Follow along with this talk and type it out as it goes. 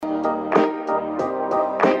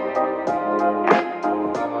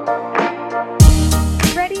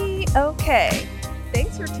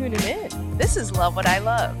This is Love What I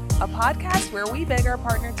Love, a podcast where we beg our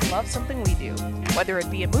partner to love something we do, whether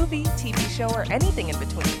it be a movie, TV show, or anything in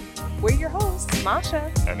between. We're your hosts,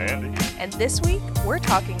 Masha and Andy. And this week, we're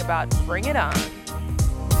talking about Bring It On.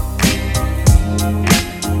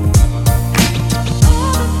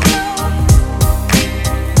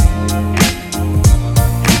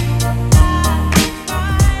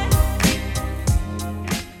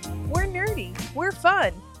 We're nerdy. We're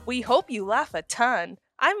fun. We hope you laugh a ton.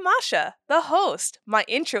 I'm Masha, the host. My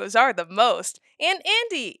intros are the most. And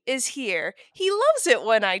Andy is here. He loves it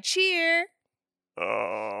when I cheer.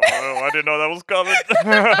 Oh, I didn't know that was coming.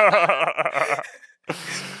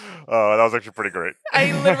 Oh, that was actually pretty great.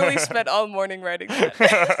 I literally spent all morning writing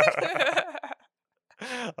that.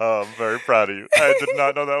 I'm very proud of you. I did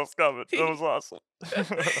not know that was coming. That was awesome.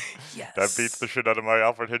 Yes. That beats the shit out of my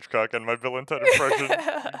Alfred Hitchcock and my Bill and Ted impression.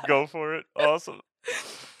 Go for it. Awesome.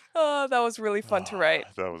 Oh, that was really fun to write.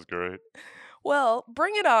 That was great. Well,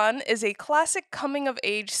 Bring It On is a classic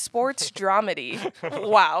coming-of-age sports dramedy.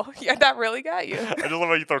 Wow, yeah, that really got you. I just love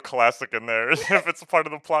how you throw classic in there as if it's a part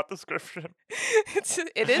of the plot description.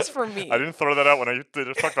 It is for me. I didn't throw that out when I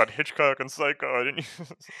talked about Hitchcock and Psycho. I didn't.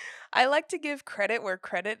 I like to give credit where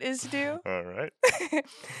credit is due. All right.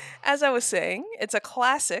 As I was saying, it's a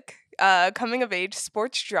classic coming-of-age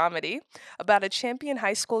sports dramedy about a champion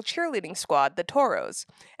high school cheerleading squad, the Toros,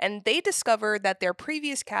 and they discover that their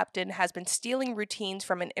previous captain has been stealing routines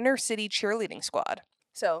from an inner-city cheerleading squad.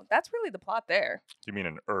 So that's really the plot there. You mean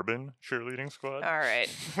an urban cheerleading squad? All right.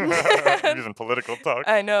 You're using political talk.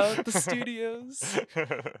 I know, the studios.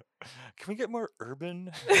 Can we get more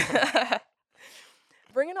urban?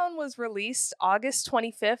 Bring It On was released August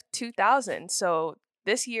 25th, 2000. So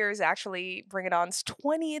this year is actually Bring It On's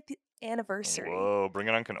 20th anniversary. Whoa, Bring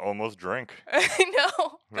It On can almost drink. I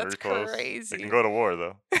know. Very That's close. crazy. They can go to war,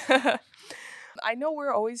 though. I know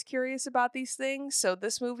we're always curious about these things, so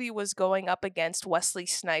this movie was going up against Wesley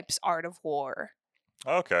Snipes' Art of War.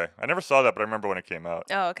 Okay. I never saw that, but I remember when it came out.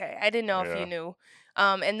 Oh, okay. I didn't know if Yeah. you knew.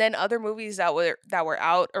 And then other movies that were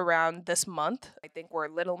out around this month, I think, were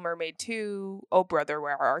Little Mermaid 2, Oh Brother,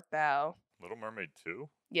 Where Art Thou? Little Mermaid 2?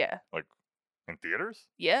 Yeah. Like, in theaters?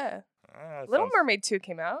 Yeah. That Little sounds- Mermaid 2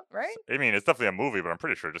 came out, right? I mean, it's definitely a movie, but I'm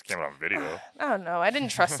pretty sure it just came out on video. I don't know. I didn't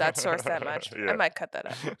trust that source that much. Yeah. I might cut that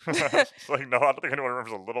out. It's like, no, I don't think anyone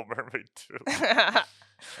remembers a Little Mermaid 2.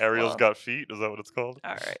 Ariel's Well. Got Feet? Is that what it's called?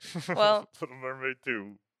 All right. Well- Little Mermaid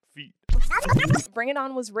 2. Feet. Bring It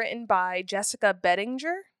On was written by Jessica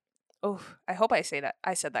Bettinger. Oh, I hope I said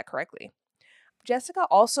that correctly. Jessica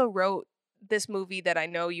also wrote this movie that I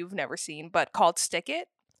know you've never seen, but called Stick It.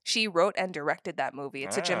 She wrote and directed that movie.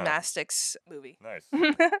 It's a Ah. gymnastics movie. Nice.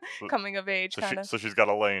 Coming of age, kind of. So she's got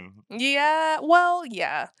a lane. Yeah, well,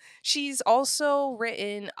 yeah. She's also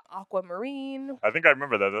written Aquamarine. I think I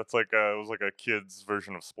remember that. That's like it was like a kid's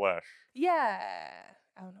version of Splash. Yeah.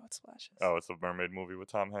 I don't know what Splash is. Oh, it's a mermaid movie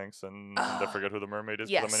with Tom Hanks and I Oh, forget who the mermaid is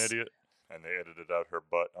because I'm an yes. idiot. And they edited out her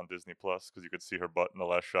butt on Disney Plus because you could see her butt in the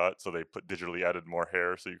last shot. So they digitally added more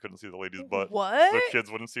hair so you couldn't see the lady's butt. So What? kids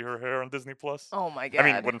wouldn't see her hair on Disney Plus. Oh my god.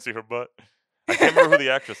 I mean, wouldn't see her butt. I can't remember who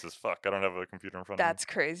the actress is. Fuck, I don't have a computer in front That's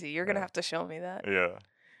crazy. You're gonna Yeah. have to show me that. of me. Yeah.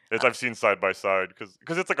 I've seen side by side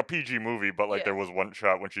because it's like a PG movie, but like Yeah. there was one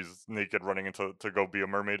shot when she's naked running into to go be a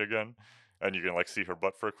mermaid again, and you can like see her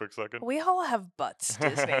butt for a quick second. We all have butts,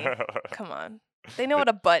 Disney. Come on. They know what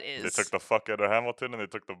a butt is. They took the fuck out of Hamilton and they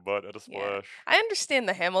took the butt out of Yeah. Splash. I understand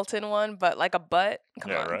the Hamilton one, but like a butt?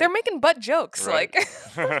 Come Yeah, on. right. They're making butt jokes. Right.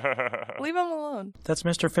 Like, leave them alone. That's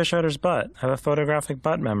Mr. Fishotter's butt. I have a photographic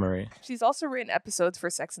butt memory. She's also written episodes for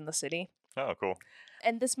Sex and the City. Oh, cool.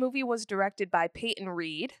 And this movie was directed by Peyton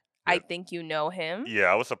Reed. I Yeah. think you know him. Yeah,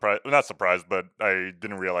 I was surprised. Not surprised, but I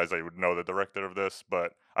didn't realize I would know the director of this.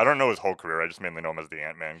 But I don't know his whole career. I just mainly know him as the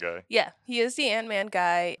Ant-Man guy. Yeah, he is the Ant-Man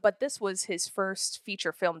guy, but this was his first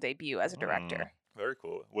feature film debut as a director. Very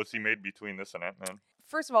cool. What's he made between this and Ant-Man?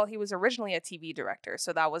 First of all, he was originally a TV director,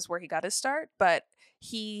 so that was where he got his start, but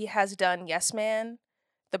he has done Yes Man,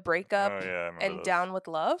 The Breakup, Oh, yeah, I remember and those. Down with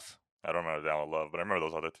Love. I don't remember Down with Love, but I remember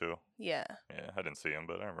those other two. Yeah. Yeah, I didn't see him,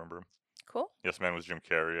 but I remember him. Cool. Yes Man was Jim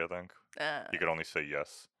Carrey, I think. Uh, He could only say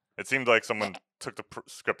yes. It seemed like someone took the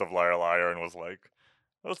script of Liar Liar and was like,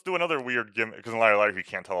 let's do another weird gimmick. Because in Liar Liar, he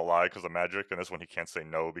can't tell a lie because of magic, and this one he can't say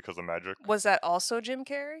no because of magic. was that also Jim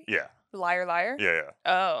Carrey? Yeah, Liar Liar? yeah.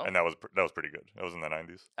 Oh. And that was pretty good. That was in the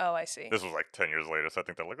 90s. Oh, I see. This was like 10 years later, so I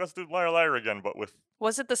think they're like, let's do Liar Liar again, but with...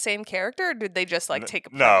 Was it the same character, or did they just like N- take a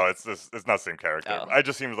No, premise? it's not the same character. Oh. I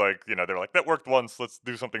just seems like, they were like, that worked once, let's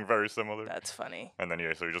do something very similar. That's funny. And then,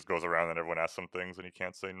 yeah, so he just goes around and everyone asks him things and he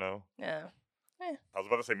can't say no. Yeah. I was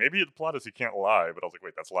about to say maybe the plot is he can't lie, but I was like,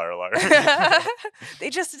 wait, that's Liar Liar. They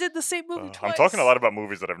just did the same movie twice. I'm talking a lot about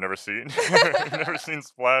movies that I've never seen. I've never seen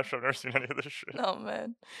Splash. I've never seen any of this shit. Oh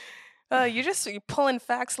man, you're pulling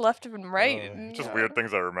facts left and right. Just weird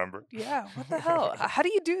things I remember. Yeah, what the hell? How do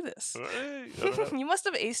you do this? I don't know. You must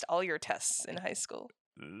have aced all your tests in high school.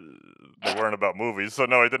 They weren't about movies, so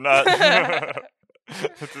no, I did not.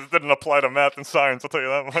 It just didn't apply to math and science, I'll tell you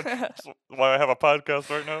that much. That's why I have a podcast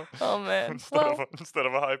right now. Oh man. Instead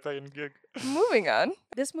of a high-paying gig. Moving on.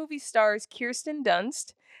 This movie stars Kirsten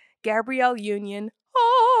Dunst, Gabrielle Union,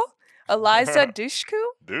 Eliza Dushku.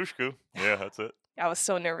 Dushku. Yeah, that's it. I was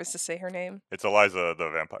so nervous to say her name. It's Eliza the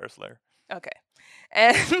Vampire Slayer. Okay.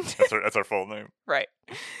 And That's her full name. right.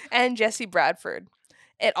 And Jesse Bradford.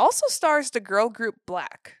 It also stars the girl group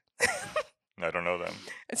Black. I don't know them.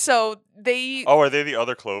 So they Oh, are they the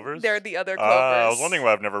other Clovers? they're the other Clovers. I was wondering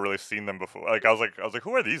why I've never really seen them before. Like I was like,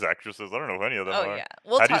 who are these actresses? I don't know who any of them Oh are. yeah.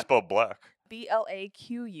 How do you spell Black?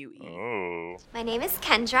 Blaque. Oh. My name is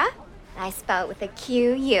Kendra, and I spell it with a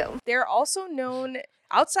Q-U. They're also known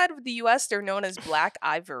outside of the US, they're known as Black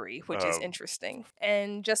Ivory, which is Oh. interesting.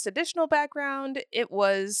 And just additional background, it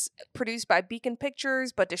was produced by Beacon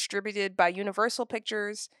Pictures but distributed by Universal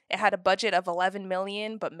Pictures. It had a budget of $11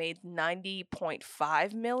 million but made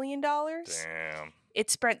 $90.5 million. Damn. It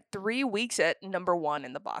spent 3 weeks at number 1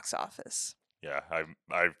 in the box office. Yeah,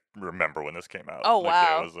 I remember when this came out. Oh,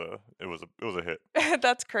 Yeah, wow. it was a hit.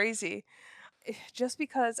 That's crazy. Just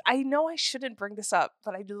because I know I shouldn't bring this up,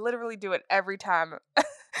 but I literally do it every time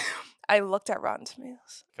I looked at Rotten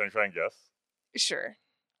Tomatoes. Can I try and guess? Sure.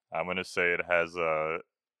 I'm gonna say it has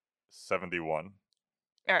 71.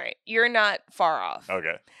 All right. You're not far off.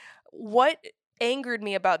 Okay. What angered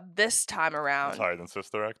me about this time It's around? higher than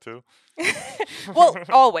Sister Act 2. Well,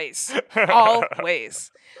 always.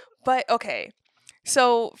 Always. But okay.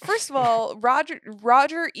 So, first of all,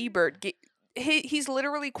 Roger Ebert, he's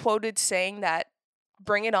literally quoted saying that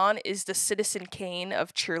Bring It On is the Citizen Kane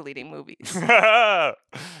of cheerleading movies.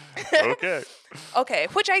 Okay. Okay,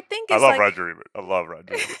 which I think I is love like Roger Ebert. I love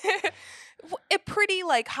Roger Ebert. a pretty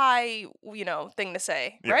like high, thing to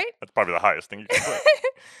say, Yeah, right? That's probably the highest thing you can put.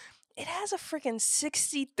 It has a freaking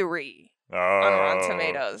 63 Oh. on Rotten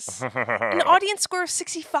Tomatoes. An audience score of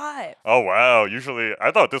 65. Oh wow! Usually, I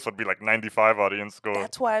thought this would be like 95 audience score.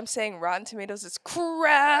 That's why I'm saying Rotten Tomatoes is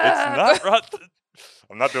crap. It's not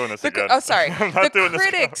I'm not doing this again. Oh, sorry. I'm not doing The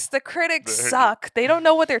critics There you- suck. They don't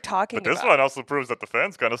know what they're talking But this about. one also proves that the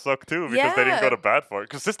fans kind of suck too because they didn't go Yeah. to bat for it.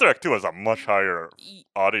 Because Sister Act 2 has a much higher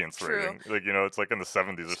audience True. rating. Like it's like in the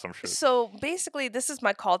 70s or some shit. So basically, this is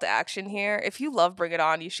my call to action here. If you love Bring It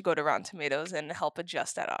On, you should go to Rotten Tomatoes and help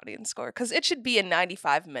adjust that audience score because it should be a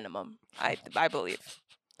 95 minimum. I believe.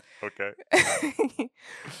 Okay.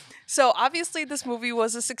 So obviously, this movie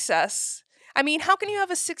was a success. I mean, how can you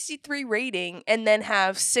have a 63 rating and then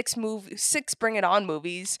have six Bring It On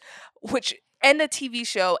movies, and a TV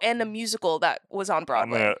show and a musical that was on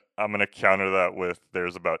Broadway? I'm gonna counter that with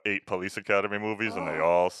there's about 8 Police Academy movies and they Oh.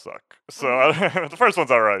 all suck. So the first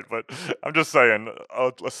one's all right, but I'm just saying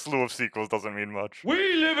a slew of sequels doesn't mean much.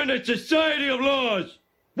 We live in a society of laws.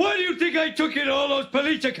 Why do you think I took in all those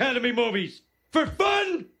Police Academy movies? For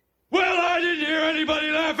fun? Well, I didn't hear anybody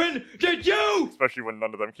laughing. Did you? Especially when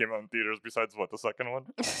none of them came out in theaters besides the second one.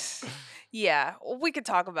 Yeah, we could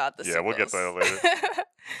talk about this. Yeah, we'll get there later.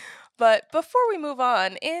 But before we move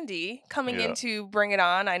on, Andy, coming Yeah. into Bring It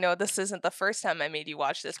On, I know this isn't the first time I made you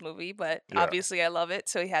watch this movie, but Yeah. obviously I love it,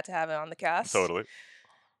 so you had to have it on the cast. Totally.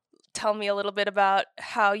 Tell me a little bit about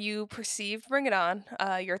how you perceived Bring It On,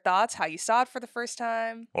 your thoughts, how you saw it for the first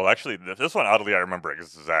time. Well, actually, this one, oddly, I remember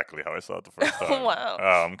exactly how I saw it the first time.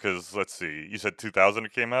 Wow. Because, let's see, you said 2000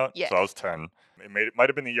 it came out? Yeah. So I was 10. It might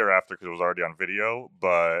have been the year after because it was already on video,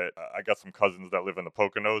 but I got some cousins that live in the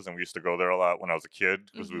Poconos, and we used to go there a lot when I was a kid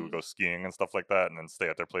because we would Mhm. go skiing and stuff like that and then stay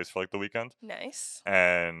at their place for, like, the weekend. Nice.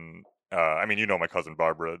 And, I mean, my cousin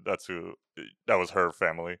Barbara. That was her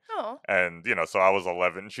family. Oh, And, so I was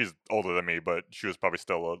 11. She's older than me, but she was probably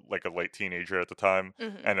still a late teenager at the time.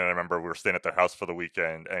 mhm. And then I remember we were staying at their house for the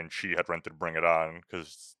weekend, and she had rented Bring It On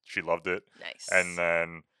because she loved it. Nice. And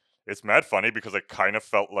then it's mad funny because I kind of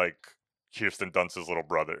felt like Kirsten Dunst's little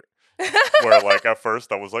brother. Where, like, at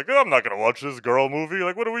first I was like, oh, I'm not going to watch this girl movie.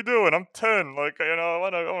 Like, what are we doing? I'm 10. Like, I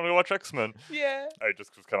want to watch X-Men. yeah. I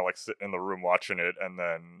just was kind of like sitting in the room watching it. And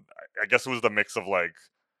then I guess it was the mix of like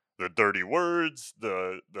the dirty words,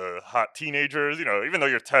 the hot teenagers, even though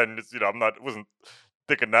you're 10, it's, it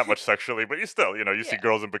thinking that much sexually, but you still, you see Yeah.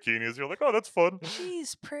 girls in bikinis, you're like, oh, that's fun.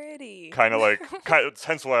 She's pretty. Kind of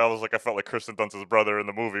hence why I felt like Kristen Dunst's brother in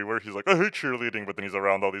the movie, where he's like, I hate cheerleading, but then he's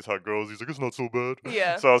around all these hot girls. He's like, it's not so bad.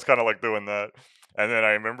 Yeah. So I was kind of like doing that. And then I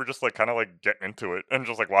remember just like kind of like getting into it and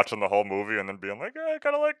just like watching the whole movie and then being like, I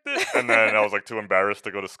kind of liked it. And then I was like too embarrassed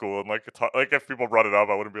to go to school and like like if people brought it up,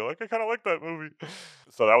 I wouldn't be like, I kind of like that movie.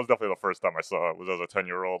 So that was definitely the first time I saw it. Was as a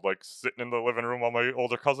 10-year-old, like sitting in the living room while my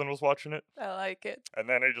older cousin was watching it. I like it. And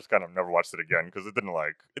then I just kind of never watched it again because it didn't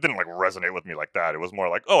resonate with me like that. It was more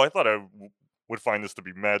like, oh, I thought would find this to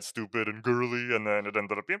be mad stupid and girly, and then it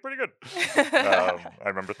ended up being pretty good. I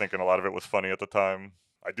remember thinking a lot of it was funny at the time.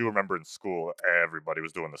 I do remember in school, everybody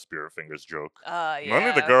was doing the spirit fingers joke. Yeah. Not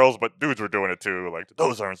only the girls, but dudes were doing it too. Like,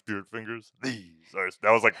 those aren't spirit fingers. These are.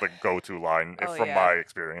 That was like the go-to line Oh, from yeah. my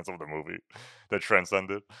experience of the movie that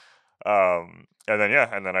transcended. And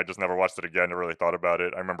then I just never watched it again. Never really thought about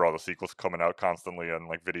it. I remember all the sequels coming out constantly on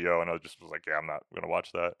like video, and I just was like, yeah, I'm not gonna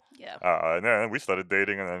watch that. Yeah. And then we started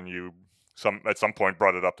dating, and then you at some point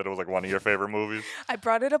brought it up that it was like one of your favorite movies. I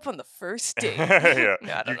brought it up on the first date. Yeah,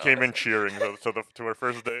 No, I don't you know. came in cheering to our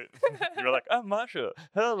first date. You were like, "I'm Masha,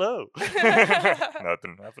 hello." No, it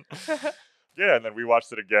didn't happen. Yeah, and then we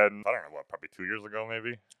watched it again. I don't know probably 2 years ago,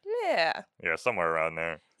 maybe. Yeah. Yeah, somewhere around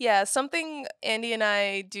there. Yeah, something Andy and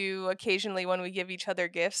I do occasionally when we give each other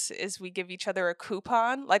gifts is we give each other a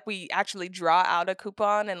coupon. Like we actually draw out a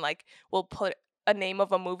coupon and like we'll put a name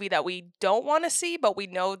of a movie that we don't want to see, but we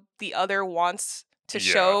know the other wants to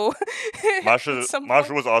Yeah. show. Masha at some Masha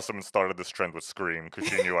point. was awesome and started this trend with Scream because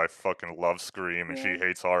she knew I fucking love Scream and Yeah. she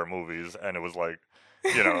hates horror movies, and it was like,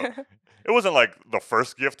 it wasn't like the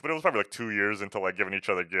first gift, but it was probably like 2 years into like giving each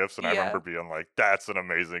other gifts, and I Yeah. remember being like, that's an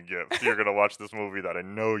amazing gift. You're gonna watch this movie that I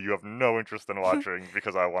know you have no interest in watching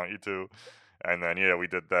because I want you to. And then yeah, we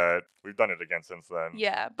did that. We've done it again since then.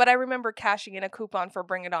 Yeah, but I remember cashing in a coupon for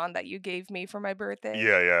Bring It On that you gave me for my birthday.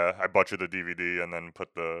 Yeah. I bought you the DVD and then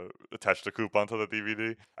attached the coupon to the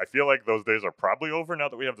DVD. I feel like those days are probably over now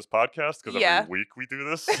that we have this podcast because Yeah. every week we do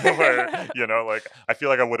this. Where like I feel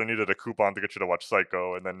like I would have needed a coupon to get you to watch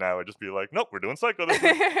Psycho, and then now I'd just be like, nope, we're doing Psycho this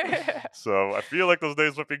week. So I feel like those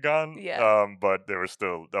days would be gone. Yeah. But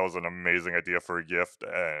that was an amazing idea for a gift.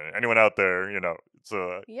 And anyone out there, it's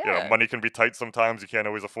Yeah. money can be tight sometimes. You can't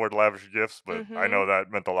always afford lavish gifts, but I Mhm. know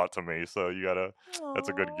that meant a lot to me. So that's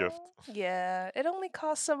a good gift. Aw. Yeah, it only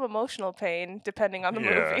costs some emotional pain depending on the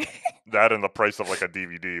Yeah. movie. That and the price of like a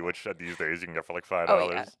DVD, which these days you can get for like $5.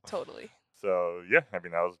 Oh yeah, totally. So yeah, I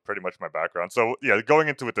mean that was pretty much my background. So yeah, going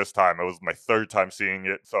into it this time, it was my third time seeing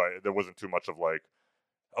it, so there wasn't too much of like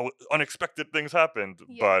unexpected things happened.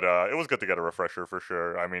 Yeah. But it was good to get a refresher for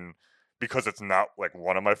sure. I mean, because it's not like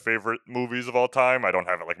one of my favorite movies of all time, I don't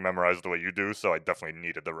have it like memorized the way you do, so I definitely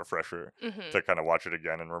needed the refresher Mhm. to kind of watch it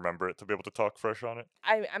again and remember it to be able to talk fresh on it.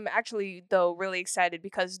 I'm actually though really excited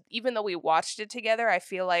because even though we watched it together, I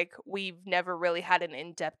feel like we've never really had an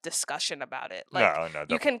in-depth discussion about it. Like No,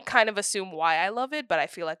 you can kind of assume why I love it, but I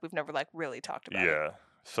feel like we've never like really talked about it. yeah.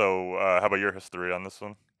 So how about your history on this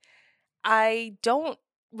one? I don't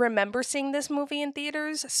remember seeing this movie in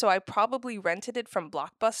theaters, so I probably rented it from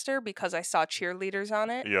Blockbuster because I saw cheerleaders on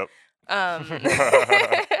it. Yep.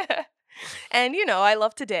 And I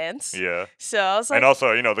love to dance. Yeah. So I was like, And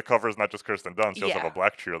also, the cover is not just Kirsten Dunst. You also have Yeah. a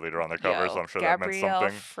black cheerleader on the cover, so yo, I'm sure that meant Gabrielle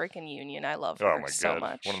something. freaking Union. I love Oh her my so god.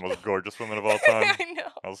 much. One of the most gorgeous women of all time. I know.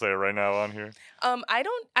 I'll say it right now on here.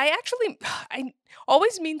 I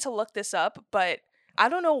always mean to look this up, but I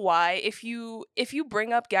don't know why. If you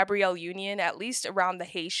bring up Gabrielle Union, at least around the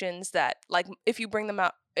Haitians, that like if you bring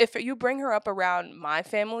her up around my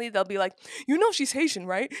family, they'll be like, she's Haitian,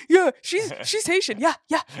 right? Yeah, she's Haitian. Yeah.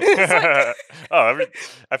 It's like-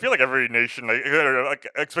 I feel like every nation, like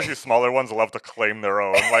especially smaller ones, love to claim their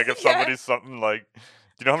own. Like if Yeah. somebody's something like,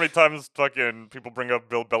 do you know how many times fucking people bring up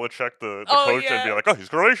Bill Belichick, the Oh, coach, and be yeah. like, oh, he's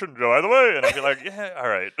Croatian, by the way, and I'd be like, yeah, all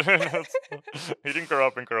right. He didn't grow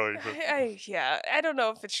up in Croatia. I don't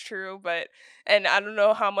know if it's true, and I don't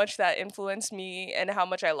know how much that influenced me and how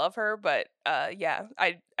much I love her, but yeah,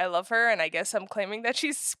 I love her, and I guess I'm claiming that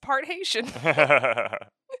she's part Haitian.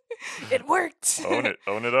 It worked. Own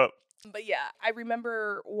it up. But yeah, I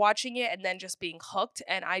remember watching it and then just being hooked.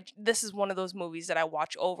 And this is one of those movies that I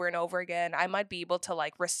watch over and over again. I might be able to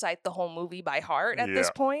like recite the whole movie by heart at this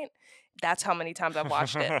Yeah. point. That's how many times I've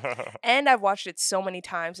watched it. And I've watched it so many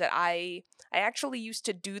times that I actually used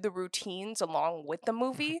to do the routines along with the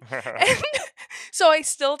movie. And so I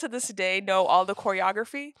still to this day know all the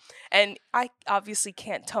choreography. And I obviously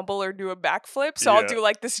can't tumble or do a backflip. So I'll Yeah. do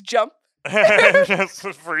like this jump. Just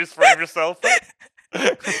freeze frame yourself.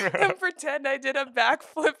 and pretend I did a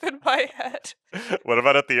backflip in my head. What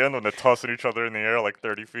about at the end when they're tossing each other in the air like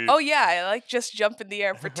 30 feet? Oh yeah, I like just jump in the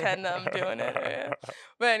air and pretend I'm doing it. Yeah.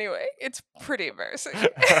 But anyway, it's pretty embarrassing.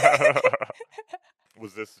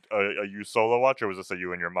 Was this a you solo watch, or was this a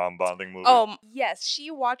you and your mom bonding movie? Yes, she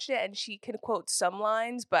watched it and she can quote some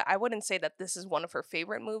lines, but I wouldn't say that this is one of her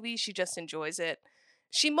favorite movies. She just enjoys it.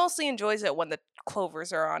 She mostly enjoys it when the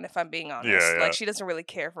Clovers are on, if I'm being honest. Yeah. Like, she doesn't really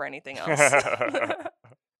care for anything else.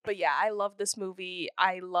 But yeah, I love this movie.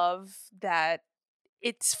 I love that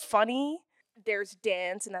it's funny. There's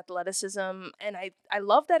dance and athleticism. And I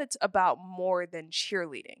love that it's about more than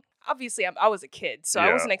cheerleading. Obviously, I was a kid, so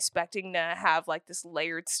I wasn't expecting to have like this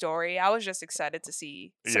layered story. I was just excited to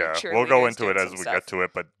see some cheerleaders. We'll go into it doing as some we stuff. get to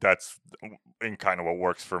it, but that's in kind of what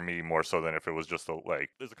works for me more so than if it was just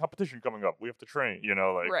there's a competition coming up, we have to train,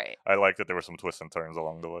 Right. I like that there were some twists and turns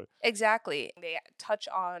along the way. Exactly. They touch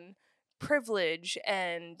on privilege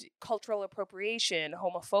and cultural appropriation,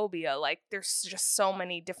 homophobia. Like, there's just so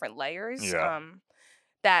many different layers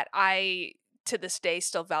that I, to this day,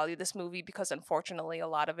 still value this movie because unfortunately a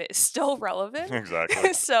lot of it is still relevant.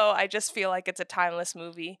 Exactly. So I just feel like it's a timeless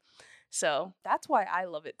movie. So that's why I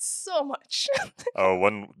love it so much. Oh,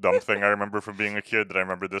 one dumb thing I remember from being a kid that I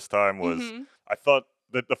remember this time was Mhm. I thought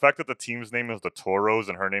that the fact that the team's name is the Toros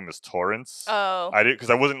and her name is Torrance. Oh. I did because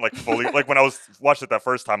I wasn't like fully like when I was watched it that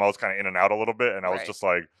first time, I was kind of in and out a little bit, and I was Right. just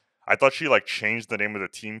like, I thought she like changed the name of the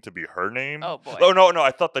team to be her name. Oh, boy. Oh no,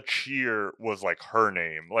 I thought the cheer was like her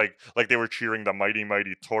name, like they were cheering the mighty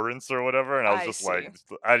Torrance or whatever, and I was I just see. like,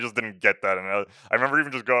 I just didn't get that, and I remember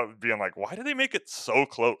even just being like, why did they make it so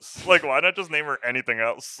close? Like, why not just name her anything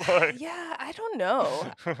else? Like, Yeah, I don't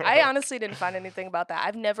know. I honestly didn't find anything about that.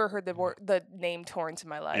 I've never heard the name Torrance in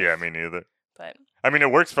my life. yeah, me neither. But I mean,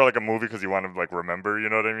 it works for like a movie because you want to like remember, you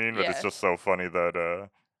know what I mean? But it's Yeah. just so funny that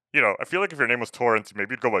I feel like if your name was Torrance,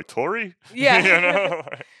 maybe you'd go by Tori. Yeah. you know?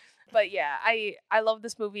 But yeah, I love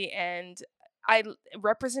this movie and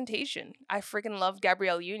representation. I freaking love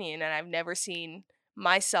Gabrielle Union, and I've never seen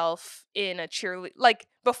myself in a cheerleader. Like,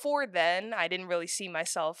 before then, I didn't really see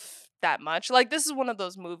myself that much. Like, this is one of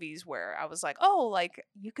those movies where I was like, oh, like,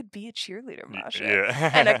 you could be a cheerleader, Masha.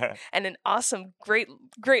 Yeah. And an awesome, great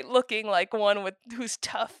looking, like, one who's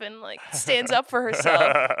tough and like stands up for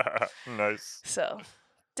herself. Nice. So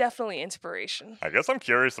definitely inspiration. I guess I'm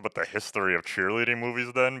curious about the history of cheerleading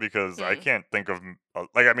movies then, because I can't think of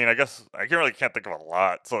I guess I can't think of a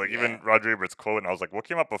lot. So like even Roger Ebert's quote, and I was like, what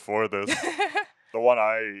came out before this? The one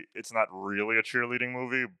it's not really a cheerleading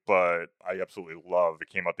movie, but I absolutely love. It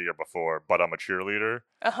came out the year before, But I'm a Cheerleader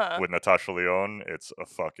with Natasha Lyonne. It's a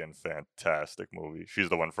fucking fantastic movie. She's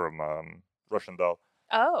the one from Russian Doll.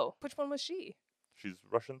 Oh, which one was she? She's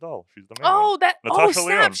Russian Doll. She's the main one. Oh, Natasha snap!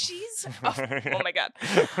 Lyonne. She's oh my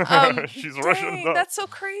god. She's dang, Russian Doll. That's so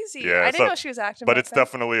crazy. Yeah, I didn't know she was acting. But back it's then.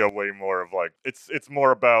 definitely a way more of like it's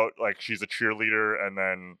more about like she's a cheerleader and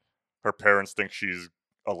then her parents think she's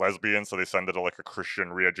a lesbian, so they send her to like a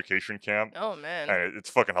Christian re-education camp. Oh man. And it's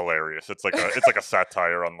fucking hilarious. It's like a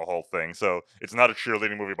satire on the whole thing. So it's not a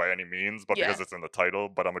cheerleading movie by any means, but because it's in the title,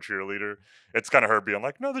 But I'm a Cheerleader, it's kind of her being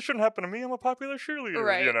like, no, this shouldn't happen to me. I'm a popular cheerleader,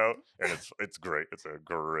 Right. And it's great. It's a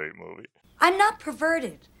great movie. I'm not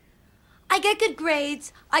perverted. I get good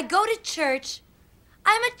grades. I go to church.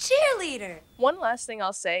 I'm a cheerleader. One last thing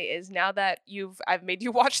I'll say is, now that I've made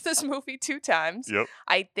you watch this movie 2 times, Yep.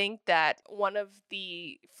 I think that one of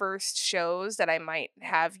the first shows that I might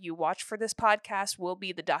have you watch for this podcast will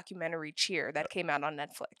be the documentary Cheer that came out on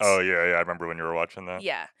Netflix. Oh yeah, I remember when you were watching that.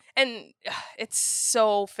 Yeah. And it's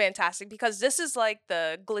so fantastic because this is like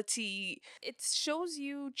the glitzy, it shows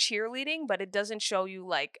you cheerleading, but it doesn't show you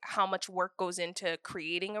like how much work goes into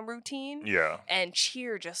creating a routine. Yeah. And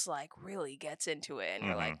Cheer just like really gets into it, and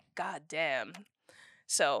you're like, God damn.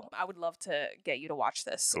 So I would love to get you to watch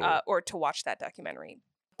this or to watch that documentary.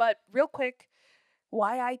 But real quick,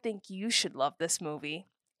 why I think you should love this movie.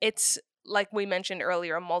 It's, like we mentioned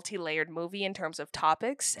earlier, a multi-layered movie in terms of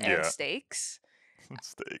topics and stakes.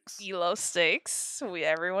 Steaks. ELO steaks.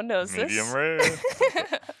 Everyone knows Medium this.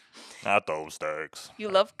 rare. Not those steaks. You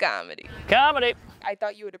love comedy. Comedy. I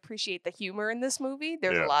thought you would appreciate the humor in this movie.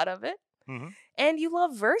 There's a Yeah. lot of it. Mm-hmm. And you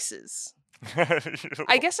love verses.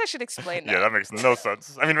 I guess I should explain that. Yeah, that makes no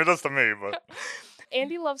sense. I mean, it does to me, but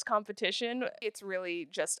Andy loves competition. It's really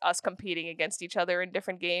just us competing against each other in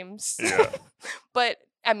different games. yeah. But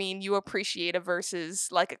I mean, you appreciate a versus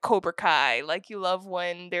like a Cobra Kai. Like, you love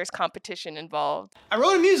when there's competition involved. I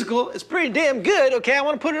wrote a musical. It's pretty damn good. Okay, I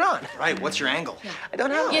want to put it on. Right, what's your angle? I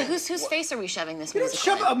don't know. Yeah, whose face are we shoving this You don't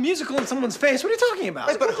musical shove a musical in someone's face. What are you talking about?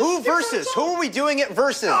 Right, but who versus? Who are we doing it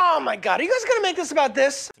versus? Oh my God, are you guys gonna make this about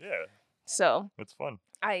this? Yeah. So It's fun.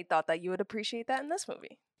 I thought that you would appreciate that in this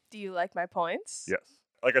movie. Do you like my points? Yes.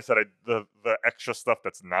 Like I said, the extra stuff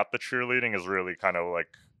that's not the cheerleading is really kind of like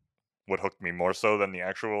what hooked me more so than the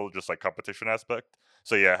actual just like competition aspect.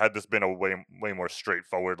 So yeah, had this been a way more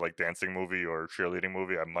straightforward like dancing movie or cheerleading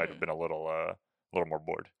movie, I might have been a little more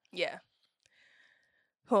bored. Yeah.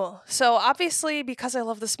 Cool. So obviously, because I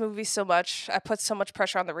love this movie so much, I put so much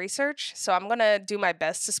pressure on the research. So I'm gonna do my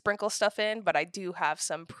best to sprinkle stuff in, but I do have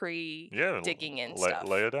some digging in stuff.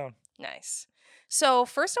 Lay it down. Nice. So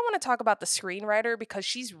first, I want to talk about the screenwriter because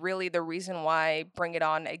she's really the reason why Bring It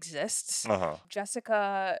On exists.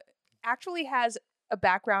 Jessica actually has a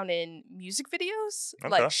background in music videos. Okay.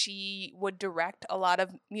 Like she would direct a lot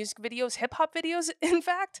of music videos, hip hop videos, in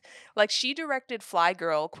fact. Like she directed Fly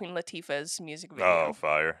Girl, Queen Latifah's music video. Oh,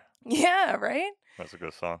 fire. Yeah, right? That's a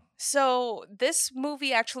good song. So this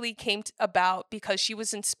movie actually came about because she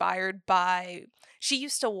was inspired by, she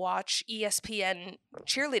used to watch ESPN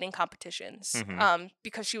cheerleading competitions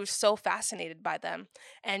because she was so fascinated by them.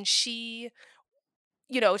 And she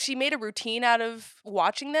made a routine out of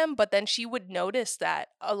watching them, but then she would notice that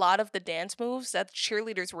a lot of the dance moves that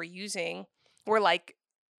cheerleaders were using were like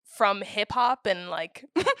from hip hop and like,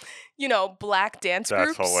 black dance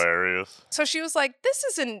groups. That's hilarious. So she was like, this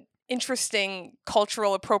is an interesting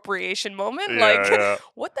cultural appropriation moment. Yeah.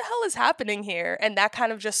 What the hell is happening here? And that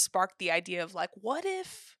kind of just sparked the idea of like, what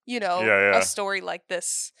if, a story like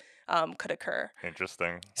this could occur.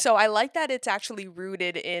 Interesting. So I like that it's actually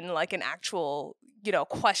rooted in like an actual,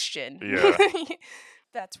 question. Yeah.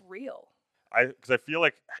 That's real. Because I feel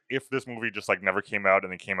like if this movie just like never came out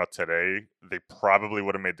and it came out today, they probably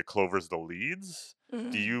would have made the Clovers the leads.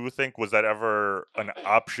 Do you think, was that ever an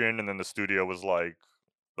option? And then the studio was like,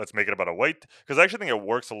 let's make it about a white. Because I actually think it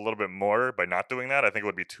works a little bit more by not doing that. I think it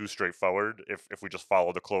would be too straightforward if we just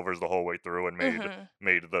followed the Clovers the whole way through and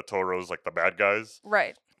made the Toros like the bad guys.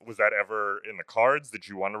 Right. Was that ever in the cards? Did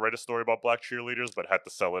you want to write a story about black cheerleaders but had to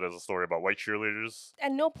sell it as a story about white cheerleaders?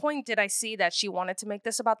 At no point did I see that she wanted to make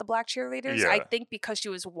this about the black cheerleaders. Yeah. I think because she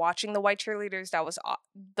was watching the white cheerleaders, that was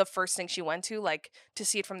the first thing she went to, like, to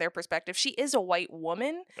see it from their perspective. She is a white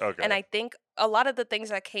woman. Okay. And I think a lot of the things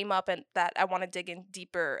that came up and that I want to dig in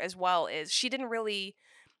deeper as well is she didn't really,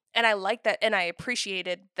 and I like that, and I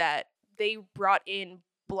appreciated that they brought in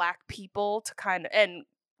black people to kind of, and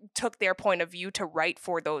took their point of view to write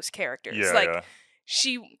for those characters. Yeah,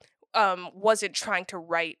 she wasn't trying to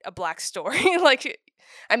write a black story. Like,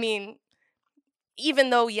 I mean, even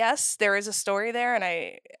though, yes, there is a story there, and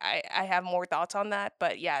I have more thoughts on that,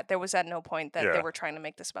 but yeah, there was at no point that they were trying to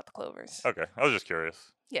make this about the Clovers. Okay, I was just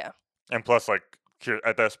curious. Yeah. And plus, like,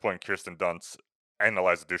 at this point, Kirsten Dunst and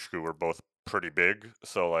Eliza Dushku were both pretty big,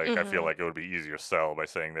 so, like, I feel like it would be easier to sell by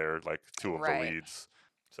saying they're, like, two of the leads.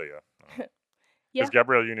 So, yeah. Because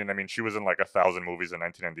Gabrielle Union, I mean, she was in like 1,000 movies in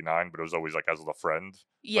 1999, but it was always like as the friend.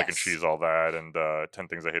 Yes. Like in She's All That and 10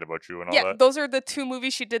 Things I Hate About You and all that. Yeah, those are the two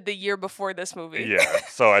movies she did the year before this movie. Yeah,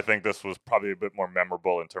 so I think this was probably a bit more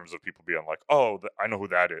memorable in terms of people being like, oh, I know who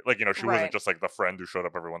that is. Like, she wasn't just like the friend who showed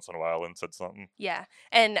up every once in a while and said something. Yeah,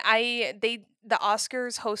 and the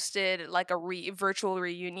Oscars hosted like a virtual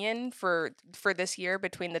reunion for this year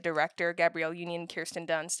between the director Gabrielle Union, Kirsten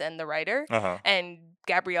Dunst, and the writer. And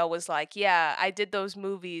Gabrielle was like, yeah, I did those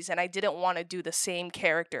movies and I didn't want to do the same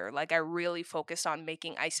character. Like, I really focused on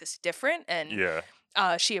making Isis different, and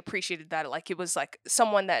she appreciated that. Like, it was like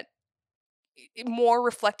someone that more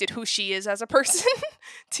reflected who she is as a person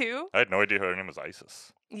too. I had no idea her name was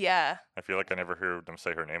Isis. Yeah. I feel like I never heard them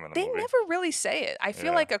say her name in the movie. They never really say it. I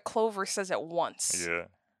feel like a Clover says it once. Yeah.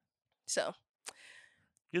 So.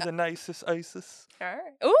 You're the nicest, Isis. All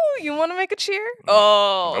right. Ooh, you want to make a cheer?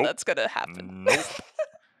 Oh, nope. That's going to happen. Nope.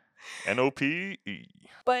 N-O-P-E.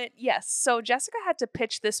 But yes, so Jessica had to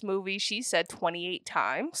pitch this movie, she said 28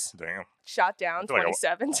 times. Damn. Shot down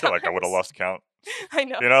 27 times. I feel like I would have lost count. I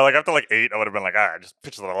know. Like after like 8, I would have been like, I just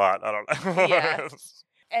pitched it a lot. I don't know. Yeah.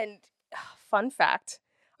 And fun fact,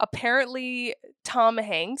 apparently Tom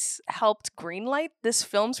Hanks helped greenlight this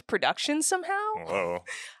film's production somehow. Whoa.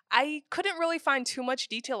 I couldn't really find too much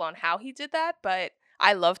detail on how he did that, but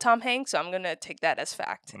I love Tom Hanks, so I'm going to take that as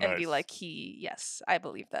fact and be like, yes, I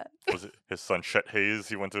believe that. Was it his son Chet Hayes?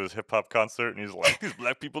 He went to his hip-hop concert, and he's like, these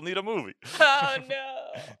black people need a movie. Oh,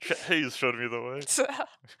 no. Chet Hayes showed me the way.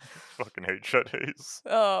 Fucking hate Chet Hayes.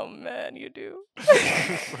 Oh, man, you do.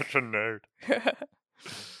 Such a nerd.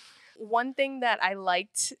 One thing that I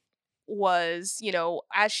liked was,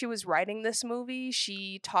 as she was writing this movie,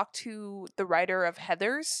 she talked to the writer of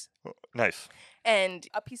Heathers. Nice. And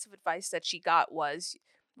a piece of advice that she got was,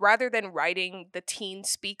 rather than writing the teen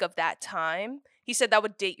speak of that time, he said that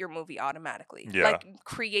would date your movie automatically. Yeah. Like,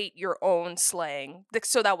 create your own slang.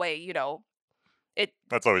 So that way, it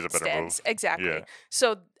That's always a better stands. move. Exactly. Yeah.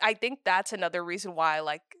 So I think that's another reason why,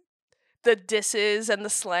 like, the disses and the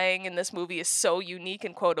slang in this movie is so unique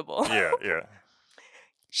and quotable. Yeah, yeah.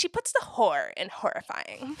 She puts the whore in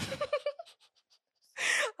horrifying.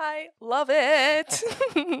 I love it.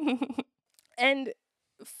 And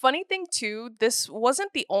funny thing too, this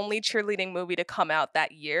wasn't the only cheerleading movie to come out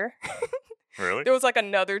that year. Really? There was like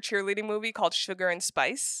another cheerleading movie called Sugar and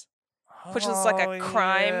Spice, which was like a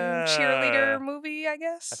crime cheerleader movie, I I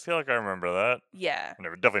guess. feel like I remember that. Yeah. I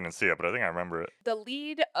definitely didn't see it, but I think I remember it. The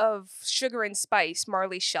lead of Sugar and Spice,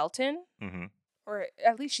 Marley Shelton, Mm-hmm. or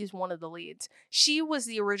at least she's one of the leads. She was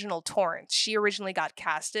the original Torrance. She originally got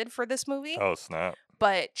casted for this movie, Oh, snap.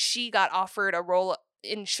 but she got offered a role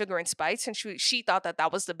in Sugar and Spice, and she thought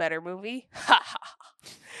that was the better movie.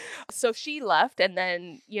 So she left, and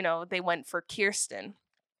then they went for Kirsten.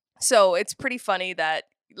 So it's pretty funny that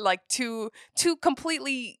like two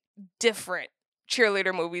completely different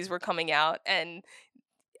cheerleader movies were coming out, and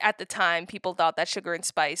at the time people thought that Sugar and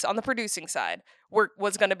Spice on the producing side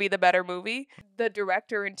was going to be the better movie. The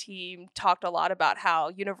director and team talked a lot about how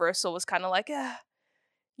Universal was kind of like,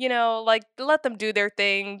 like let them do their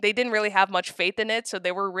thing. They didn't really have much faith in it, so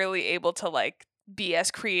they were really able to like be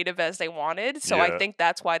as creative as they wanted. So I Yeah. think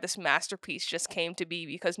that's why this masterpiece just came to be,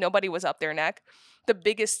 because nobody was up their neck. The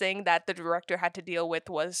biggest thing that the director had to deal with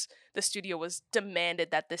was the studio was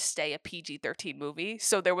demanded that this stay a PG-13 movie.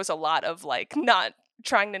 So there was a lot of like not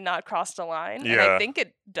trying to not cross the line. And I Yeah. think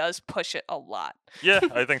it does push it a lot. Yeah,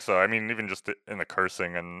 I think so. I mean, even just in the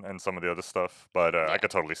cursing and some of the other stuff. But Yeah. I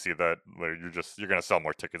could totally see that where you're gonna sell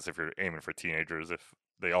more tickets if you're aiming for teenagers, if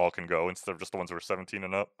they all can go instead of just the ones who are 17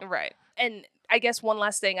 and up. Right. And I guess one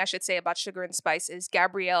last thing I should say about Sugar and Spice is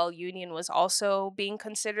Gabrielle Union was also being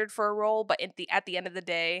considered for a role, but at the end of the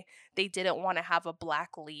day, they didn't want to have a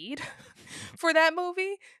black lead for that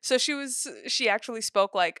movie. So she actually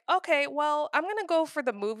spoke like, okay, well, I'm gonna go for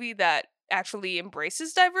the movie that actually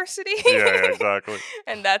embraces diversity. Yeah, exactly.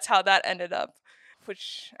 And that's how that ended up.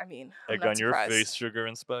 Which, I mean, I'm Egg not on your surprised. face, sugar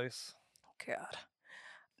and spice. God.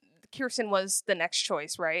 Kirsten was the next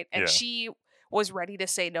choice, right? And Yeah. she was ready to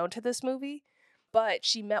say no to this movie, but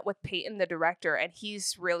she met with Peyton, the director, and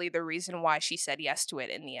he's really the reason why she said yes to it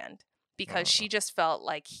in the end. Because she just felt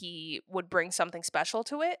like he would bring something special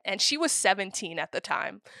to it. And she was 17 at the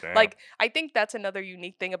time. Damn. Like, I think that's another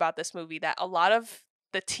unique thing about this movie, that a lot of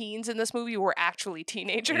the teens in this movie were actually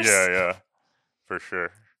teenagers. Yeah, for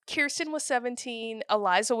sure. Kirsten was 17.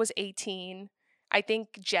 Eliza was 18. I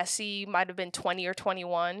think Jesse might have been 20 or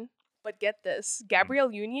 21. But get this,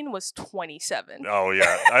 Gabrielle Union was 27. Oh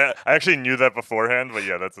yeah, I actually knew that beforehand, but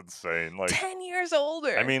yeah, that's insane. Like, 10 years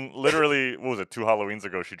older. I mean, literally, what was it? 2 Halloweens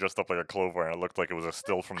ago, she dressed up like a clover, and it looked like it was a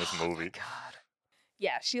still from this Oh my movie. God.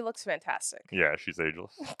 Yeah, she looks fantastic. Yeah, she's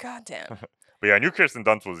ageless. God damn. But yeah, I knew Kirsten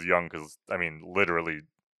Dunst was young because, I mean, literally,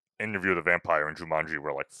 Interview with the Vampire and Jumanji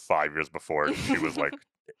were like 5 years before, and she was like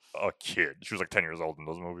a kid. She was like 10 years old in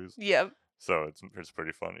those movies. Yep. So it's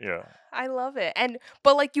pretty fun. Yeah. I love it.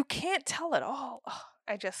 But like, you can't tell at all.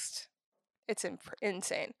 It's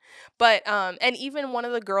insane. But and even one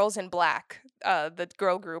of the girls in black, the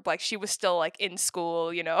girl group, like she was still like in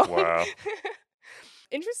school, Wow.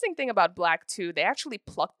 Interesting thing about Black too, they actually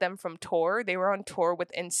plucked them from tour. They were on tour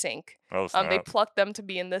with NSYNC. Oh, They snap. plucked them to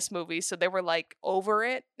be in this movie, so they were like over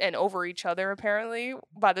it and over each other apparently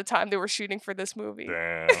by the time they were shooting for this movie.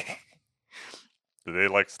 Damn. Did they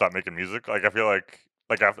like stop making music? Like, I feel like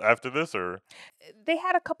after this, or They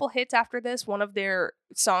had a couple hits after this. One of their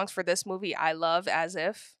songs for this movie, I Love As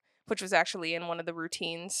If, which was actually in one of the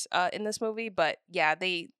routines in this movie. But yeah,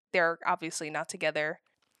 they're obviously not together.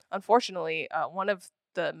 Unfortunately, one of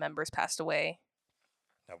the members passed away.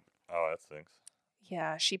 oh, that stinks.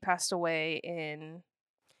 Yeah, she passed away in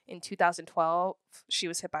 2012. She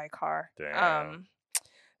was hit by a car. Damn.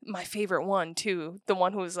 My favorite one too, the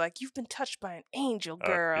one who was like, "You've been touched by an angel,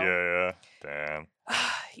 girl." Yeah. Damn.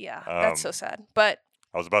 Yeah, that's so Um, sad. But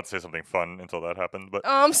I was about to say something fun until that happened, but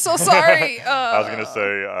I'm so sorry. I was gonna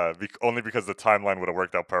say only because the timeline would have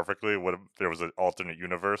worked out perfectly. What if there was an alternate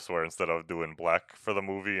universe where instead of doing Black for the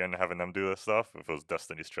movie and having them do this stuff, if it was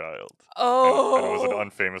Destiny's Child, and it was an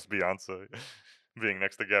unfamous Beyonce being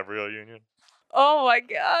next to Gabrielle Union. Oh my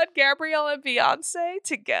God, Gabrielle and Beyonce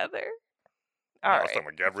together. I All was right. talking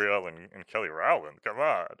about Gabrielle and Kelly Rowland. Come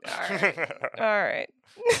on. All right.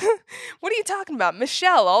 What are you talking about?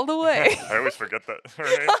 Michelle all the way. I always forget that her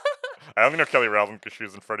name. I only know Kelly Rowland because she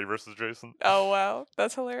was in Freddy vs. Jason. Oh wow,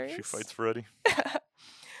 that's hilarious. She fights Freddy.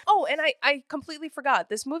 Oh, and I completely forgot.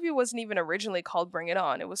 This movie wasn't even originally called Bring It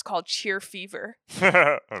On. It was called Cheer Fever.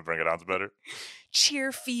 Bring It On's better.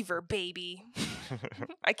 Cheer Fever, baby.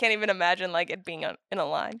 I can't even imagine like it being in a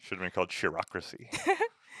line. Should have been called Cheerocracy.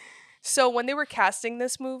 So when they were casting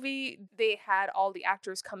this movie, they had all the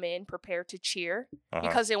actors come in prepared to cheer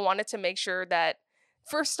because they wanted to make sure that,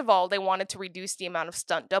 first of all, they wanted to reduce the amount of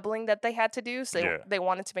stunt doubling that they had to do. So they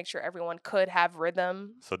wanted to make sure everyone could have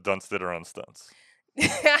rhythm. So Dunst did her own stunts.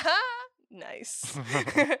 Nice.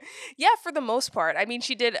 Yeah, for the most part. I mean,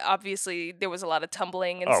 she did, obviously, there was a lot of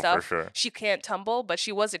tumbling and stuff. For sure. She can't tumble, but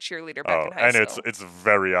she was a cheerleader back in high school. And it's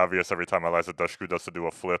very obvious every time Eliza Dushku does to do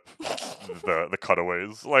a flip, the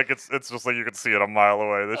cutaways. Like, it's just like you can see it a mile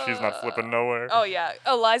away that she's not flipping nowhere. Oh, yeah.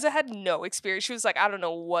 Eliza had no experience. She was like, I don't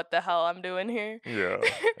know what the hell I'm doing here. Yeah.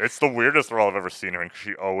 It's the weirdest role I've ever seen her in, 'cause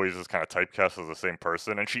she always is kind of typecast as the same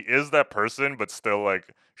person. And she is that person, but still,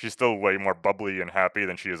 like, she's still way more bubbly and happy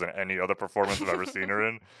than she is in any other performance I've ever seen her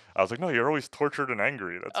in. I was like, no, you're always tortured and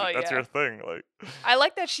angry. That's your thing. Like, I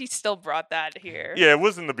like that she still brought that here. yeah, it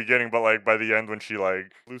was in the beginning, but like by the end when she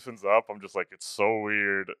like loosens up, I'm just like, it's so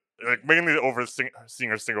weird. Like mainly seeing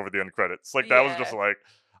her sing over the end credits. Like that was just like,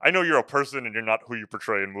 I know you're a person and you're not who you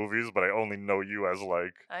portray in movies, but I only know you as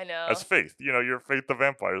like, I know, as Faith. You know, you're Faith the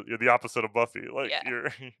vampire. You're the opposite of Buffy. Like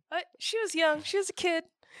you're. But she was young. She was a kid.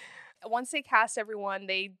 Once they cast everyone,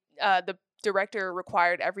 the director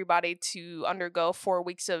required everybody to undergo 4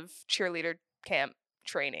 weeks of cheerleader camp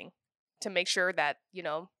training to make sure that, you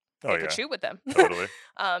know, they could shoot with them. Totally.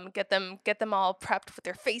 Get them all prepped with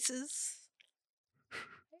their faces.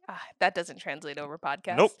 That doesn't translate over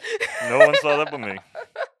podcast. Nope. No one saw that but me.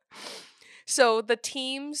 So the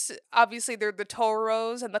teams, obviously, they're the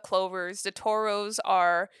Toros and the Clovers. The Toros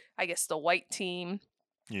are, I guess, the white team.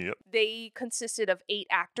 Yep. They consisted of 8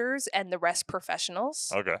 actors and the rest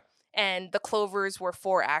professionals. Okay. And the Clovers were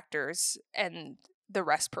 4 actors and the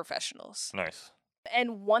rest professionals. Nice.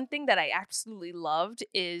 And one thing that I absolutely loved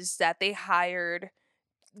is that they hired,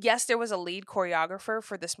 yes, there was a lead choreographer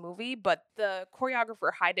for this movie, but the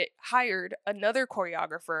choreographer hired another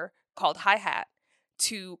choreographer called Hi Hat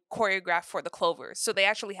to choreograph for the Clovers. So they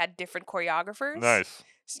actually had different choreographers. Nice.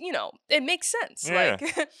 You know, it makes sense. Yeah.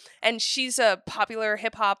 Like, and she's a popular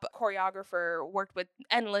hip hop choreographer, worked with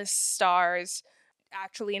endless stars,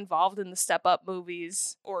 actually involved in the Step Up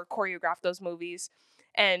movies or choreographed those movies.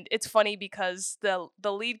 And it's funny because the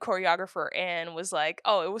lead choreographer, Anne, was like,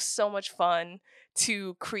 oh, it was so much fun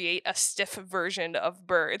to create a stiff version of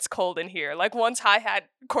Burr, It's Cold in Here. Like once I had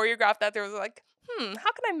choreographed that, there was like,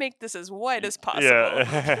 how can I make this as white as possible?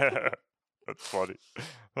 Yeah. That's funny.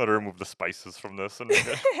 I'll remove the spices from this. And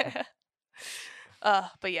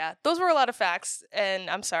but yeah, those were a lot of facts, and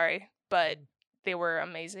I'm sorry, but they were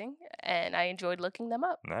amazing, and I enjoyed looking them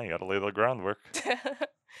up. Now you gotta lay the groundwork.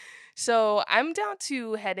 So I'm down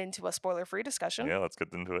to head into a spoiler-free discussion. Yeah, let's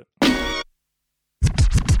get into it.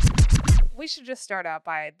 We should just start out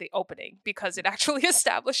by the opening because it actually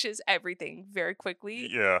establishes everything very quickly.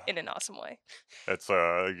 Yeah. In an awesome way. It's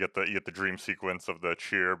you get the dream sequence of the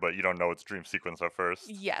cheer, but you don't know it's dream sequence at first.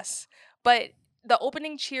 Yes. But the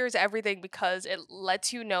opening cheers everything because it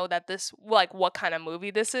lets you know that this, like, what kind of movie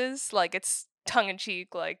this is. Like, it's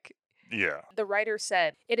tongue-in-cheek, like. Yeah. The writer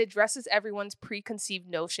said, it addresses everyone's preconceived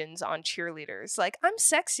notions on cheerleaders. Like, I'm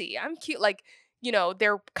sexy, I'm cute. Like, you know,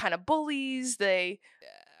 they're kind of bullies. They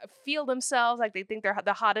feel themselves like they think they're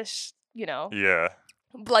the hottest, you know. Yeah.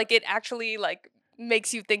 Like, it actually, like,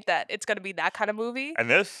 makes you think that it's going to be that kind of movie. And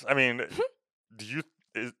this, I mean,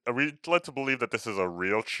 are we led to believe that this is a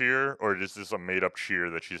real cheer, or is this a made-up cheer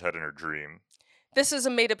that she's had in her dream? This is a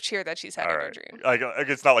made-up cheer that she's had in her dream. Like,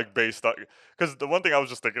 it's not, like, based on... Because the one thing I was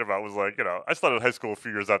just thinking about was, like, you know, I started high school a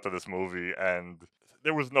few years after this movie, and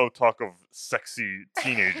there was no talk of sexy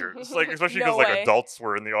teenagers. Like, especially because, like, adults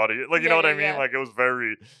were in the audience. Like, you know what I mean? Yeah. Like, it was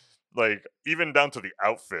very... Like, even down to the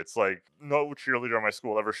outfits. Like, no cheerleader in my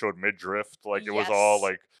school ever showed midriff. Like, it was all,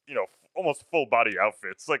 like, you know... almost full body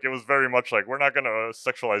outfits. Like, it was very much like, we're not gonna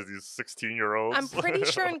sexualize these 16-year-olds. I'm pretty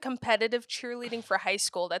sure in competitive cheerleading for high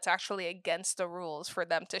school, that's actually against the rules for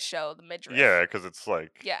them to show the midriff. Yeah, because it's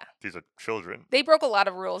like, yeah, these are children. They broke a lot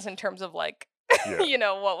of rules in terms of like, you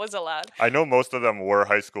know, what was allowed. I know most of them were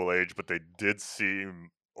high school age, but they did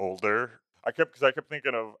seem older. I kept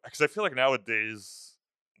thinking of, because I feel like nowadays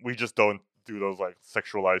we just don't do those like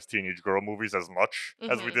sexualized teenage girl movies as much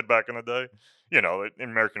as we did back in the day. You know, in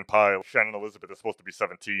American Pie, Shannon Elizabeth is supposed to be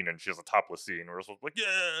 17 and she has a topless scene. We're supposed to be like,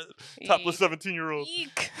 yeah, topless 17-year-old.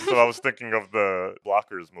 So I was thinking of the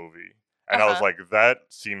Blockers movie. And I was Uh-huh. like, that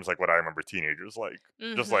seems like what I remember teenagers like.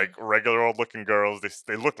 Just Mhm. like regular old looking girls.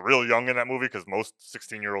 They looked real young in that movie because most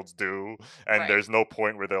 16-year-olds do. And Right. there's no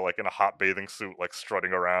point where they're like in a hot bathing suit, like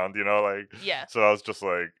strutting around, like. Yeah. So I was just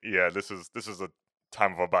like, yeah, this is a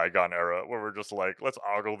time of a bygone era where we're just like, let's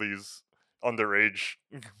ogle these underage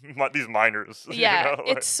these minors. Yeah, Like-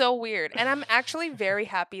 it's so weird. And I'm actually very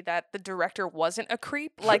happy that the director wasn't a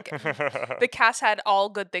creep. Like the cast had all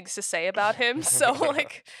good things to say about him. So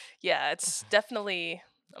like, yeah, it's definitely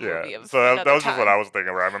a movie of So that another was just what time. I was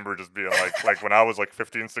thinking. Where I remember just being like when I was like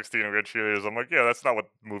 15, 16, and we had cheerleaders. I'm like, yeah, that's not what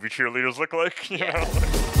movie cheerleaders look like. You Yeah. know?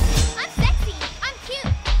 I'm sexy, I'm cute,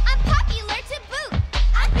 I'm popular to boot.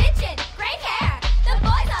 I'm bitchin', great hair, the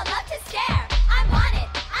boys all love to stare. I'm wanted,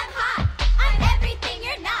 I'm hot, I'm everything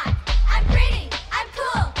you're not. I'm pretty, I'm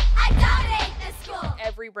cool, I dominate the school.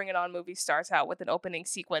 Every Bring It On movie starts out with an opening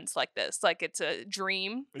sequence like this. Like it's a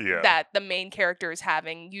dream Yeah. that the main character is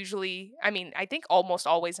having. Usually, I mean, I think almost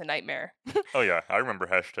always a nightmare. Oh yeah, I remember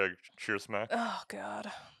hashtag Cheersmack. Oh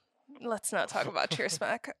God, let's not talk about Cheer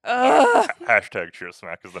Smack. Ugh. Hashtag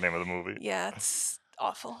Cheersmack is the name of the movie. Yeah, it's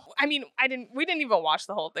awful. I mean, we didn't even watch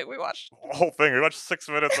the whole thing. We watched. The whole thing. We watched 6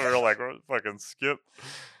 minutes and we were like, fucking skip.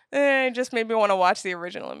 It just made me want to watch the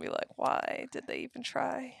original and be like, why did they even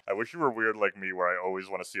try? I wish you were weird like me, where I always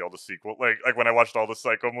want to see all the sequel. Like when I watched all the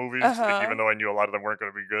Psycho movies, like, Uh-huh. even though I knew a lot of them weren't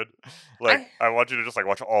going to be good. Like I want you to just like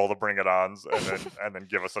watch all the Bring It Ons and then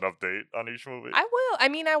give us an update on each movie. I will. I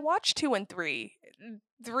mean, I watched 2 and 3.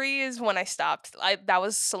 3 is when I stopped. That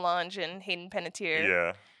was Solange and Hayden Panettiere.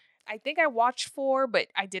 Yeah. I think I watched 4, but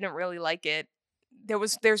I didn't really like it.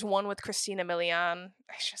 There's one with Christina Milian.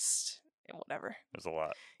 Whatever. There's a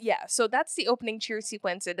lot. Yeah, so that's the opening cheer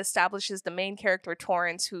sequence. It establishes the main character,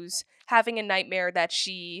 Torrance, who's having a nightmare that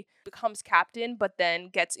she becomes captain, but then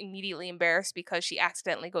gets immediately embarrassed because she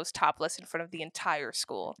accidentally goes topless in front of the entire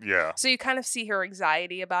school. Yeah. So you kind of see her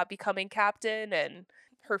anxiety about becoming captain and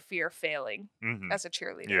her fear of failing Hmm. as a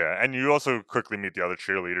cheerleader. Yeah, and you also quickly meet the other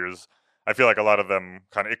cheerleaders. I feel like a lot of them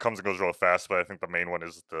it comes and goes real fast, but I think the main one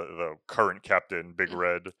is the current captain, Big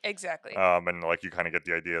Red. Exactly. And like you kind of get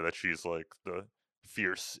the idea that she's like the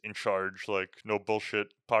fierce, in charge, like no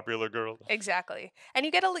bullshit popular girl. Exactly. And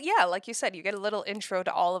you get like you said, you get a little intro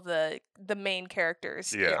to all of the main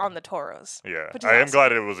characters Yeah. on the Toros. Yeah, Which is I am awesome.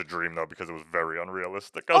 glad it was a dream though, because it was very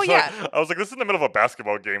unrealistic. Oh, yeah. I was like, this is in the middle of a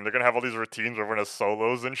basketball game. They're gonna have all these routines where we're gonna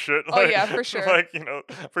solos and shit. Oh, yeah, for sure. Like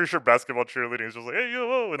pretty sure basketball cheerleading is just like, hey yo,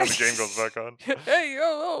 whoa, and then the game goes back on. Hey,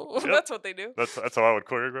 yo, Yep. that's what they do. That's how I would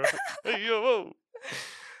choreograph it. Hey yo, whoa.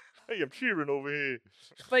 Hey, I'm cheering over here.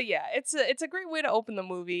 But yeah, it's a great way to open the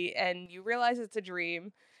movie, and you realize it's a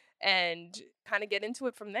dream and kind of get into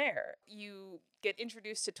it from there. You get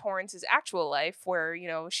introduced to Torrance's actual life, where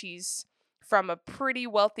she's from a pretty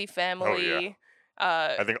wealthy family.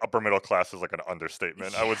 I think upper middle class is like an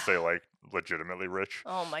understatement. I would say like legitimately rich.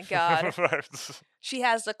 Oh my God. She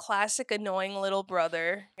has the classic annoying little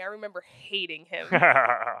brother. I remember hating him.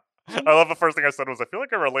 I love the first thing I said was, I feel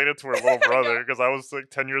like I related to her little brother because I was like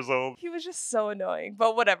 10 years old. He was just so annoying.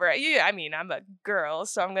 But whatever. Yeah, I mean, I'm a girl,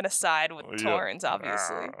 so I'm going to side with Yeah. Torrance,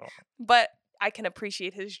 obviously. Ah, But I can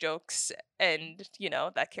appreciate his jokes and,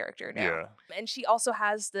 that character now. Yeah. And she also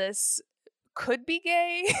has this could be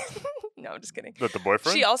gay. No, I'm just kidding. The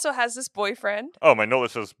boyfriend? She also has this boyfriend. Oh, my note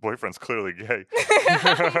that says boyfriend's clearly gay. You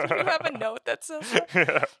have a note that says that?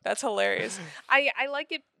 Yeah. That's hilarious. I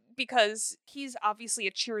like it because he's obviously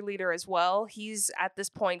a cheerleader as well. He's at this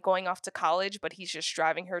point going off to college, but he's just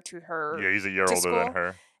driving her to her. Yeah, he's a year to older than school.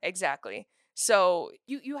 her. Exactly. So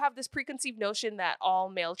you have this preconceived notion that all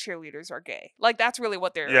male cheerleaders are gay. Like that's really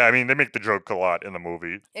what they're. Yeah, I mean, they make the joke a lot in the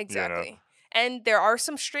movie. Exactly. And there are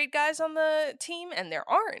some straight guys on the team, and there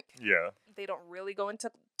aren't. Yeah. They don't really go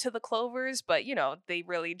into the Clovers, but they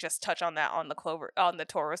really just touch on that on the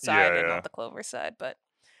Toro side and yeah. not the Clover side. But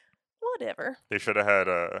whatever. They should have had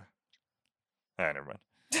never mind.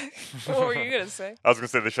 What were you gonna say? I was gonna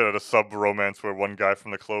say they should have had a sub-romance where one guy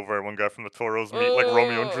from the Clover and one guy from the Toros meet, like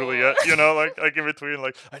Romeo and Juliet, like in between,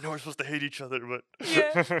 like, I know we're supposed to hate each other, but...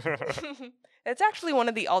 Yeah. It's actually one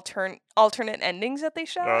of the alternate endings that they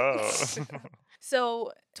shot. Oh.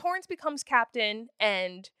 So Torrance becomes captain,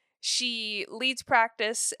 and she leads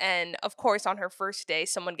practice, and of course, on her first day,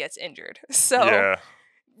 someone gets injured. So Yeah.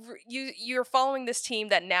 you're following this team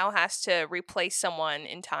that now has to replace someone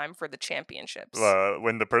in time for the championships.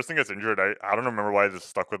 When the person gets injured, I don't remember why this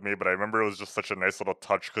stuck with me, but I remember it was just such a nice little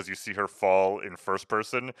touch because you see her fall in first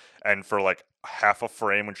person, and for like half a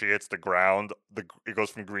frame when she hits the ground, it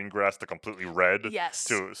goes from green grass to completely red Yes.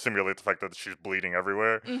 to simulate the fact that she's bleeding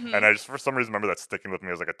everywhere. Mhm. And I just for some reason remember that sticking with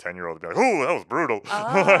me as like a 10-year-old to be like, oh, that was brutal.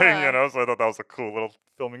 Ah. You know, so I thought that was a cool little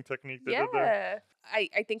filming technique they did there. Yeah.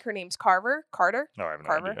 I think her name's Carter. No, I have no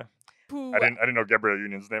Carver? idea. Who I didn't know Gabrielle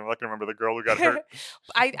Union's name. I can remember the girl who got hurt.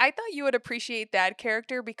 I thought you would appreciate that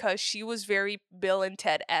character because she was very Bill and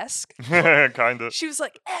Ted-esque. Kind of. She was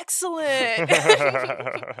like, excellent.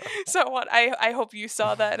 So what? I hope you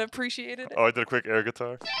saw that and appreciated it. Oh, I did a quick air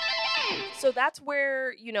guitar. So that's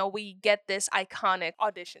where, we get this iconic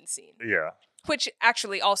audition scene, Yeah. which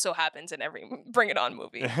actually also happens in every Bring It On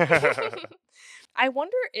movie. I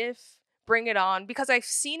wonder if Bring It On, because I've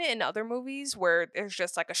seen it in other movies where there's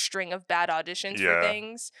just like a string of bad auditions for Yeah.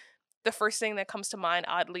 things. The first thing that comes to mind,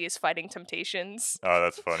 oddly, is Fighting Temptations. Oh,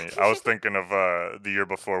 that's funny. I was thinking of the year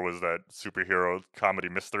before was that superhero comedy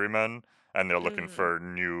Mystery Men, and they're looking for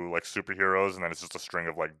new like superheroes, and then it's just a string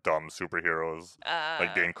of like dumb superheroes.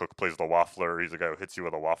 Like Dane Cook plays the waffler. He's the guy who hits you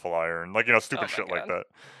with a waffle iron. Like, stupid my shit like God. that.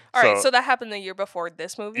 All right, so that happened the year before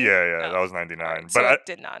this movie? Yeah, Oh, that was 99. all right, But so it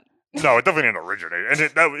did not. no, it definitely didn't originate.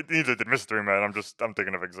 And neither did Mystery Man. I'm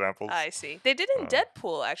thinking of examples. I see. They did in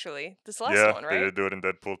Deadpool, actually. This last yeah, one, they right? did do it in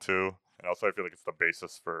Deadpool too. And also, I feel like it's the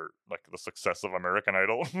basis for like the success of American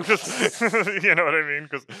Idol. Just, you know what I mean?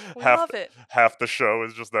 Because We love it. half the show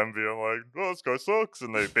is just them being like, "Oh, this guy sucks,"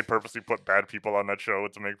 and they purposely put bad people on that show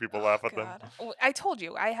to make people laugh at them. God. I told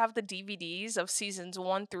you, I have the DVDs of seasons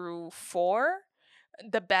 1 through 4,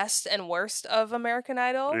 the best and worst of American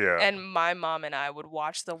Idol. Yeah. And my mom and I would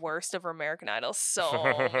watch the worst of American Idol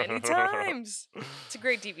so many times. It's a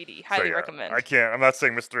great DVD. Highly So, recommend. I'm not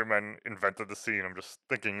saying Mystery Men invented the scene. I'm just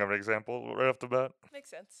thinking of an example right off the bat. Makes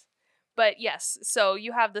sense. But yes, so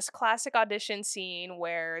you have this classic audition scene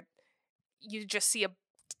where you just see a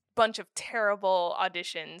bunch of terrible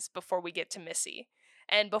auditions before we get to Missy.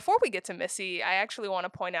 And before we get to Missy, I actually want to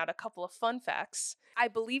point out a couple of fun facts. I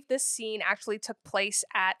believe this scene actually took place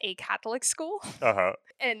at a Catholic school. Uh-huh.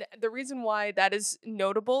 And the reason why that is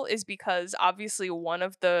notable is because obviously one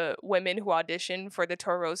of the women who auditioned for the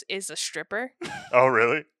Toros is a stripper. Oh,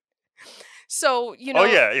 really? So, Oh,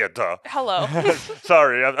 yeah, duh. Hello.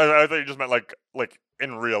 Sorry, I thought you just meant like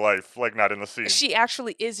in real life, like not in the scene. She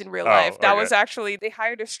actually is in real Oh, life. That okay. was actually, they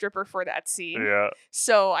hired a stripper for that scene. Yeah.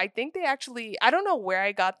 So I think they actually, I don't know where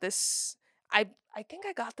I got this. I think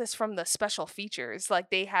I got this from the special features. Like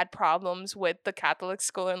they had problems with the Catholic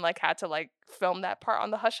school and like had to like film that part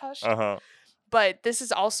on the hush hush. Uh-huh. But this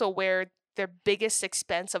is also where their biggest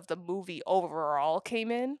expense of the movie overall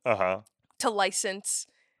came in Uh-huh. to license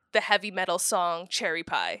the heavy metal song Cherry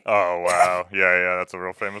Pie. Oh, wow. Yeah, that's a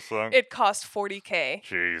real famous song. It cost $40K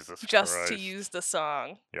Jesus just Christ. to use the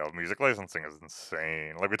song. Yeah, music licensing is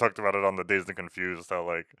insane. Like we talked about it on the Dazed and Confused, how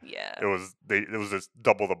like Yeah. it was just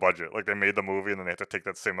double the budget. Like they made the movie and then they had to take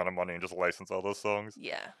that same amount of money and just license all those songs.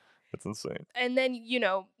 Yeah. It's insane. And then,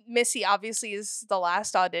 Missy obviously is the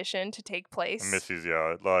last audition to take place. And Missy's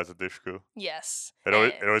Liza Dishku. Yes. It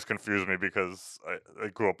always confused me because I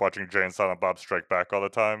grew up watching Jay and Silent Bob Strike Back all the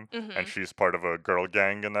time, Mhm. and she's part of a girl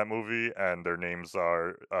gang in that movie, and their names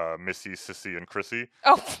are Missy, Sissy, and Chrissy,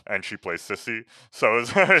 Oh, and she plays Sissy. So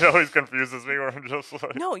it always confuses me where I'm just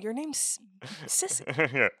like, no, your name's Sissy.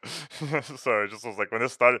 yeah. So it just was like when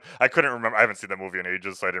this started, I couldn't remember. I haven't seen that movie in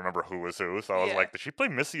ages, so I didn't remember who was who. So I was Yeah. like, did she play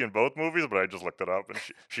Missy in both movies? But I just looked it up, and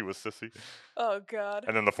she was Sissy. Oh, God.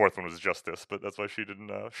 And then the fourth one was Justice, but that's why she didn't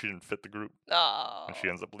fit the group, Oh. and she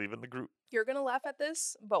ends up leaving the group. You're going to laugh at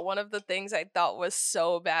this, but one of the things I thought was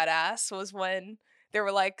so badass was when they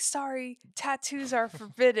were like, sorry, tattoos are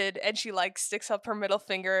forbidden. And she like sticks up her middle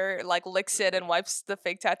finger, like licks it and wipes the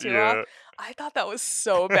fake tattoo off. I thought that was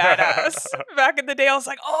so badass. Back in the day, I was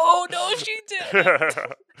like, oh, no, she did.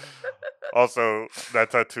 Also, that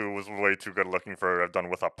tattoo was way too good looking for her to have done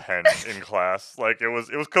with a pen in class. Like it was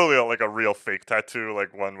clearly like a real fake tattoo,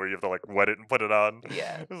 like one where you have to like wet it and put it on.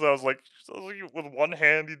 Yeah. So I was like, with one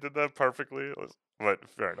hand, you did that perfectly. But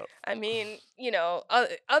fair enough. I mean,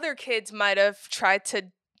 other kids might have tried to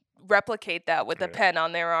replicate that with a Yeah. pen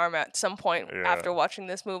on their arm at some point Yeah. after watching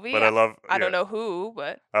this movie. But I love. I don't yeah. know who,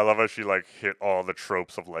 but I love how she like hit all the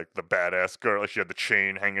tropes of like the badass girl. Like she had the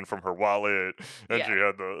chain hanging from her wallet, and Yeah. she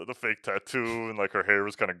had the fake tattoo, and like her hair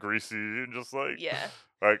was kind of greasy, and just like yeah.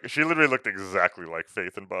 like she literally looked exactly like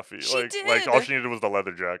Faith and Buffy. She like all did. she needed was the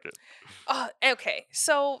leather jacket. Okay,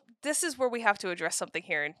 so this is where we have to address something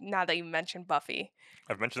here now that you mentioned Buffy.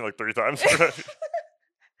 I've mentioned it like 3 times already.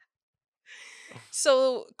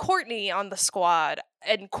 So Courtney on the squad,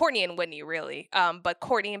 and Courtney and Whitney really, but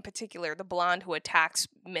Courtney in particular, the blonde who attacks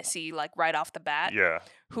Missy like right off the bat, Yeah.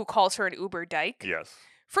 who calls her an Uber dyke. Yes.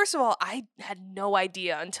 First of all, I had no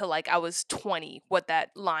idea until like I was 20 what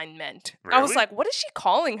that line meant. I was Really? like, what is she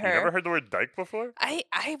calling You never her? heard the word dyke before? I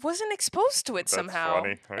wasn't exposed to it That's somehow.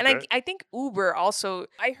 funny. And Okay. I think Uber also,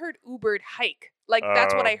 I heard Ubered hike. Like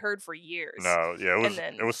that's what Oh. I heard for years. No, yeah, And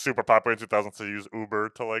then- it was super popular in 2000 to use Uber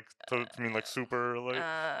to mean like super like.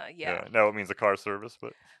 Yeah. Now it means a car service,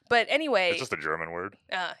 but But anyway, it's just a German word.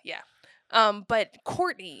 yeah. But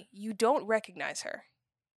Courtney, you don't recognize her.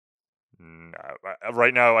 No,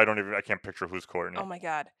 right now I can't picture who's Courtney. Oh my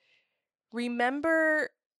god. Remember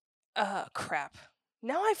crap.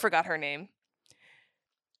 Now I forgot her name.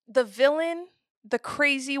 The villain, the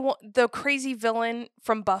crazy villain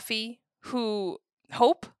from Buffy who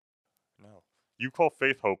Hope? No. You call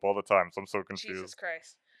Faith Hope all the time, so I'm so confused. Jesus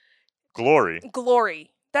Christ. Glory.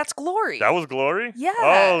 Glory. That's Glory. That was Glory? Yeah.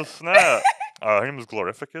 Oh, snap. Her name was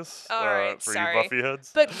Glorificus. All right, for sorry. you Buffy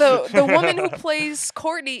heads. But the woman who plays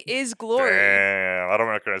Courtney is Glory. Damn, I don't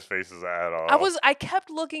recognize faces at all. I kept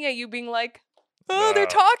looking at you being like, oh, they're No.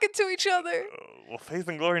 talking to each other. Well, Faith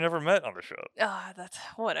and Glory never met on the show. That's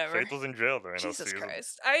whatever. Faith was in jail during those Jesus seasons.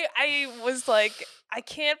 Christ. I was like, I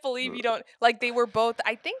can't believe you don't like they were both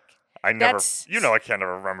I think I never, That's- I can't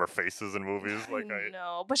never remember faces in movies.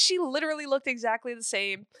 no, but she literally looked exactly the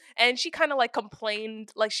same. And she kinda like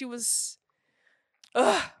complained like she was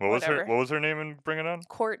ugh, What was whatever. her name in Bring It On?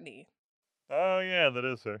 Courtney. Oh yeah, that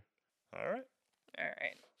is her. All right,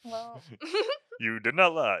 Alright. Well you did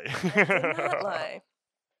not lie. I did not lie.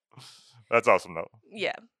 That's awesome though.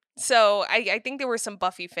 Yeah. So I think there were some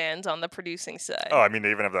Buffy fans on the producing side. Oh, I mean,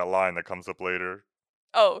 they even have that line that comes up later.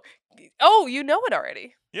 Oh, you know it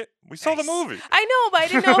already. Yeah, we saw the Nice. movie. I know, but I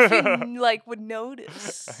didn't know if you like would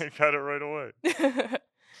notice. I got it right away.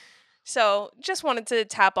 So, just wanted to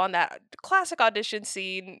tap on that classic audition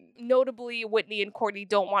scene. Notably, Whitney and Courtney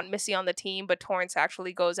don't want Missy on the team, but Torrance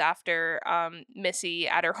actually goes after Missy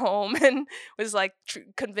at her home and was like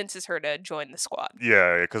convinces her to join the squad.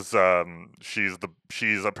 Yeah, because she's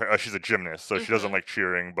a gymnast, so she doesn't Mhm. like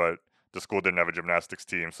cheering, but the school didn't have a gymnastics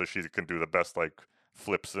team, so she can do the best like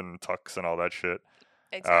flips and tucks and all that shit.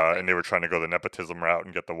 Exactly. And they were trying to go the nepotism route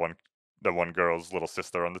and get the one girl's little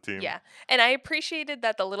sister on the team. Yeah. And I appreciated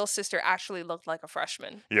that the little sister actually looked like a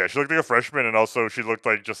freshman. Yeah, she looked like a freshman, and also she looked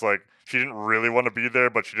like she didn't really want to be there,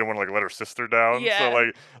 but she didn't want to like let her sister down. Yeah.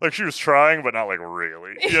 So like she was trying, but not like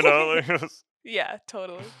really, you know. Like, it was- Yeah,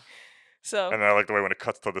 totally. So, and I like the way when it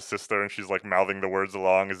cuts to the sister and she's like mouthing the words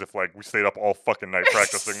along as if like we stayed up all fucking night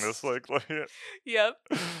practicing this. Like yeah. yep.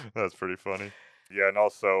 That's pretty funny. Yeah, and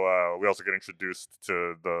also we also get introduced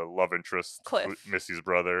to the love interest, Cliff. Missy's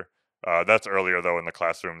brother. That's earlier though in the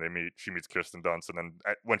classroom. She meets Kirsten Dunst, and then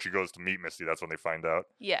when she goes to meet Missy, that's when they find out.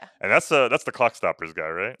 Yeah. And that's the Clockstoppers guy,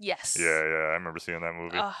 right? Yes. Yeah, I remember seeing that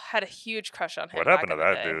movie. Had a huge crush on him. What happened to back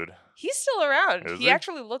in that the day. dude? He's still around. Is He he?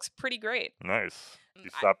 actually looks pretty great. Nice. He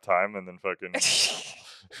I- stopped time and then fucking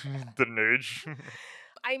didn't age.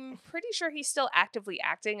 I'm pretty sure he's still actively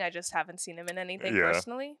acting. I just haven't seen him in anything Yeah.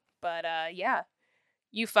 personally. But yeah.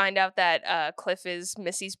 You find out that Cliff is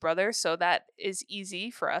Missy's brother, so that is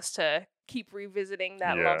easy for us to keep revisiting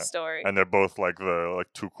that Yeah. love story. And they're both like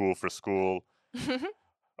too cool for school.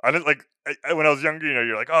 I didn't like when I was younger,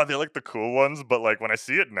 you're like, oh, they're like the cool ones, but like when I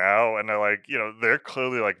see it now, and they're like, they're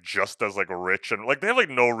clearly like just as like rich and like they have like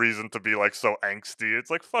no reason to be like so angsty.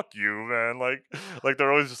 It's like fuck you, man. Like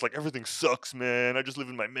they're always just like everything sucks, man. I just live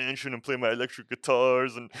in my mansion and play my electric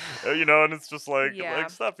guitars, and and it's just like Yeah.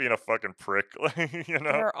 stop being a fucking prick,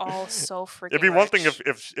 They're all so freaking It'd be one thing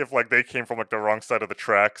rich. if like they came from like the wrong side of the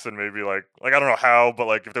tracks and maybe like I don't know how, but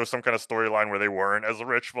like if there was some kind of storyline where they weren't as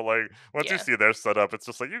rich, but like once Yeah. you see their setup, it's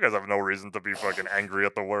just like you guys have no reason to be fucking angry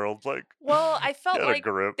at the world. Like Well, I felt get a like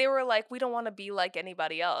grip. they were like, we don't want to be like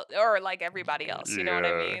anybody else or like everybody else. You know what I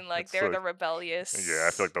Yeah, mean? Like it's they're like- the rebellious. Yeah,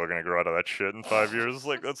 I feel like they're gonna grow out of that shit in 5 years.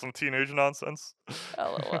 Like that's some teenage nonsense.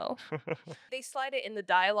 LOL. They slide it in the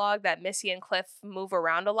dialogue that Missy and Cliff move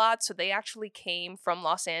around a lot, so they actually came from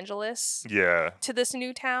Los Angeles Yeah, to this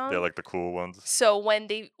new town. they're like the cool ones. So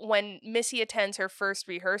when Missy attends her first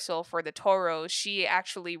rehearsal for the Toros, she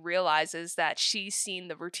actually realizes that she's seen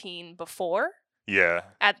the routine before Yeah,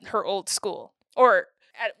 at her old school or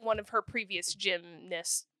at one of her previous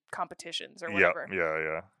gymnast competitions or yeah, whatever.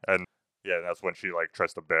 yeah, and yeah, that's when she like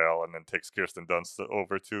tries to bail and then takes Kirsten Dunst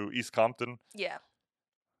over to East Compton. Yeah.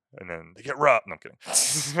 And then they get robbed. No, I'm kidding.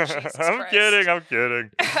 Jesus I'm Christ. kidding. I'm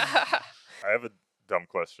kidding. I have a dumb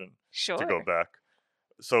question Sure. to go back.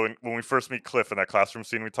 So when we first meet Cliff in that classroom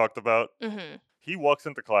scene we talked about, Mm-hmm. he walks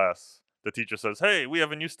into class the teacher says, "Hey, we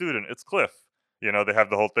have a new student. It's Cliff." You know, they have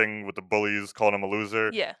the whole thing with the bullies calling him a loser.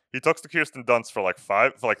 Yeah. He talks to Kirsten Dunst for like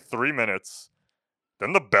 3 minutes.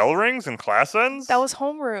 Then the bell rings and class ends. That was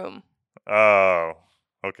homeroom. Oh,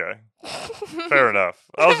 okay. Fair enough.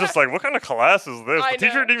 I was just like, what kind of class is this? I The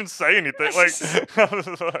teacher know. didn't even say anything. Like,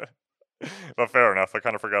 but fair enough. I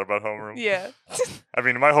kind of forgot about homeroom. Yeah. I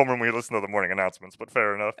mean, in my homeroom, we listen to the morning announcements, but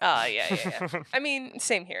fair enough. Yeah. I mean,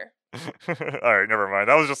 same here. All right, never mind.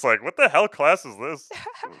 I was just like, what the hell class is this?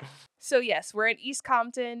 So yes, we're in East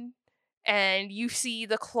Compton, and you see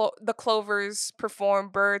the Clovers perform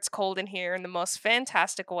 "Birds Cold in Here" in the most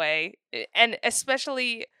fantastic way, and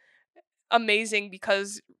especially amazing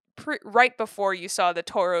because right before you saw the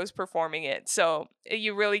Toros performing it, so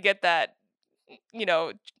you really get that.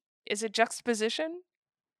 Is it juxtaposition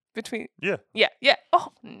between? Yeah. Yeah.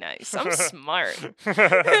 Oh, nice. I'm smart.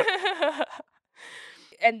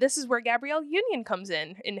 And this is where Gabrielle Union comes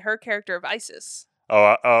in her character of Isis.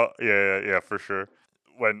 Yeah, for sure.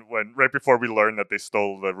 When right before we learn that they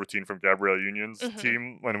stole the routine from Gabrielle Union's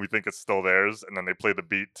team, when we think it's still theirs, and then they play the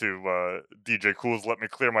beat to DJ Cool's "Let Me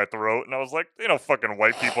Clear My Throat," and I was like, fucking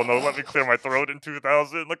white people know "Let Me Clear My Throat" in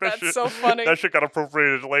 2000. Like that That's shit. so funny. That shit got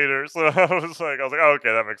appropriated later, so I was like, oh,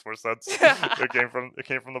 okay, that makes more sense. It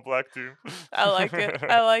came from the black team. I like it.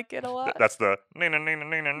 I like it a lot. That's the "Nina, Nina,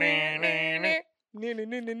 Nina, Nina,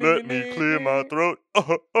 let me clear my throat."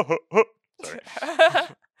 Sorry.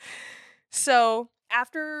 So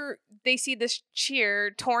after they see this cheer,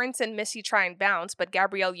 Torrance and Missy try and bounce, but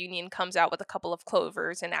Gabrielle Union comes out with a couple of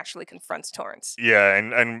clovers and actually confronts Torrance. Yeah,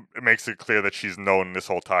 and it makes it clear that she's known this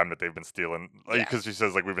whole time that they've been stealing. Yeah. Because she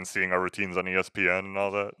says, like, we've been seeing our routines on ESPN and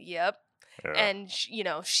all that. Yep. Yeah. And,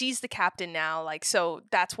 she's the captain now. Like, so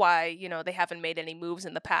that's why, they haven't made any moves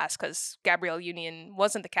in the past because Gabrielle Union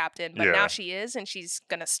wasn't the captain, but now she is, and she's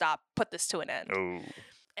going to put this to an end. Oh.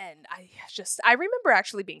 And I remember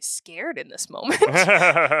actually being scared in this moment.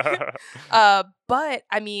 But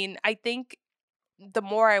I mean, I think the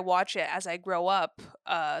more I watch it as I grow up,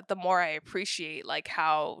 the more I appreciate like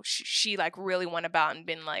how she like really went about and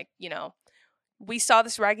been like, we saw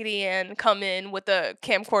this Raggedy Ann come in with a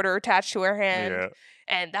camcorder attached to her hand,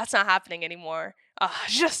 and that's not happening anymore.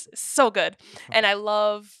 Just so good. And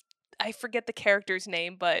I forget the character's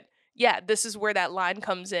name, but yeah, this is where that line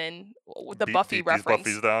comes in, the Buffy reference. Beat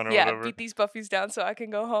these Buffies down or whatever. Beat these Buffies down so I can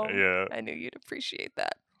go home. Yeah. I knew you'd appreciate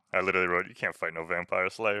that. I literally wrote, "You can't fight no vampire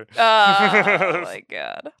slayer." Oh my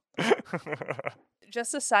god.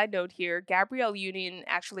 Just a side note here, Gabrielle Union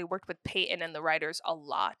actually worked with Peyton and the writers a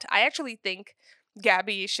lot. I actually think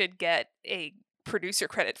Gabby should get a producer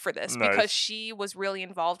credit for this because she was really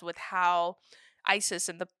involved with how Isis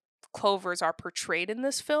and the Clovers are portrayed in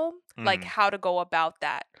this film, like how to go about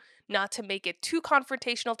that. Not to make it too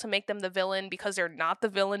confrontational to make them the villain because they're not the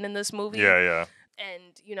villain in this movie. Yeah.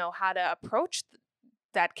 And, how to approach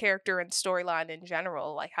that character and storyline in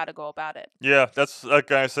general, like how to go about it. Yeah, that's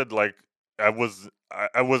like I said, like I wasn't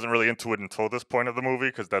really into it until this point of the movie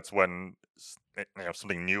because that's when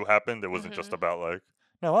something new happened. It wasn't just about like,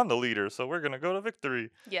 no, I'm the leader, so we're going to go to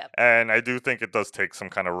victory. Yeah. And I do think it does take some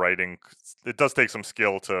kind of writing. It does take some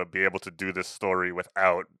skill to be able to do this story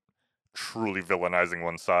without truly villainizing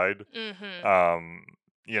one side.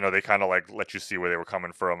 They kind of like let you see where they were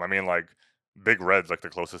coming from. I mean, like Big Red's like the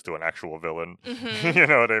closest to an actual villain. You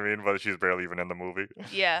know what I mean? But she's barely even in the movie.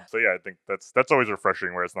 Yeah. So yeah, I think that's always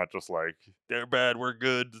refreshing where it's not just like they're bad, we're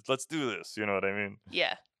good, let's do this. You know what I mean?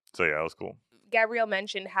 Yeah. So yeah, it was cool. Gabrielle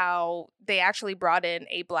mentioned how they actually brought in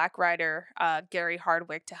a black writer, Gary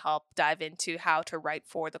Hardwick, to help dive into how to write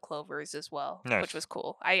for the Clovers as well, which was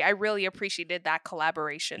cool. I really appreciated that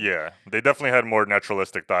collaboration. Yeah, they definitely had more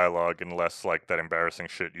naturalistic dialogue and less like that embarrassing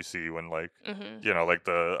shit you see when like, like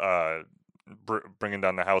the bringing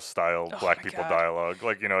down the house style black people dialogue.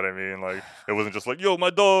 Like, you know what I mean? Like, it wasn't just like, yo, my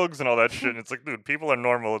dogs and all that shit. And it's like, dude, people are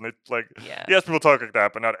normal and they like, yes, people talk like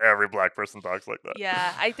that, but not every black person talks like that.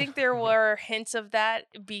 Yeah, I think there were hints of that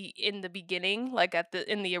in the beginning, like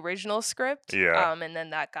in the original script. Yeah. And then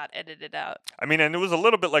that got edited out. I mean, and it was a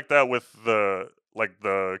little bit like that with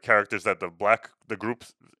the characters that the group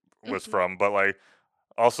was from, but like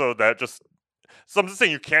also that just. So I'm just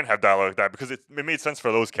saying you can't have dialogue like that because it made sense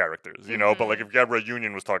for those characters, you know? But like if Gabrielle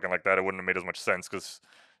Union was talking like that, it wouldn't have made as much sense because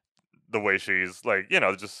the way she's like,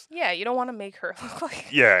 just... Yeah, you don't want to make her look like...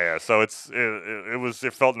 Yeah. So it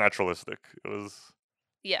felt naturalistic. It was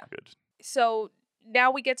good. So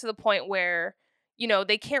now we get to the point where,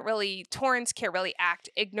 Torrance can't really act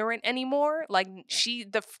ignorant anymore. Like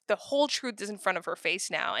the whole truth is in front of her face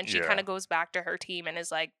now. And she kind of goes back to her team and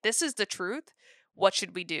is like, this is the truth. What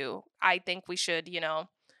should we do? I think we should,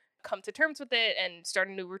 come to terms with it and start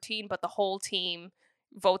a new routine, but the whole team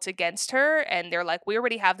votes against her, and they're like, we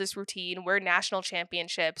already have this routine. We're national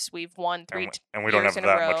championships. We've won three and we don't years have in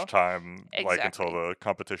a that row. much time, like, until Exactly. the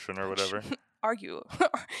competition or whatever. Argue.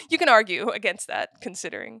 You can argue against that,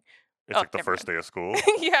 considering. It's like the never first mind. day of school.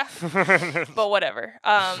 Yeah, but whatever.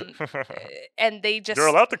 And they just. You're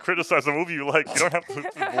allowed to criticize a movie you like. You don't have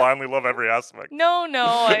to blindly love every aspect. No,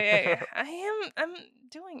 I'm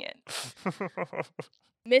doing it.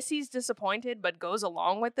 Missy's disappointed, but goes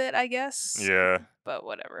along with it, I guess. Yeah. But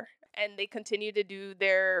whatever. And they continue to do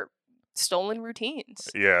their stolen routines.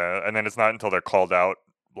 Yeah, and then it's not until they're called out,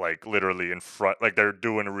 like, literally in front, like, they're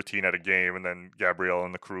doing a routine at a game, and then Gabrielle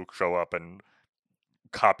and the crew show up and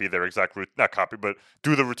copy their exact routine, not copy, but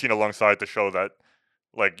do the routine alongside to show that,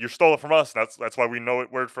 like, you stole it from us, and that's why we know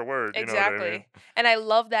it word for word. You Exactly. know what I mean? And I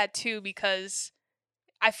love that too, because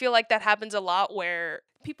I feel like that happens a lot where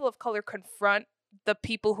people of color confront the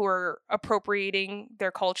people who are appropriating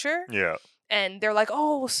their culture. Yeah. And they're like,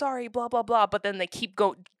 oh, sorry, blah, blah, blah. But then they keep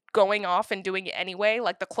going off and doing it anyway.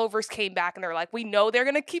 Like the Clovers came back and they're like, we know they're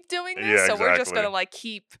going to keep doing this. Yeah, so we're just going to exactly. like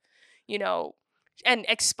keep, and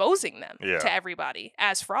exposing them Yeah. to everybody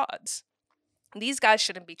as frauds. These guys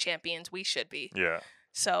shouldn't be champions. We should be. Yeah.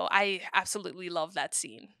 So I absolutely love that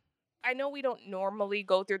scene. I know we don't normally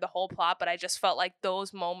go through the whole plot, but I just felt like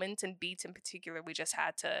those moments and beats in particular, we just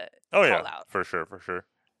had to Oh, call yeah. out. For sure, for sure.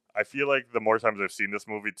 I feel like the more times I've seen this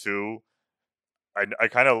movie, too, I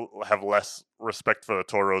kind of have less respect for the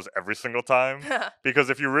Toros every single time. Because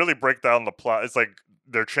if you really break down the plot, it's like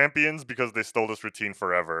they're champions because they stole this routine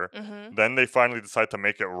forever. Mm-hmm. Then they finally decide to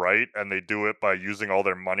make it right, and they do it by using all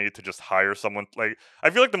their money to just hire someone. Like, I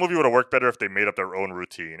feel like the movie would have worked better if they made up their own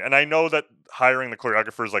routine. And I know that hiring the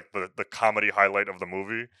choreographer is like the comedy highlight of the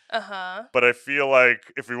movie. Uh-huh. But I feel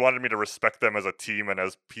like if we wanted me to respect them as a team and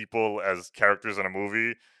as people, as characters in a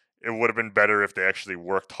movie, it would have been better if they actually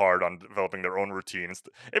worked hard on developing their own routines.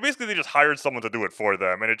 It basically, they just hired someone to do it for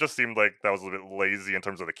them, and it just seemed like that was a bit lazy in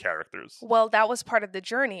terms of the characters. Well, that was part of the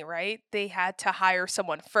journey, right? They had to hire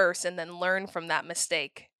someone first and then learn from that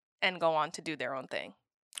mistake and go on to do their own thing.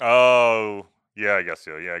 Oh, yeah, I guess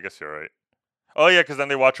I guess you're right. Oh, yeah, because then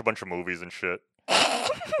they watch a bunch of movies and shit.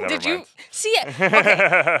 Never Did you mind. see it?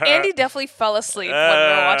 Okay, Andy definitely fell asleep when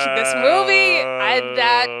we were watching this movie.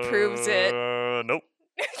 That proves it. Nope.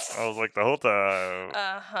 I was like the whole time.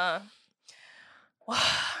 Uh-huh.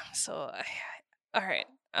 So, all right.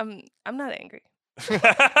 I'm not angry.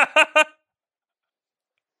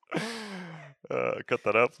 Cut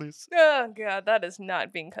that out, please. Oh, God, that is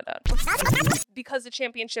not being cut out. Because the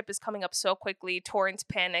championship is coming up so quickly, Torrance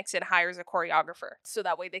panics and hires a choreographer so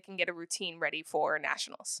that way they can get a routine ready for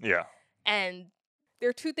nationals. Yeah. And there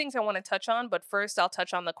are two things I want to touch on, but first I'll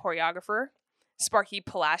touch on the choreographer, Sparky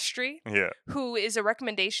Pilastri, Yeah. who is a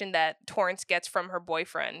recommendation that Torrance gets from her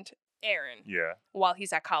boyfriend, Aaron, Yeah. while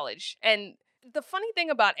he's at college. And the funny thing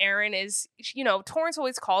about Aaron is, Torrance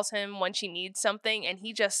always calls him when she needs something, and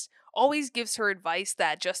he just always gives her advice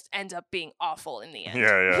that just ends up being awful in the end.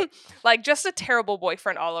 Yeah. Like, just a terrible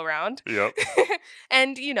boyfriend all around. Yep.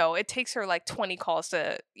 And, it takes her like 20 calls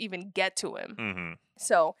to even get to him. Mm-hmm.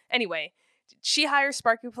 So, anyway, she hires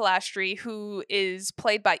Sparky Pilastri, who is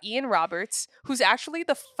played by Ian Roberts, who's actually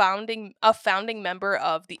a founding member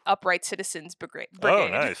of the Upright Citizens Brigade. Oh,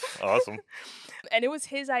 nice. Awesome. And it was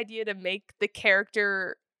his idea to make the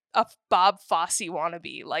character a Bob Fosse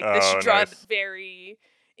wannabe, like this Oh, drug, nice. very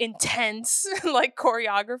intense, like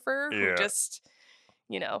choreographer who Yeah. just,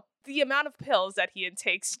 the amount of pills that he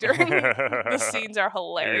intakes during the scenes are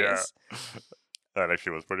hilarious. Yeah. That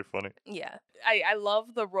actually was pretty funny. Yeah. I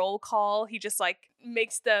love the roll call. He just like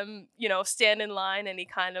makes them, stand in line, and he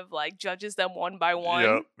kind of like judges them one by one.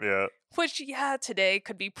 Yep. Yeah. Which, today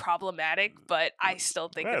could be problematic, but I still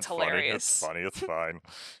think Yeah, it's hilarious. It's funny. It's fine.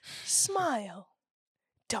 Smile.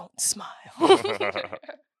 Don't smile.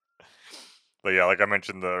 But yeah, like I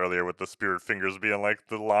mentioned earlier with the spirit fingers being like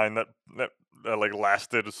the line that like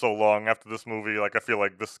lasted so long after this movie. Like I feel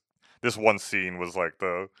like this one scene was like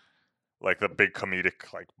the big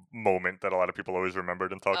comedic like moment that a lot of people always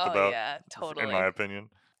remembered and talked Oh, about. yeah, totally. In my opinion.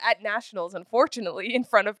 At Nationals, unfortunately, in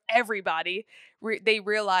front of everybody, they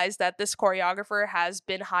realized that this choreographer has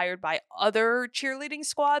been hired by other cheerleading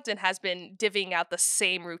squads and has been divvying out the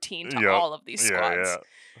same routine to Yep. all of these squads. Yeah.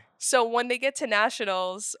 So when they get to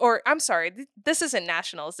Nationals, or I'm sorry, this isn't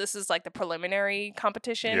Nationals. This is like the preliminary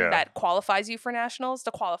competition Yeah. that qualifies you for Nationals,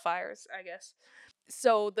 the qualifiers, I guess.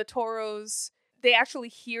 So the Toros, they actually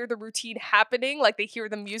hear the routine happening, like they hear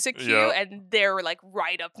the music cue, Yeah. and they're like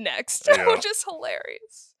right up next, Yeah. which is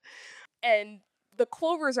hilarious. And the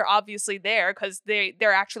Clovers are obviously there because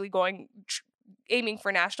they're actually going aiming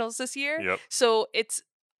for nationals this year. Yep. So it's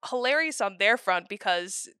hilarious on their front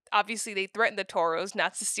because obviously they threatened the Toros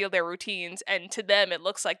not to steal their routines, and to them it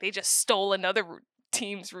looks like they just stole another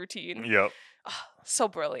team's routine. Yep. So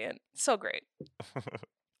brilliant. So great.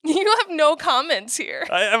 You have no comments here.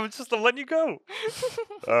 I'm letting you go.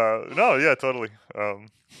 No, yeah, totally.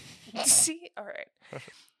 See? All right.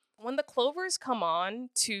 When the Clovers come on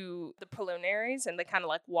to the preliminaries and they kind of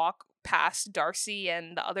like walk past Darcy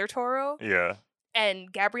and the other Toro, Yeah.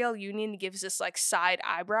 and Gabrielle Union gives this like side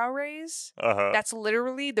eyebrow raise, Uh-huh. that's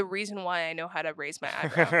literally the reason why I know how to raise my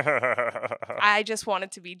eyebrow. I just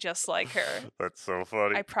wanted to be just like her. That's so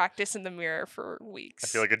funny. I practiced in the mirror for weeks. I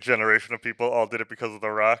feel like a generation of people all did it because of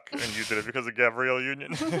The Rock, and you did it because of Gabrielle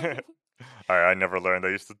Union. I never learned. I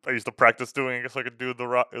used to practice doing it so I could do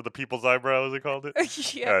the people's eyebrow, as they called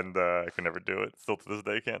it. Yeah. And I could never do it. Still to this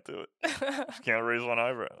day, can't do it. Just can't raise one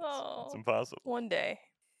eyebrow. It's Oh. impossible. One day.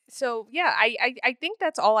 So yeah, I think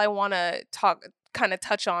that's all I want to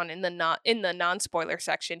touch on in the non-spoiler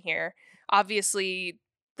section here. Obviously,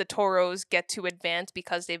 the Toros get to advance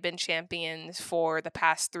because they've been champions for the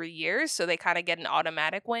past 3 years, so they kind of get an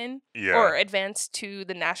automatic win Yeah. or advance to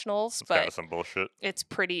the nationals. It's kind But of some bullshit. it's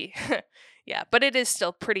pretty, yeah. But it is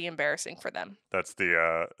still pretty embarrassing for them. That's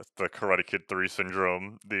the Karate Kid 3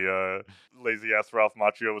 syndrome. The lazy ass Ralph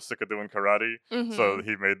Macchio was sick of doing karate, so Mhm.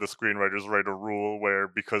 he made the screenwriters write a rule where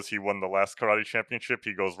because he won the last karate championship,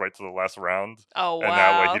 he goes right to the last round. Oh And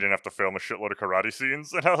that way wow. he didn't have to film a shitload of karate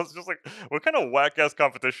scenes. And I was just like, what kind of whack ass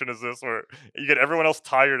competition is this where you get everyone else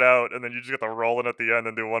tired out and then you just get to roll in at the end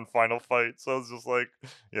and do one final fight? So it's just like,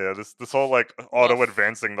 yeah, this whole like auto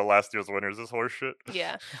advancing the last year's winners is horseshit.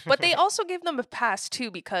 Yeah. But they also give them a pass too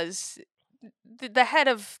because the head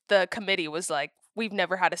of the committee was like, we've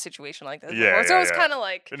never had a situation like this Yeah, before. So yeah, it was yeah. kind of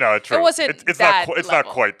like, No, true. wasn't it's that not it's not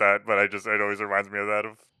level. quite that, but it always reminds me of that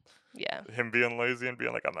of yeah. him being lazy and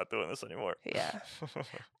being like, I'm not doing this anymore. Yeah.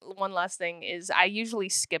 One last thing is I usually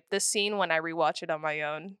skip this scene when I rewatch it on my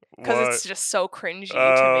own because it's What? just so cringy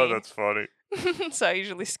Oh, to me. that's funny. So I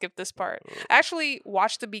usually skip this part. I actually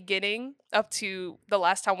watched the beginning up to the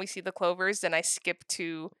last time we see the Clovers, then I skip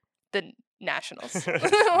to the Nationals.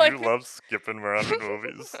 Like- You love skipping around in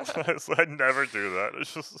movies. So I never do that.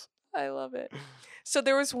 It's just I love it. So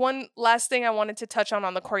there was one last thing I wanted to touch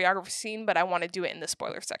on the choreography scene, but I want to do it in the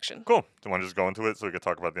spoiler section. cool. Do you want to just go into it so we could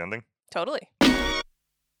talk about the ending? Totally.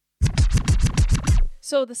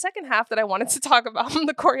 So the second half that I wanted to talk about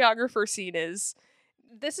the choreographer scene is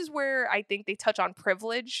this is where I think they touch on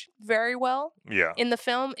privilege very well Yeah. in the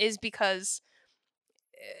film is because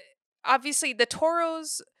obviously the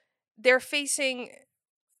Toros, they're facing,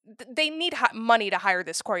 they need money to hire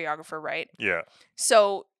this choreographer, right? Yeah.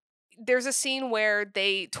 So there's a scene where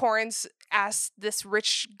Torrance asks this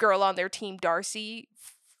rich girl on their team, Darcy,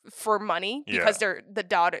 for money because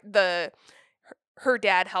her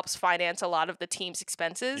dad helps finance a lot of the team's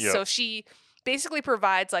expenses. Yep. So she basically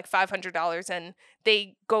provides like $500 and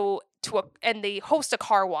they go to they host a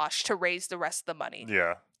car wash to raise the rest of the money.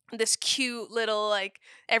 Yeah. This cute little like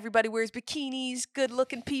everybody wears bikinis, good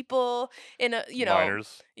looking people in a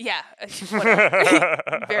Minors. yeah, whatever.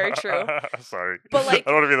 Very true. Sorry. But, like-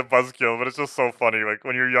 I don't want to be the buzzkill, but it's just so funny. Like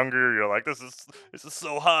when you're younger, you're like, this is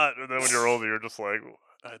so hot, and then when you're older, you're just like,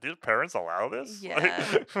 do parents allow this? Yeah,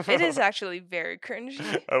 Like- it is actually very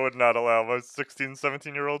cringy. I would not allow my 16,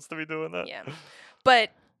 17-year-olds to be doing that. Yeah, but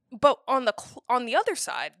on the other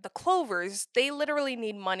side, the Clovers, they literally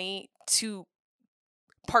need money to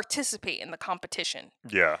participate in the competition,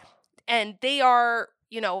 Yeah. and they are,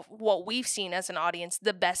 what we've seen as an audience,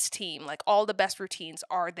 the best team. Like all the best routines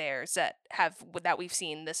are theirs that we've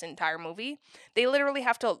seen this entire movie. They literally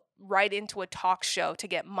have to write into a talk show to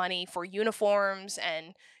get money for uniforms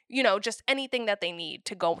and just anything that they need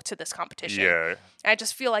to go to this competition. Yeah. I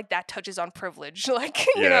just feel like that touches on privilege, like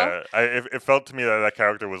you know. Yeah. It felt to me that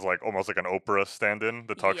character was like almost like an Oprah stand-in,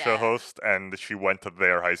 the talk show Yeah. host, and she went to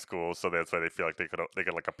their high school, so that's why they feel like they could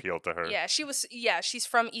like appeal to her. Yeah, she's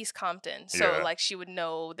from East Compton, so Yeah. like she would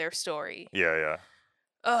know their story. Yeah.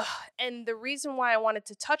 And the reason why I wanted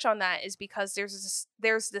to touch on that is because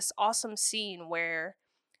there's this awesome scene where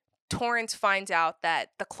Torrance finds out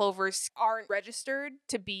that the Clovers aren't registered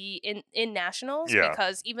to be in nationals Yeah.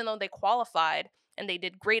 because even though they qualified and they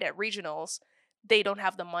did great at regionals, they don't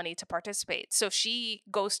have the money to participate. So she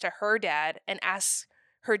goes to her dad and asks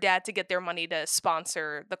her dad to get their money to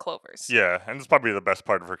sponsor the Clovers. Yeah, and it's probably the best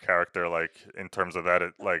part of her character, like in terms of that.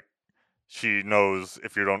 It like she knows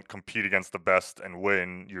if you don't compete against the best and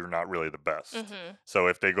win, you're not really the best. Mm-hmm. So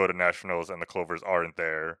if they go to nationals and the Clovers aren't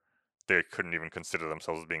there, they couldn't even consider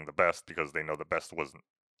themselves being the best because they know the best wasn't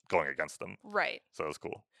going against them. Right. So it was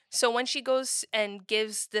cool. So when she goes and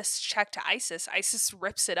gives this check to Isis, Isis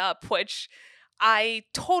rips it up, which I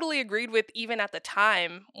totally agreed with even at the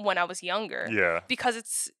time when I was younger. Yeah.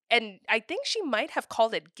 Because and I think she might have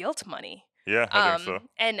called it guilt money. Yeah, I think so.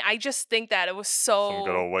 And I just think that it was Some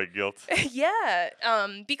good old white guilt. yeah.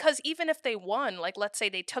 Because even if they won, like let's say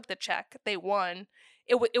they took the check, they won,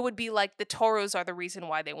 it would be like the Toros are the reason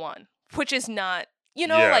why they won, which is not,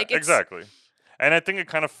 Yeah, like it's exactly. And I think it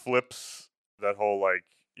kind of flips that whole like,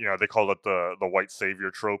 they call it the white savior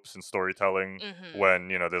tropes in storytelling Mhm. when,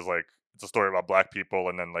 there's like it's a story about black people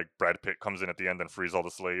and then like Brad Pitt comes in at the end and frees all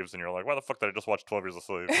the slaves and you're like, why the fuck did I just watch 12 Years a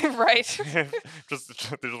Slave? right. they're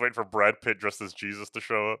just waiting for Brad Pitt dressed as Jesus to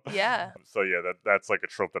show up. Yeah. So yeah, that's like a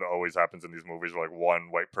trope that always happens in these movies where like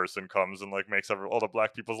one white person comes and like makes all the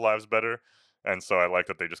black people's lives better. And so I like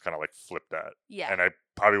that they just kind of like flip that. Yeah. And I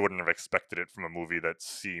probably wouldn't have expected it from a movie that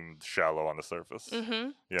seemed shallow on the surface.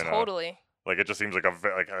 Mhm. You know? Totally. Like it just seems like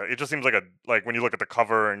it just seems like like when you look at the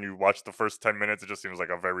cover and you watch the first 10 minutes, it just seems like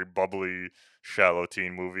a very bubbly, shallow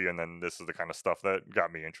teen movie. And then this is the kind of stuff that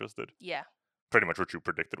got me interested. Yeah. Pretty much what you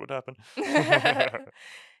predicted would happen.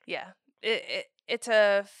 Yeah. It's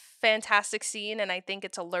a fantastic scene, and I think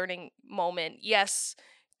it's a learning moment. Yes,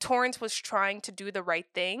 Torrance was trying to do the right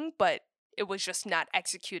thing, but it was just not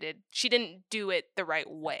executed. She didn't do it the right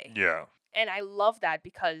way. Yeah. And I love that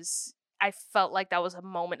because I felt like that was a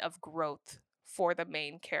moment of growth for the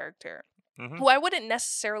main character, Mhm. who I wouldn't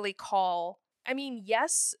necessarily call. I mean,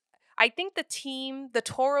 yes, I think the team, the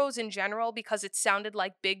Toros in general, because it sounded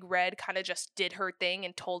like Big Red kind of just did her thing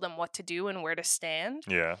and told them what to do and where to stand.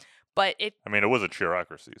 Yeah. But I mean, it was a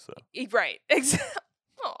cheerocracy, so. right, exactly.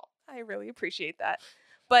 Oh, I really appreciate that.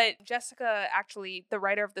 But Jessica, actually, the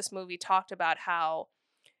writer of this movie, talked about how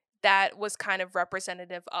that was kind of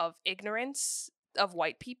representative of ignorance of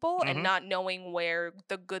white people and Mhm. not knowing where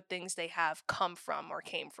the good things they have come from or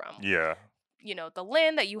came from. Yeah. The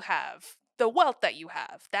land that you have, the wealth that you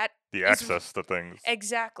have, that The is- access to things.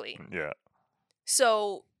 Exactly. Yeah.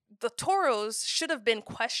 So the Toros should have been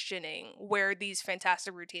questioning where these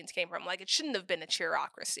fantastic routines came from. Like, it shouldn't have been a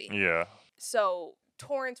cheerocracy. Yeah. So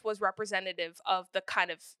Torrance was representative of the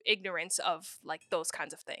kind of ignorance of like those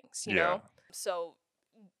kinds of things, you Yeah. know? So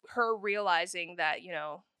her realizing that,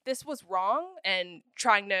 this was wrong and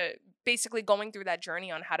trying to basically going through that journey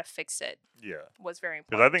on how to fix it Yeah. was very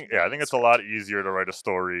Because important. I think, to me in I think the it's a script. lot easier to write a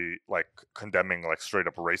story like condemning like straight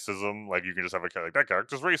up racism. Like you can just have a character like that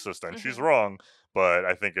character's racist and she's Mhm. wrong. But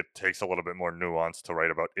I think it takes a little bit more nuance to write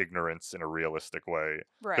about ignorance in a realistic way.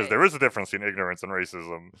 Because Right. there is a difference in ignorance and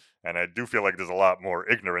racism, and I do feel like there's a lot more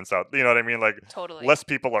ignorance out. You know what I mean? Like Totally. less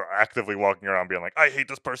people are actively walking around being like, I hate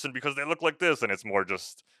this person because they look like this, and it's more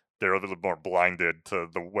just they're a little more blinded to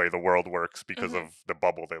the way the world works because Mhm. of the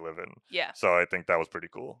bubble they live in. Yeah, So I think that was pretty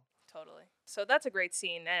cool. totally. So that's a great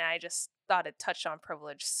scene, and I just thought it touched on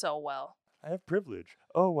privilege so well. I have privilege.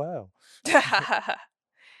 Oh wow,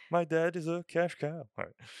 my dad is a cash cow. All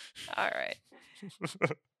right. All right.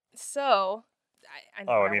 So, I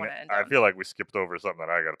know Oh, where I I mean, want to end I up. feel like we skipped over something that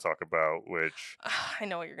I got to talk about, which I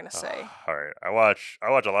know what you're gonna say. all right, I watch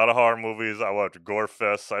a lot of horror movies. I watch gore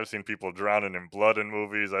fests. I've seen people drowning in blood in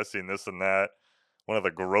movies. I've seen this and that. One of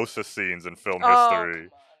the grossest scenes in film history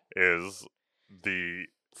is the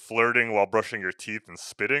flirting while brushing your teeth and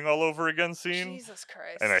spitting all over again scene. Jesus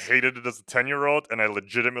Christ. And I hated it as a 10-year-old, and I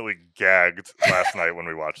legitimately gagged last night when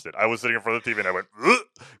we watched it. I was sitting in front of the TV and I went,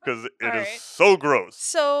 because it is Alright. so gross.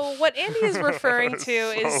 So what Andy is referring It's to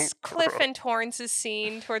is so Cliff gross. and Torrance's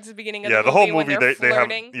scene towards the beginning of Yeah, the the whole movie when movie they're they have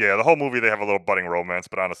flirting. the whole movie they have a little budding romance,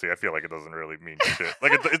 but honestly, I feel like it doesn't really mean shit.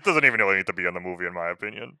 Like it doesn't even really need to be in the movie, in my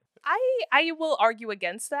opinion. I will argue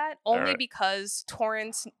against that only Alright. because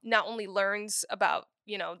Torrance not only learns about,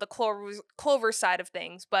 the Clover side of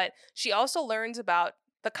things, but she also learns about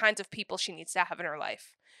the kinds of people she needs to have in her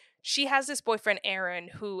life. She has this boyfriend, Aaron,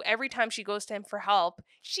 who every time she goes to him for help,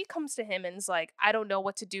 she comes to him and is like, I don't know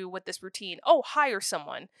what to do with this routine. Oh, hire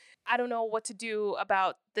someone. I don't know what to do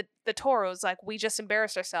about the Toros. Like, we just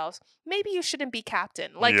embarrassed ourselves. Maybe you shouldn't be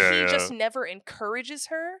captain. Like, Yeah, he yeah. just never encourages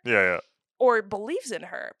her Yeah. or believes in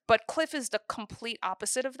her. But Cliff is the complete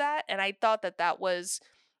opposite of that. And I thought that was,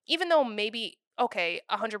 even though maybe, okay,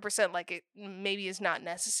 100% like it maybe is not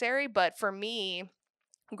necessary. But for me,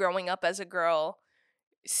 growing up as a girl,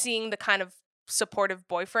 seeing the kind of supportive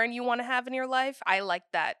boyfriend you want to have in your life, I like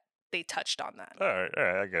that they touched on that. All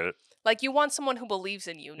right, I get it. Like, you want someone who believes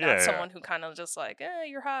in you, not Yeah, yeah. someone who kind of just like,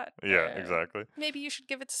 you're hot. Yeah, Eh, exactly. Maybe you should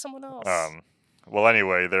give it to someone else. Well,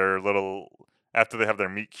 anyway, they're little after they have their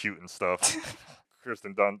meet cute and stuff.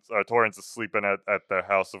 Kirsten Dunst, Torrance is sleeping at the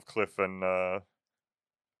house of Cliff and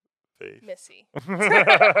Faith. Missy.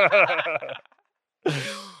 Um,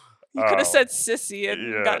 You could have said Sissy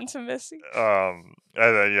and yeah. gotten to Missy. And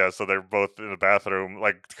then yeah, so they're both in the bathroom.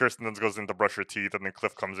 Like Kirsten Dunst goes in to brush her teeth, and then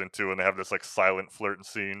Cliff comes in too, and they have this like silent flirting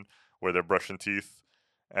scene where they're brushing teeth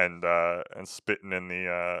and spitting in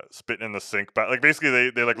the sink. Like basically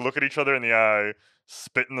they like look at each other in the eye,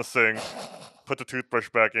 spit in the sink, put the toothbrush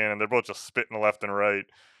back in, and they're both just spitting left and right.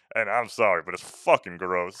 And I'm sorry, but it's fucking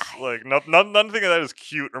gross. Like nothing of that is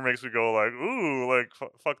cute or makes me go like, ooh, like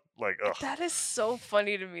fuck, like ugh. That is so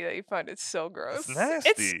funny to me that you find it so gross. It's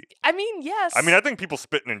nasty. I mean, yes. I mean, I think people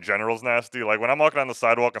spitting in general is nasty. Like when I'm walking on the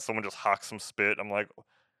sidewalk and someone just hawks some spit, I'm like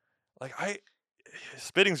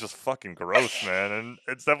spitting's just fucking gross, man, and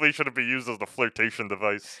it's definitely shouldn't be used as the flirtation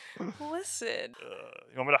device. Listen.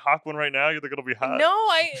 You want me to hawk one right now? You think it'll be hot? No,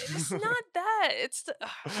 it's not that. It's the.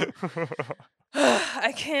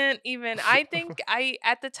 I can't even. I think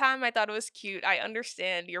at the time I thought it was cute. I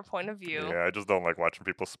understand your point of view. Yeah, I just don't like watching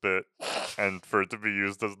people spit, and for it to be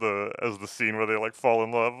used as the scene where they like fall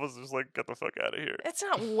in love was just like, get the fuck out of here. It's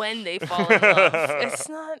not when they fall in love. It's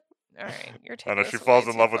not. All right, you're taking. I know this she way falls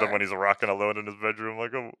in too love with him far. when he's rocking alone in his bedroom.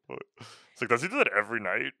 Like, oh, it's like, does he do that every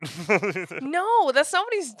night? No, that's not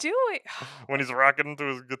what he's doing. When he's rocking to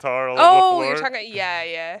his guitar all over Oh, the floor. you're talking.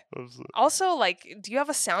 Yeah. Also, like, do you have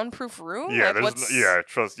a soundproof room? Yeah, like,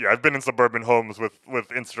 I've been in suburban homes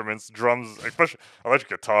with instruments, drums, especially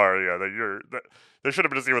electric guitar. Yeah, they should have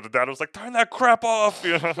been a scene with the dad was like, turn that crap off.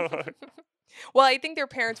 You know. Well, I think their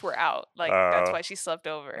parents were out. Like, that's why she slept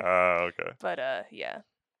over. Okay. But yeah.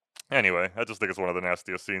 Anyway, I just think it's one of the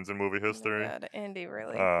nastiest scenes in movie Oh my history. God, Andy,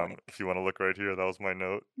 really? If you want to look right here, that was my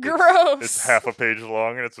note. Gross. It's half a page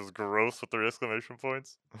long, and it's just gross with 3 exclamation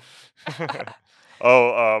points.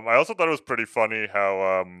 I also thought it was pretty funny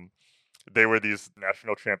how they were these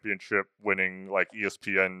national championship winning like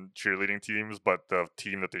ESPN cheerleading teams, but the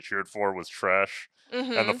team that they cheered for was trash.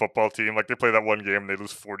 And the football team, like they play that one game and they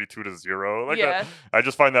lose 42-0. Like Yeah. I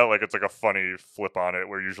just find that like it's like a funny flip on it,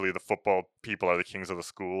 where usually the football people are the kings of the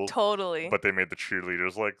school, Totally. but they made the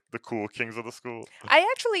cheerleaders like the cool kings of the school. I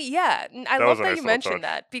actually, yeah, I That love was a that nice you little mentioned touch.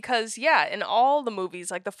 that because, yeah, in all the movies,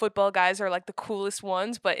 like the football guys are like the coolest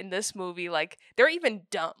ones, but in this movie, like they're even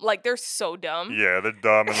dumb. Like they're so dumb. Yeah, they're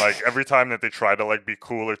dumb, and like every time that they try to like be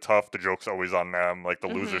cool or tough, the joke's always on them. Like the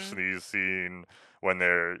loser sneeze scene when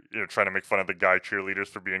they're trying to make fun of the guy cheerleaders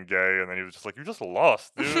for being gay, and then he was just like, "You just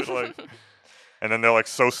lost, dude." Like, and then they're like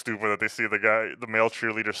so stupid that they see the male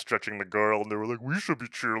cheerleader stretching the girl, and they were like, "We should be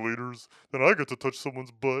cheerleaders. Then I get to touch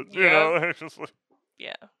someone's butt." You know, it's just like,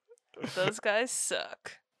 Yeah. Those guys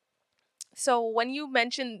suck. So when you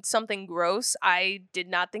mentioned something gross, I did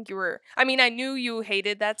not think you were. I mean, I knew you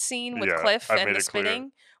hated that scene with Yeah, Cliff I and made the it clear.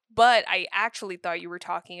 spitting, but I actually thought you were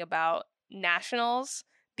talking about Nationals,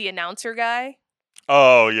 the announcer guy.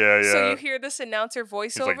 oh yeah. So you hear this announcer He's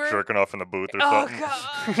voiceover. like jerking off in the booth or Oh, something.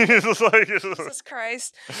 God. He's just like, Jesus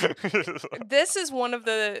Christ. This is one of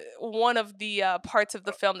the parts of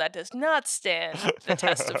the film that does not stand the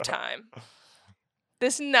test of time.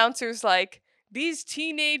 This announcer's like, these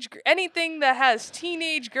anything that has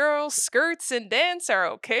teenage girls, skirts, and dance are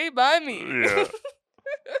okay by me. Yeah.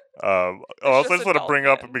 I also just just want to adult bring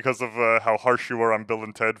up men. because of how harsh you were on Bill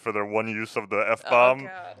and Ted for their one use of the F Oh, bomb.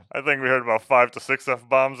 God. I think we heard about 5 to 6 F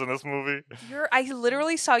bombs in this movie. I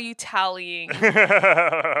literally saw you tallying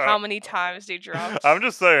how many times they dropped. I'm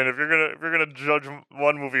just saying, if you're gonna judge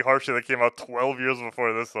one movie harshly that came out 12 years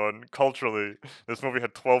before this one, culturally, this movie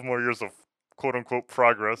had 12 more years of quote unquote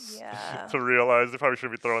progress Yeah. to realize they probably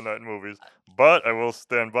should be throwing that in movies. But I will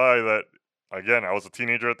stand by that. Again, I was a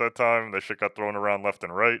teenager at that time. That shit got thrown around left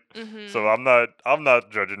and right. So I'm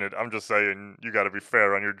not judging it. I'm just saying you got to be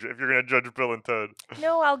fair on if you're gonna judge Bill and Ted.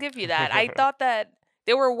 No, I'll give you that. I thought that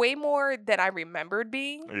there were way more than I remembered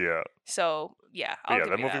being. Yeah, So, yeah, but I'll yeah. give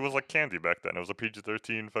That you movie that. was like candy back then. It was a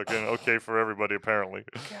PG-13, fucking okay for everybody apparently.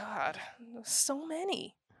 God, so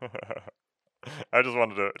many. I just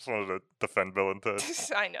wanted to defend Bill and Ted.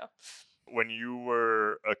 I know. When you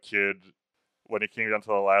were a kid, when it came down to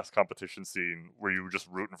the last competition scene, were you just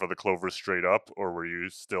rooting for the Clovers straight up, or were you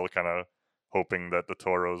still kind of hoping that the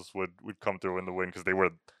Toros would come through in the win because they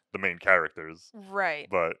were the main characters? Right.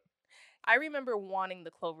 But I remember wanting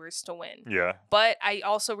the Clovers to win, yeah, but I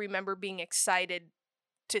also remember being excited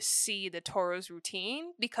to see the Toros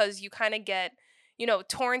routine because you kind of get,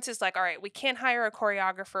 Torrance is like, all right, we can't hire a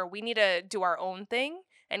choreographer. We need to do our own thing.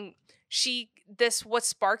 And what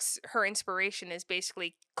sparks her inspiration is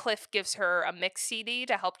basically Cliff gives her a mix CD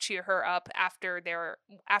to help cheer her up after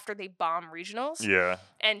they bomb regionals. Yeah.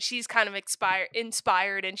 And she's kind of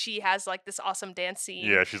inspired, and she has like this awesome dance scene.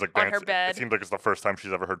 Yeah, she's like on dancing. her bed. It seems like it's the first time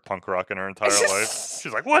she's ever heard punk rock in her entire life.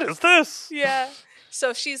 She's like, "What is this?" Yeah.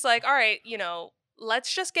 So she's like, "All right,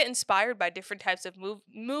 let's just get inspired by different types of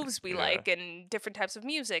moves we Yeah. like, and different types of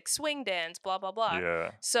music, swing dance, blah blah blah."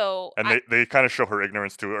 Yeah. So And they kind of show her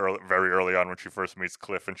ignorance too very early on when she first meets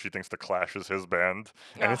Cliff, and she thinks the Clash is his band,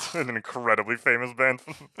 and it's an incredibly famous band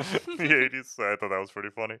from the 80s. So I thought that was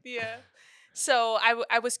pretty funny. yeah. So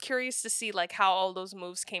I was curious to see like how all those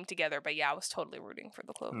moves came together, but yeah, I was totally rooting for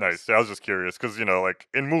the Clovers. Nice. I was just curious because like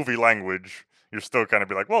in movie language, you're still kind of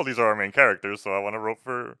be like, well, these are our main characters, so I want to root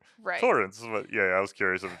for Right. Torrance. But yeah, I was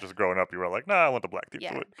curious if just growing up, you were like, nah, I want the black team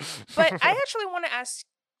Yeah. to win. But I actually want to ask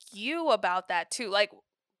you about that too. Like,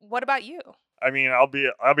 what about you? I mean, I'll be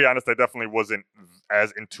honest. I definitely wasn't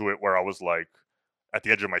as into it where I was like at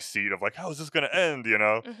the edge of my seat of like, how is this gonna end?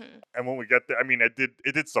 Mm-hmm. And when we get there, I mean, it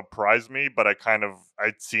did surprise me, but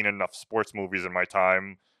I'd seen enough sports movies in my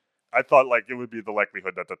time. I thought like it would be the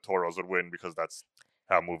likelihood that the Toros would win because that's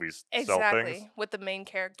how movies sell things. Exactly, with the main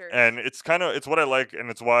characters. And it's what I like, and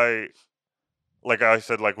it's why, like I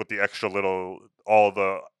said, like with the all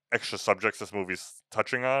the extra subjects this movie's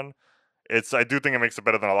touching on, I do think it makes it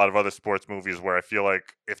better than a lot of other sports movies where I feel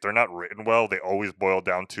like if they're not written well, they always boil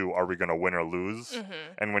down to, are we going to win or lose? Mm-hmm.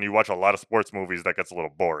 And when you watch a lot of sports movies, that gets a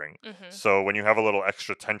little boring. Mm-hmm. So when you have a little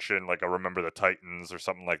extra tension, like a Remember the Titans or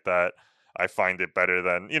something like that, I find it better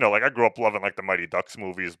than, like I grew up loving like the Mighty Ducks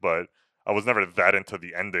movies, but I was never that into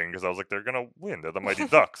the ending because I was like, they're gonna win. They're the Mighty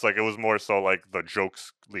Ducks. Like it was more so like the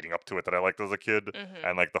jokes leading up to it that I liked as a kid, Mm-hmm.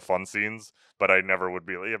 and like the fun scenes. But I never would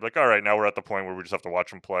be like, all right, now we're at the point where we just have to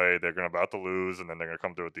watch them play. They're about to lose, and then they're gonna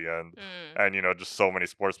come through at the end. And just so many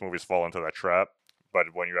sports movies fall into that trap.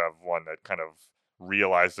 But when you have one that kind of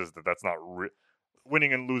realizes that that's not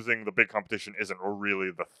winning and losing, the big competition isn't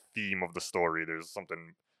really the theme of the story. There's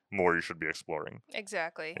something more you should be exploring.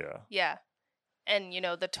 Exactly. Yeah. Yeah. And,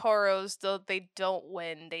 the Toros, though they don't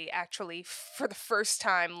win, they actually, for the first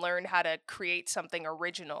time, learn how to create something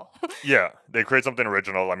original. Yeah, they create something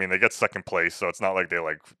original. I mean, they get second place, so it's not like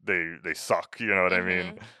they suck. You know what I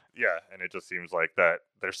mean? Yeah, and it just seems like that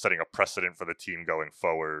they're setting a precedent for the team going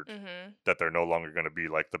forward. Mm-hmm. That they're no longer going to be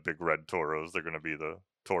like the big red Toros. They're going to be the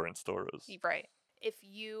Torrance Toros. Right.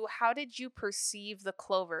 How did you perceive the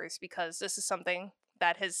Clovers? Because this is something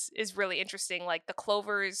that is really interesting. Like the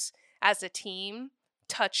Clovers as a team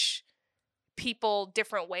touch people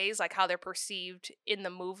different ways, like how they're perceived in the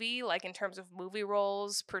movie, like in terms of movie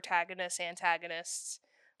roles, protagonists, antagonists.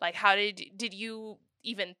 Like how did you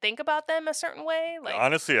even think about them a certain way? Like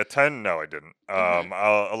honestly, at 10, no, I didn't.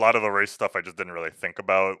 A lot of the race stuff I just didn't really think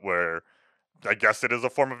about, where I guess it is a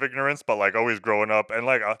form of ignorance, but like always growing up, and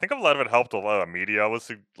like I think a lot of it helped a lot of media I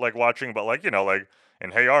was like watching, but like like in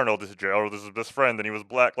Hey Arnold, this is Jay Arnold, this is his best friend, and he was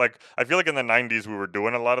black. Like I feel like in the 90s we were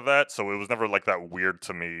doing a lot of that, so it was never like that weird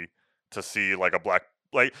to me to see like a black,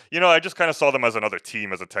 like I just kind of saw them as another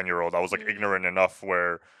team as a 10-year-old. I was like ignorant enough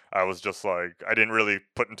where I was just like, I didn't really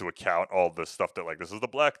put into account all this stuff that like this is the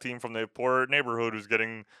black team from the poor neighborhood who's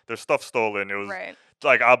getting their stuff stolen. It was right.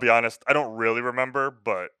 like, I'll be honest, I don't really remember,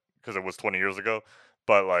 but because it was 20 years ago,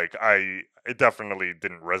 but like it definitely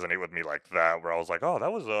didn't resonate with me like that, where I was like, oh,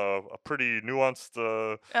 that was a pretty nuanced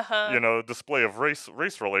display of race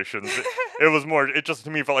relations. It was more, it just to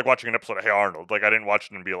me felt like watching an episode of Hey Arnold. Like I didn't watch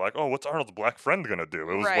it and be like, oh, what's Arnold's black friend gonna do?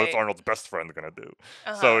 It was Right. what's Arnold's best friend gonna do.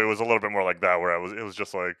 So it was a little bit more like that, where it was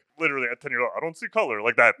just like literally at 10 years old, I don't see color,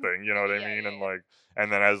 like that thing, you know what I mean? And like,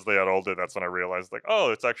 and then as they got older, that's when I realized like,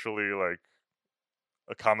 oh, it's actually like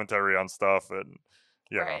a commentary on stuff. And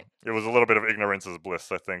Right. it was a little bit of ignorance is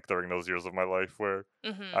bliss, I think, during those years of my life where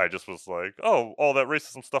Mm-hmm. I just was like, oh, all that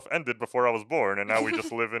racism stuff ended before I was born, and now we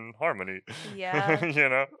just live in harmony.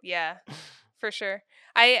 Yeah. Yeah, for sure.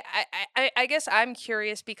 I guess I'm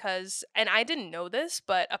curious because, and I didn't know this,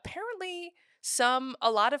 but apparently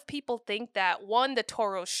a lot of people think that one, the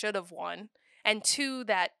Toros should have won, and two,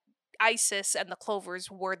 that Isis and the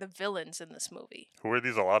Clovers were the villains in this movie. Who are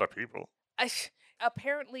these a lot of people?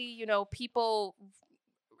 Apparently, people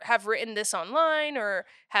have written this online or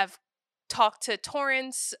have talked to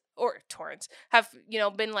Torrance, have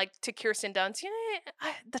been like to Kirsten Dunst,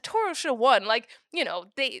 the Toros should have won. Like,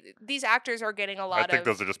 these actors are getting a lot of. I think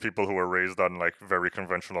those are just people who were raised on like very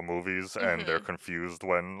conventional movies, and they're Mhm. confused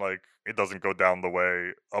when like it doesn't go down the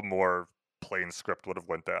way a more plain script would have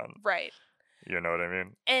went down. Right. You know what I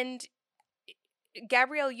mean? And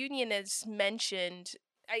Gabrielle Union has mentioned,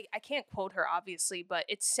 I can't quote her obviously, but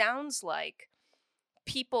it sounds like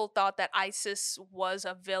people thought that Isis was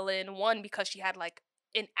a villain, one, because she had like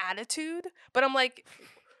an attitude, but I'm like,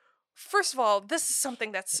 first of all, this is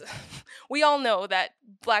something that's we all know that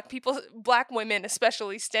black women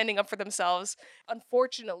especially, standing up for themselves,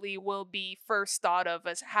 unfortunately will be first thought of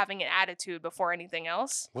as having an attitude before anything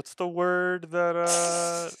else. What's the word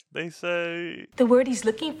that they say? The word he's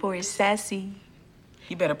looking for is sassy.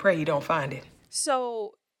 You better pray you don't find it.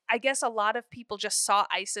 So I guess a lot of people just saw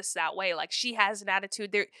Isis that way. Like, she has an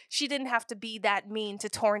attitude. She didn't have to be that mean to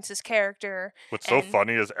Torrance's character. What's so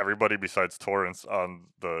funny is everybody besides Torrance on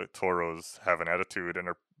the Toros have an attitude and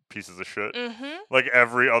are pieces of shit. Mm-hmm. Like,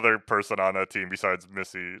 every other person on that team besides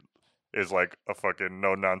Missy is like a fucking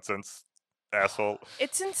no-nonsense asshole.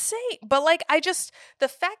 It's insane. But like, the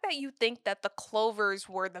fact that you think that the Clovers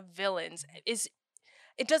were the villains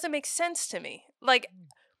it doesn't make sense to me. Like,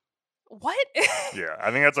 what? Yeah,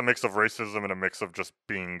 I think that's a mix of racism and a mix of just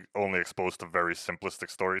being only exposed to very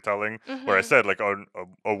simplistic storytelling. Where I said, like,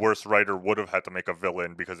 a worse writer would have had to make a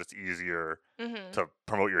villain because it's easier to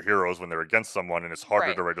promote your heroes when they're against someone, and it's harder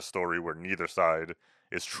Right. to write a story where neither side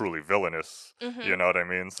is truly villainous. Mhm. You know what I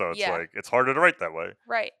mean? So it's Yeah. like, it's harder to write that way.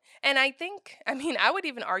 Right. And I would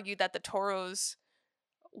even argue that the Toros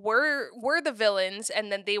were the villains, and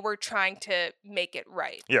then they were trying to make it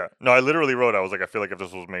right. Yeah. No, I literally wrote, I was like, I feel like if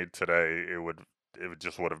this was made today, it would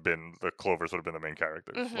just would have been, the Clovers would have been the main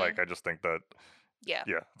characters. Mhm. Like, I just think that, Yeah,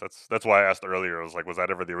 yeah, that's why I asked earlier. I was like, was that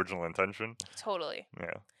ever the original intention? totally.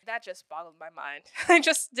 Yeah. That just boggled my mind. I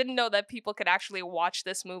just didn't know that people could actually watch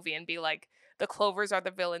this movie and be like, the Clovers are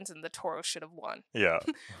the villains and the Toros should have won. Yeah.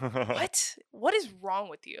 What? What is wrong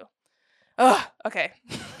with you? Ugh, okay.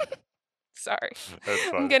 Sorry. That's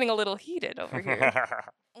I'm fine. getting a little heated over here.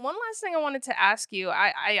 One last thing I wanted to ask you.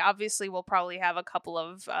 I obviously will probably have a couple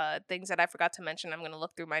of things that I forgot to mention. I'm going to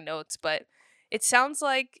look through my notes, but it sounds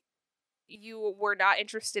like you were not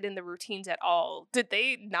interested in the routines at all. Did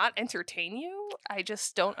they not entertain you? I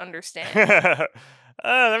just don't understand.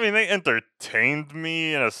 I mean, they entertained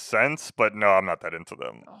me in a sense, but no, I'm not that into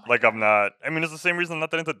them. Oh my Like, I'm not. I mean, it's the same reason I'm not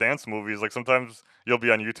that into dance movies. Like, sometimes you'll be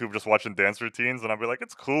on YouTube just watching dance routines, and I'll be like,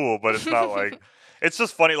 it's cool, but it's not like. It's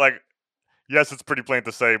just funny. Like, yes, it's pretty plain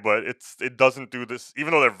to say, but it doesn't do this.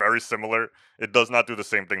 Even though they're very similar, it does not do the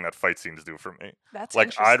same thing that fight scenes do for me. That's Like,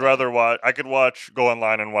 I'd interesting. rather watch. I could go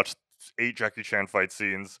online and watch 8 Jackie Chan fight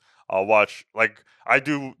scenes. I'll watch, like I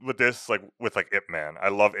do with this, like with like Ip Man. I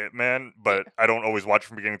love Ip Man, but I don't always watch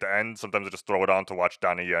from beginning to end. Sometimes I just throw it on to watch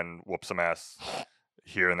Donnie Yen whoop some ass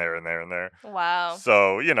here and there and there and there. Wow.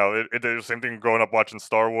 So it's the same thing growing up watching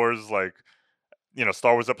Star Wars. Like,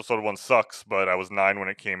 Star Wars Episode 1 sucks, but I was 9 when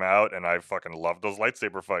it came out, and I fucking loved those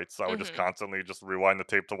lightsaber fights. I would just constantly just rewind the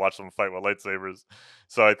tape to watch them fight with lightsabers.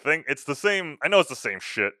 So I think it's the same. I know it's the same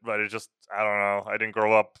shit, but it just, I don't know. I didn't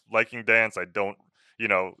grow up liking dance. I don't,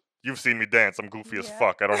 you've seen me dance. I'm goofy as Yeah.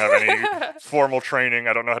 fuck. I don't have any formal training.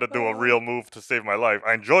 I don't know how to do a real move to save my life.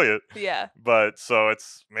 I enjoy it, Yeah. but so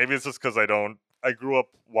maybe it's just because I grew up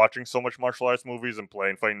watching so much martial arts movies and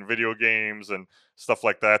fighting video games and stuff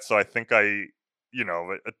like that. So I think I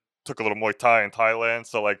took a little Muay Thai in Thailand.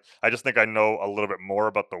 So like, I just think I know a little bit more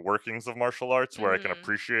about the workings of martial arts where I can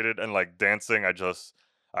appreciate it. And like dancing,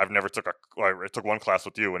 I've never I took one class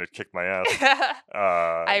with you and it kicked my ass.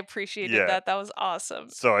 I appreciated yeah. that. That was awesome.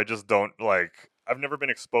 So I just don't I've never been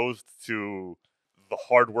exposed to the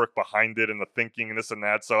hard work behind it and the thinking and this and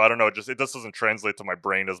that. So I don't know, it just doesn't translate to my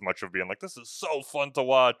brain as much of being like, this is so fun to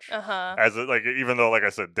watch. Uh-huh. As it, like, even though, like I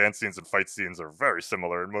said, dance scenes and fight scenes are very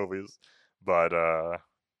similar in movies. But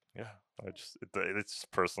yeah, it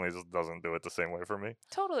just personally just doesn't do it the same way for me.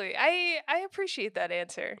 Totally. I appreciate that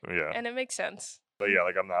answer. Yeah. And it makes sense. But yeah,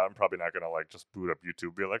 like I'm probably not gonna like just boot up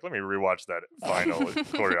YouTube, be like, let me rewatch that final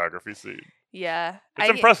choreography scene. Yeah. It's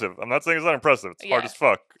impressive. I'm not saying it's not impressive. It's hard Yeah. as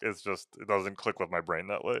fuck. It's just it doesn't click with my brain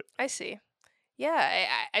that way. I see. Yeah,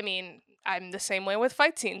 I mean, I'm the same way with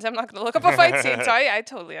fight scenes. I'm not going to look up a fight scene, so I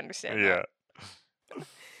totally understand Yeah. that.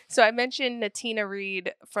 So I mentioned Natina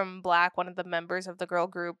Reed from Black, one of the members of the girl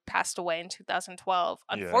group, passed away in 2012.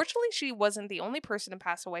 Yeah. Unfortunately, she wasn't the only person to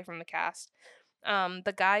pass away from the cast.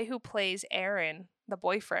 The guy who plays Aaron, the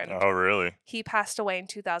boyfriend, Oh really? he passed away in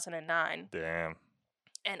 2009. Damn.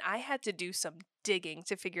 And I had to do some digging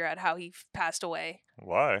to figure out how he passed away.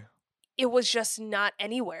 Why? It was just not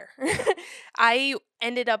anywhere. I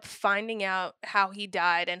ended up finding out how he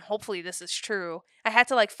died, and hopefully this is true. I had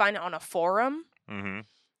to like find it on a forum. Mm-hmm.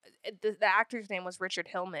 The actor's name was Richard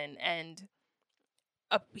Hillman, and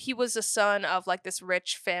he was the son of like this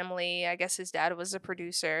rich family. I guess his dad was a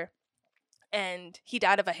producer, and he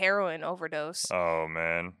died of a heroin overdose. Oh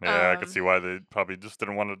man, yeah, I could Um, see why they probably just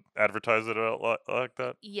didn't want to advertise it like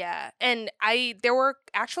that. Yeah, and there were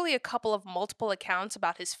actually a couple of multiple accounts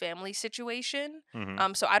about his family situation.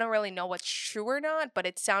 Hmm. So I don't really know what's true or not, but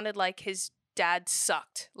it sounded like his dad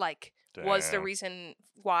sucked. Like, was the Damn. reason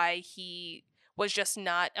why he was just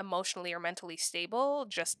not emotionally or mentally stable.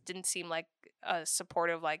 Just didn't seem like a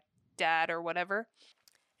supportive like dad or whatever.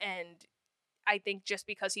 And I think just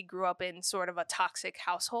because he grew up in sort of a toxic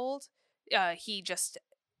household, he just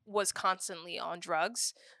was constantly on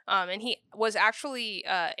drugs. And he was actually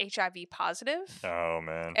HIV positive Oh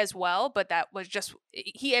man. as well, but that was just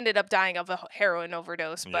he ended up dying of a heroin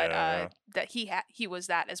overdose. But Yeah. that he was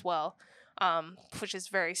that as well, which is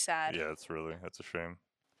very sad. Yeah, that's a shame.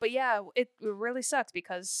 But yeah, it really sucks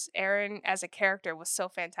because Aaron as a character was so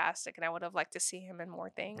fantastic, and I would have liked to see him in more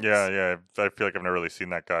things. Yeah. I feel like I've never really seen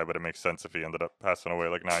that guy, but it makes sense if he ended up passing away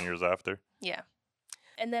like 9 years after. Yeah.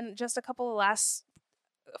 And then just a couple of last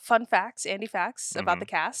fun facts, Andy facts about Mhm. the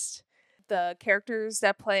cast. The characters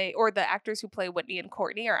that play, or the actors who play Whitney and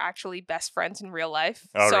Courtney, are actually best friends in real life.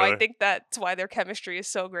 Oh, so I really? think that's why their chemistry is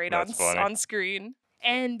so great That's funny. on screen.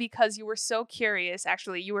 And because you were so curious,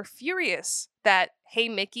 actually, you were furious that Hey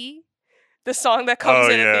Mickey, the song that comes Oh,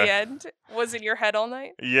 in at the yeah. end, was in your head all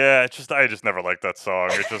night. Yeah, I just never liked that song.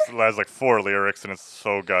 It just has like 4 lyrics and it's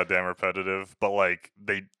so goddamn repetitive. But like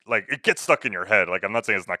it gets stuck in your head. Like I'm not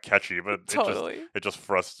saying it's not catchy, but Totally. it just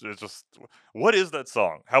frustrates. It's just what is that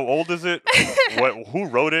song? How old is it? Who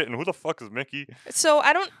wrote it? And who the fuck is Mickey? So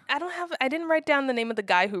I didn't write down the name of the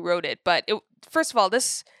guy who wrote it, but first of all,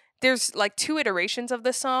 there's like 2 iterations of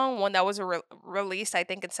this song. One that was released, I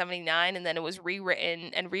think, in '79, and then it was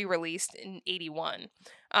rewritten and re-released in '81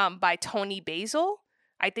 by Toni Basil.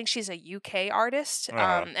 I think she's a UK artist,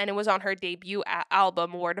 Uh-huh. and it was on her debut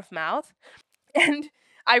album, Word of Mouth. And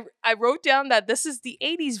I wrote down that this is the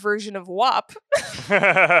 '80s version of WAP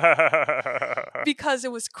because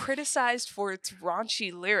it was criticized for its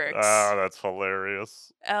raunchy lyrics. Ah, that's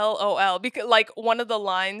hilarious. LOL. Because like one of the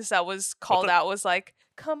lines that was called the- out was like,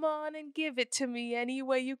 "Come on and give it to me any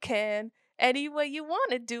way you can. Any way you want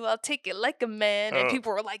to do, I'll take it like a man." And Oh.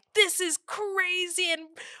 people were like, "This is crazy, and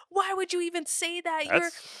why would you even say that?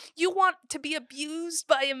 That's You want to be abused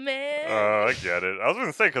by a man?" I get it. I was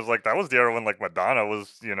gonna say because like that was the era when like Madonna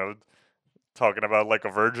was talking about like a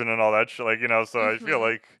virgin and all that shit. Like so I feel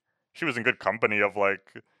Mhm. like she was in good company of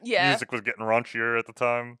like Yeah. music was getting raunchier at the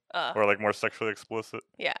time or like more sexually explicit.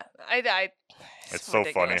 Yeah. I It's so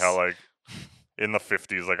funny ridiculous. how like in the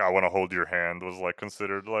 50s like I Want to Hold Your Hand was like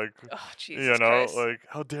considered like Oh, Jesus Christ. like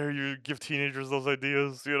how dare you give teenagers those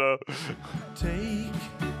ideas,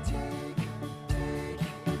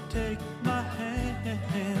 Take my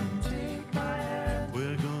hand.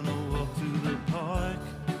 We're gonna walk to the park.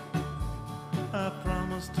 I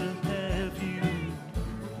promise to have you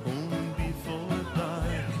home before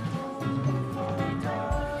dark.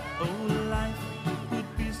 Oh, life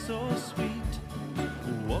would be so sweet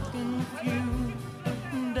walking with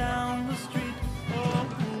you down the street.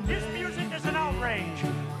 Oh, This music is an outrage.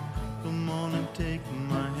 come on and take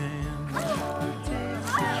my hand.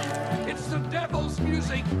 It's the devil's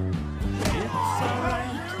music. It's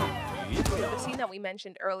alright. The scene that we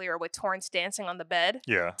mentioned earlier with Torrance dancing on the bed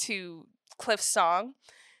Yeah. to Cliff's song.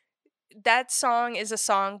 That song is a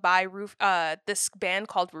song by this band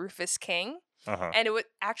called Rufus King. Uh-huh. And it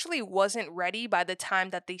actually wasn't ready by the time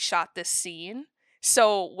that they shot this scene.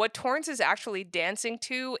 So what Torrance is actually dancing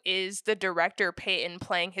to is the director Peyton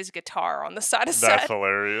playing his guitar on the side of That's set.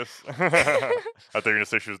 hilarious. I thought you were gonna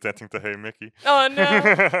say she was dancing to Hey Mickey. Oh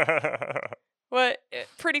no. But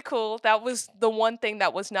pretty cool. That was the one thing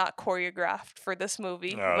that was not choreographed for this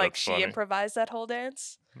movie. Oh, like that's she funny. improvised that whole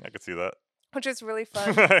dance, I could see that. which is really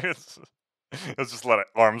fun. it's just a lot of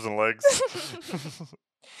arms and legs.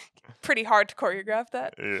 Pretty hard to choreograph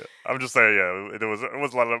that. Yeah, I'm just saying. Yeah, it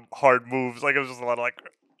was a lot of hard moves. Like it was just a lot of like.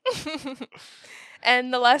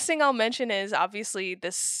 And the last thing I'll mention is obviously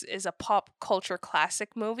this is a pop culture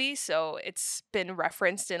classic movie, so it's been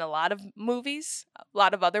referenced in a lot of movies, a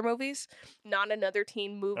lot of other movies. Not Another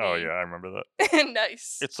Teen Movie. Oh yeah, I remember that.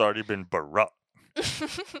 Nice. It's already been barat.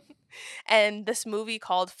 And this movie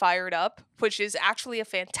called Fired Up, which is actually a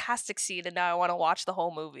fantastic scene, and now I want to watch the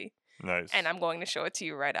whole movie. Nice. And I'm going to show it to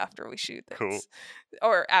you right after we shoot this. Cool.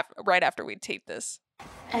 Or right after we tape this.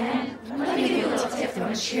 And what do you do to tip from a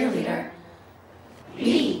cheerleader?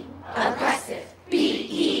 Be aggressive.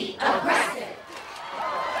 Be aggressive.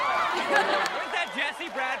 Where's that Jesse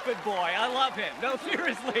Brad Good boy. I love him. No,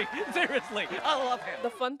 seriously. Seriously. I love him. The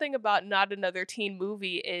fun thing about Not Another Teen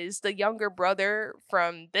Movie is the younger brother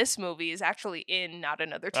from this movie is actually in Not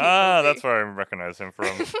Another Teen Movie. That's where I recognize him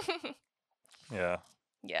from. Yeah.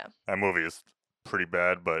 Yeah. That movie is pretty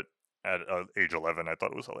bad, but at age 11, I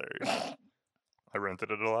thought it was hilarious. I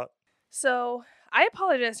rented it a lot. So I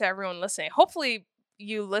apologize to everyone listening. Hopefully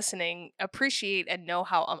you listening appreciate and know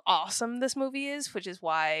how awesome this movie is, which is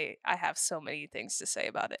why I have so many things to say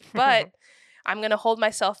about it. But I'm going to hold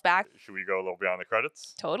myself back. Should we go a little beyond the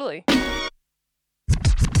credits? Totally.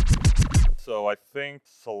 So I think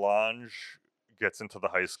Solange gets into the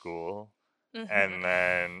high school. And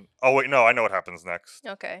then, oh wait, no, I know what happens next.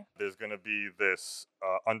 Okay. There's going to be this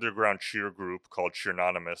underground cheer group called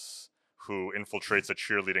Cheernonymous who infiltrates a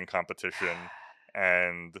cheerleading competition,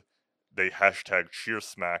 and they hashtag cheer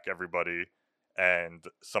smack everybody, and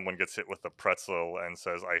someone gets hit with a pretzel and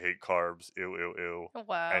says, "I hate carbs, ew, ew, ew."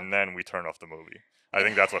 Wow. And then we turn off the movie. I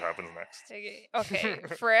think that's what happens next. Okay,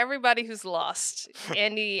 for everybody who's lost,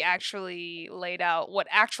 Andy actually laid out what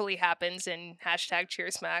actually happens in hashtag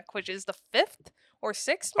Cheersmack, which is the 5th or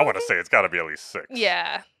 6th I want to say it's got to be at least 6.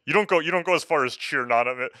 Yeah. You don't go as far as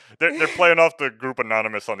Cheernonymous. They're playing off the group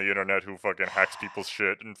Anonymous on the internet who fucking hacks people's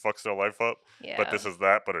shit and fucks their life up. Yeah. But this is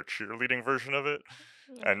that, but a cheerleading version of it.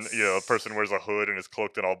 And a person wears a hood and is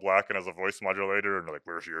cloaked in all black and has a voice modulator, and they're like,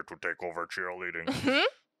 "We're here to take over cheerleading."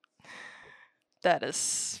 That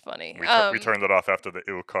is funny. We turned it off after the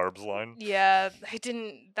ew carbs line. Yeah,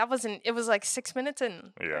 it was like 6 minutes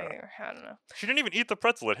in. Yeah. I don't know. She didn't even eat the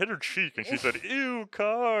pretzel. It hit her cheek, and she said, "Ew,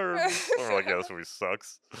 carbs." And we're like, "Yeah, this movie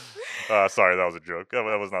sucks." Sorry, that was a joke. That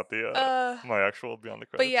was not the my actual Beyond the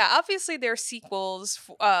Credits. But yeah, obviously there are sequels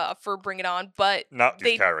for Bring It On, but not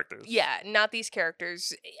these characters. Yeah, not these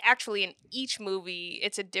characters. Actually, in each movie,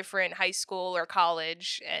 it's a different high school or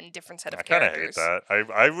college and different set of characters. I kind of hate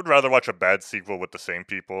that. I would rather watch a bad sequel with the same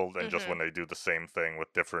people than just when they do the same thing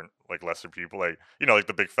with different, like, lesser people, like, like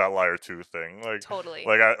the Big Fat Liar 2 thing, like, totally,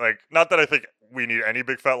 like not that I think we need any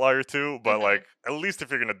Big Fat Liar 2, but like, at least if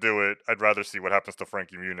you're gonna do it, I'd rather see what happens to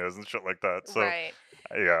Frankie Muniz and shit like that. So right.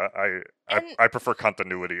 Yeah, I prefer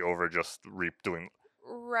continuity over just doing.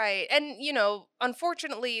 Right. And,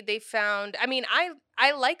 unfortunately, they found,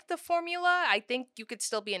 I like the formula. I think you could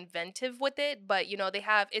still be inventive with it, but,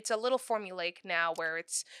 it's a little formulaic now where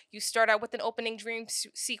you start out with an opening dream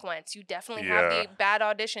sequence. You definitely have the bad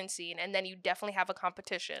audition scene, and then you definitely have a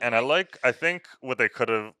competition. And I think what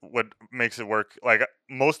makes it work, like,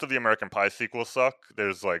 most of the American Pie sequels suck.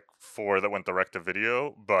 There's, like, 4 that went direct to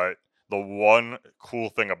video, but the one cool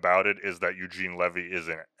thing about it is that Eugene Levy is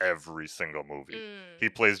in every single movie. He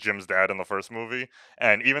plays Jim's dad in the first movie,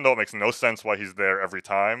 and even though it makes no sense why he's there every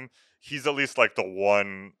time, he's at least like the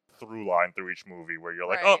one through line through each movie where you're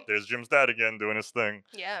like, oh, there's Jim's dad again doing his thing.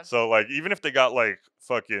 Yeah. So like, even if they got like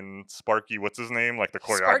fucking Sparky, what's his name, like the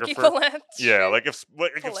choreographer. Sparky Valance. Yeah, like if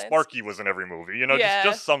Sparky was in every movie,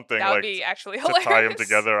 just something that would like be actually to hilarious. tie them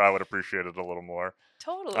together, I would appreciate it a little more.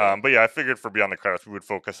 Totally. But yeah, I figured for Beyond the Credits, we would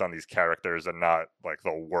focus on these characters and not like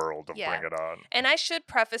the world of Bring It On. And I should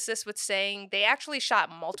preface this with saying they actually shot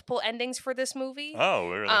multiple endings for this movie. Oh,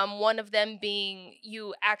 really? One of them being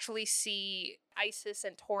you actually see Isis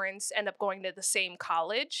and Torrance end up going to the same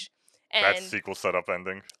college. And that's sequel setup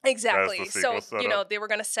ending. Exactly. So, setup. they were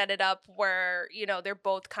going to set it up where, they're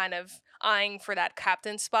both kind of eyeing for that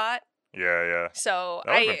captain spot. Yeah. So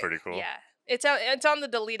that would have been pretty cool. Yeah. It's on the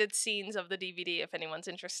deleted scenes of the DVD if anyone's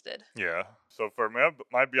interested. Yeah. So for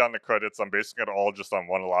my Beyond the Credits, I'm basing it all just on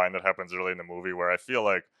one line that happens early in the movie where I feel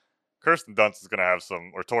like Kirsten Dunst is going to have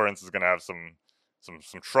Torrance is going to have some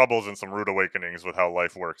troubles and some rude awakenings with how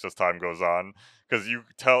life works as time goes on. Because you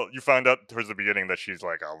find out towards the beginning that she's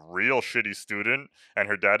like a real shitty student, and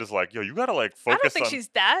her dad is like, yo, you got to like focus on... I don't think she's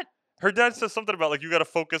that. Her dad says something about, like, you got to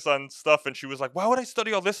focus on stuff. And she was like, why would I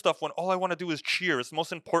study all this stuff when all I want to do is cheer? It's the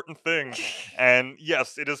most important thing. And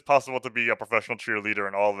yes, it is possible to be a professional cheerleader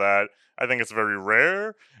and all that. I think it's very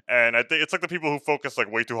rare. And I think it's like the people who focus,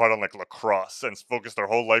 like, way too hard on, like, lacrosse and focus their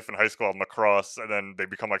whole life in high school on lacrosse. And then they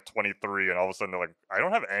become, like, 23. And all of a sudden they're like, I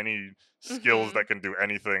don't have any skills that can do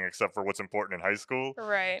anything except for what's important in high school.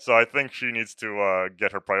 Right. So I think she needs to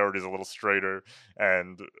get her priorities a little straighter.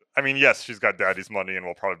 And, I mean, yes, she's got daddy's money and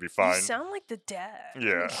will probably be fine. You sound like the dad.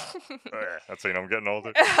 Yeah. That's how you know I'm getting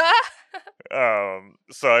older.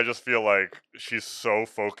 So I just feel like she's so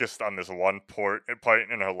focused on this one point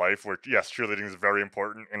in her life where, yes, cheerleading is very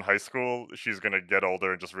important in high school. She's going to get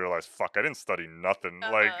older and just realize, fuck, I didn't study nothing.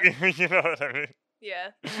 Like, you know what I mean?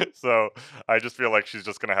 Yeah. So I just feel like she's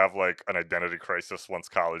just going to have like an identity crisis once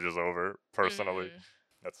college is over, personally.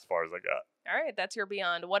 That's as far as I got. All right, that's your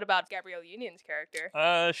Beyond. What about Gabrielle Union's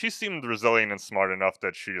character? She seemed resilient and smart enough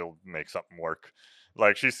that she'll make something work.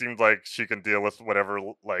 Like, she seemed like she can deal with whatever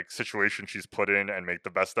like situation she's put in and make the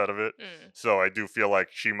best out of it. So I do feel like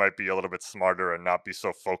she might be a little bit smarter and not be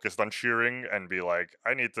so focused on cheering and be like,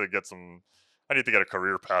 I need to get a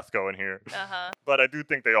career path going here. But I do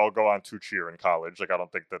think they all go on to cheer in college. Like, I don't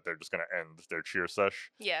think that they're just going to end their cheer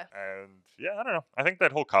sesh. Yeah. And yeah, I don't know. I think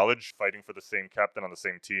that whole college fighting for the same captain on the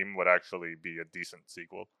same team would actually be a decent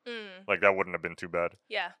sequel. Like, that wouldn't have been too bad.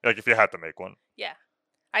 Yeah. Like, if you had to make one. Yeah.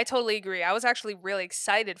 I totally agree. I was actually really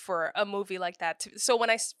excited for a movie like that too. So when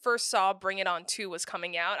I first saw Bring It On 2 was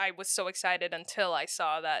coming out, I was so excited until I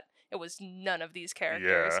saw that it was none of these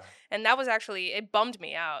characters. Yeah. And that was actually, it bummed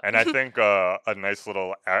me out. And I think a nice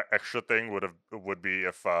little extra thing would be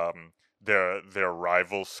if their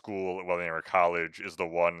rival school while they were college is the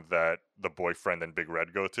one that the boyfriend and Big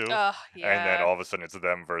Red go to. Yeah. And then all of a sudden it's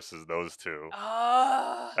them versus those two.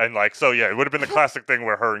 Oh. And like, so yeah, it would have been the classic thing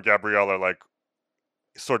where her and Gabrielle are like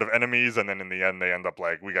sort of enemies, and then in the end they end up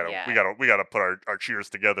like, we gotta put our cheers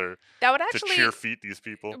together that would actually to cheer feet these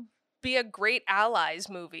people. Be a great allies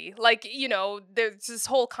movie. Like, you know, there's this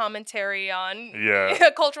whole commentary on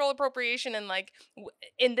cultural appropriation, and like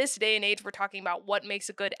in this day and age we're talking about what makes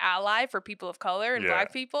a good ally for people of color and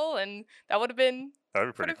black people, and that'd be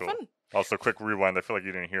pretty cool. Fun. Also, quick rewind, I feel like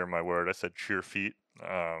you didn't hear my word. I said cheer feet.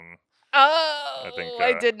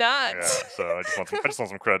 I did not. Yeah, so I just want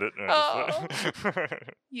some credit.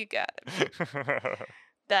 You got it.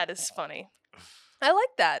 That is funny. I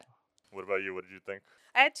like that. What about you? What did you think?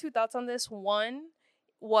 I had two thoughts on this. One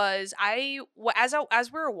was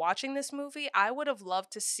as we were watching this movie, I would have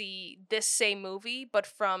loved to see this same movie, but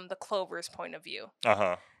from the Clover's point of view.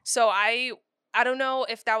 So I don't know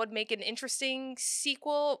if that would make an interesting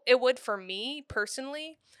sequel. It would for me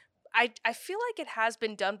personally. I feel like it has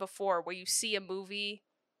been done before where you see a movie,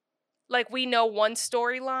 like we know one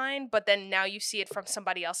storyline, but then now you see it from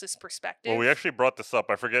somebody else's perspective. Well, we actually brought this up.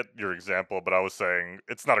 I forget your example, but I was saying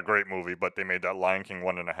it's not a great movie, but they made that Lion King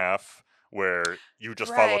 1.5, where you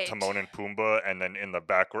just follow Timon and Pumbaa, and then in the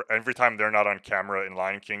background, every time they're not on camera in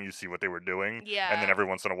Lion King, you see what they were doing. Yeah. And then every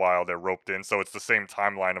once in a while, they're roped in. So it's the same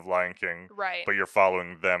timeline of Lion King. Right. But you're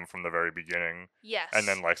following them from the very beginning. Yes. And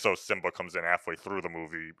then, like, so Simba comes in halfway through the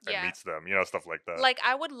movie and meets them, you know, stuff like that. Like,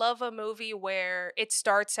 I would love a movie where it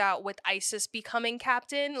starts out with Isis becoming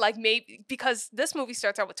captain. Like, maybe, because this movie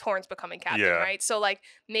starts out with Torrance becoming captain, right? So, like,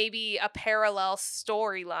 maybe a parallel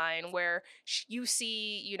storyline where you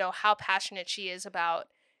see, you know, how passionate she is about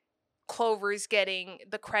Clover's getting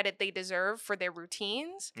the credit they deserve for their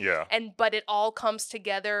routines. Yeah. But it all comes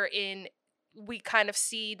together we kind of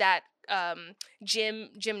see that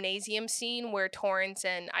gymnasium scene where Torrance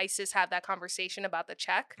and Isis have that conversation about the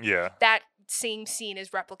check. Yeah. That same scene is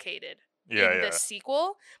replicated in this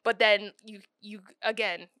sequel, but then you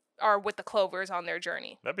again are with the Clovers on their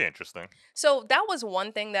journey. That'd be interesting. So that was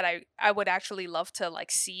one thing that I would actually love to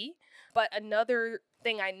like see. But another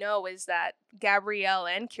thing I know is that Gabrielle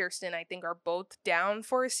and Kirsten, I think, are both down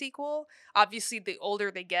for a sequel. Obviously, the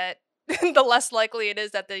older they get, the less likely it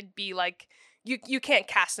is that they'd be like, you can't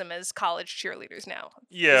cast them as college cheerleaders now.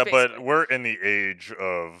 Yeah, but we're in the age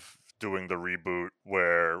of doing the reboot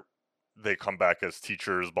where they come back as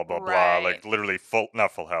teachers, blah, blah, blah. Like, literally,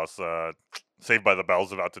 not Full House, Saved by the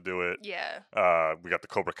Bell's about to do it. Yeah. We got the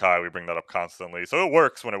Cobra Kai. We bring that up constantly. So it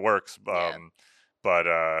works when it works. But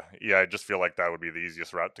I just feel like that would be the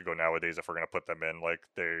easiest route to go nowadays if we're gonna put them in. Like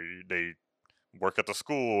they work at the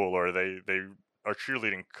school, or they are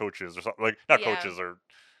cheerleading coaches or something. Like not coaches, or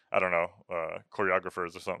I don't know,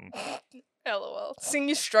 choreographers or something. LOL. Seeing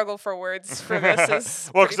you struggle for words for this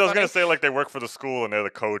is well, because I was gonna say like they work for the school and they're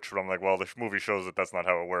the coach, but I'm like, well, the movie shows that that's not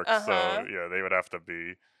how it works. So yeah, they would have to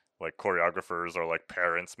be like choreographers or like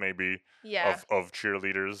parents maybe of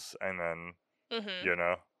cheerleaders, and then you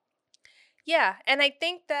know. Yeah, and I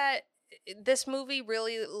think that this movie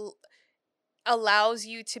really allows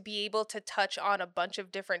you to be able to touch on a bunch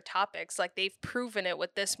of different topics. Like, they've proven it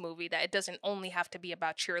with this movie that it doesn't only have to be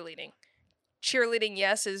about cheerleading. Cheerleading,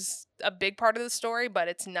 yes, is a big part of the story, but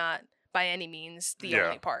it's not by any means the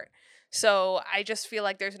only part. So I just feel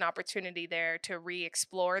like there's an opportunity there to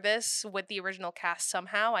re-explore this with the original cast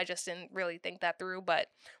somehow. I just didn't really think that through. But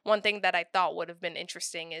one thing that I thought would have been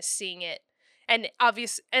interesting is seeing it. And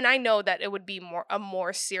I know that it would be a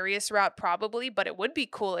more serious route probably, but it would be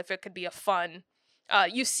cool if it could be a fun,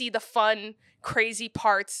 you see the fun, crazy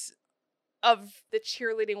parts of the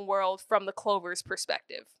cheerleading world from the Clover's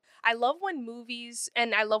perspective. I love when movies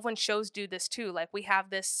and I love when shows do this too. Like we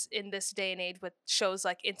have this in this day and age with shows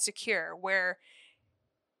like Insecure, where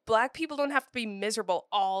Black people don't have to be miserable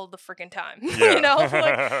all the freaking time. Yeah. You know,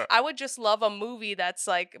 like I would just love a movie that's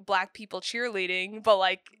like Black people cheerleading, but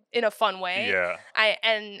like in a fun way. Yeah.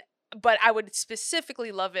 But I would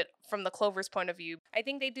specifically love it from the Clover's point of view. I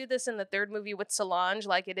think they do this in the third movie with Solange,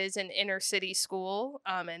 like it is an inner city school,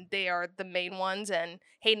 and they are the main ones, and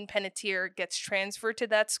Hayden Panettiere gets transferred to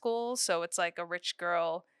that school, so it's like a rich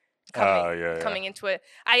girl coming into it.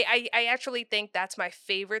 I actually think that's my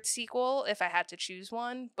favorite sequel if I had to choose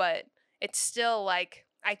one, but it's still like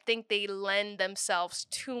I think they lend themselves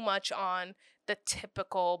too much on the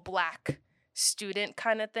typical Black student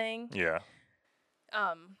kind of thing. Yeah.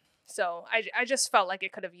 So I just felt like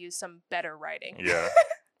it could have used some better writing. Yeah.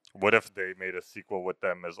 What if they made a sequel with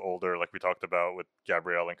them as older, like we talked about with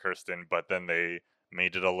Gabrielle and Kirsten, but then they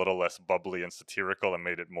made it a little less bubbly and satirical and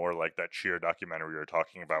made it more like that Cheer documentary we were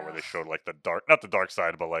talking about, where they showed like the dark, not the dark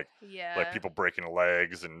side, but like people breaking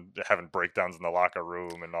legs and having breakdowns in the locker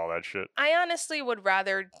room and all that shit. I honestly would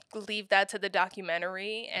rather leave that to the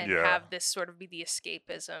documentary and have this sort of be the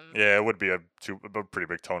escapism. Yeah, it would be a pretty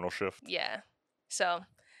big tonal shift. Yeah. So,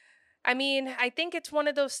 I mean, I think it's one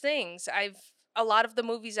of those things. A lot of the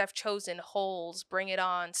movies I've chosen, Holes, Bring It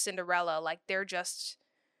On, Cinderella, like they're just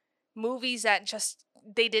movies that just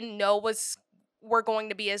they didn't know were going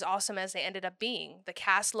to be as awesome as they ended up being. The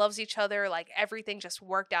cast loves each other, like everything just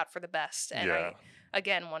worked out for the best. And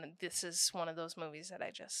this is one of those movies that I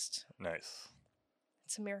just nice.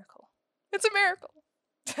 It's a miracle. It's a miracle.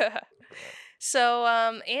 So,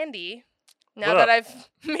 Andy, now that I've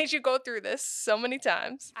made you go through this so many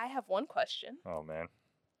times, I have one question. Oh man.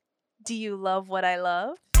 Do you love what I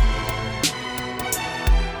love?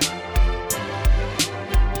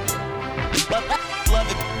 Love it.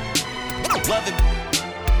 Love it.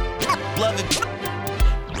 Love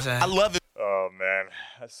it. I love it. Oh man.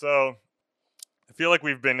 So I feel like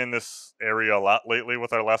we've been in this area a lot lately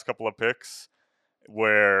with our last couple of picks,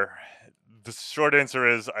 where the short answer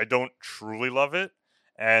is I don't truly love it.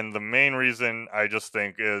 And the main reason I just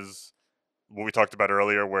think is what we talked about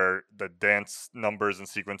earlier, where the dance numbers and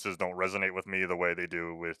sequences don't resonate with me the way they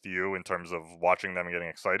do with you in terms of watching them and getting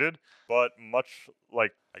excited. But much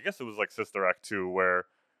like, I guess it was like Sister Act 2, where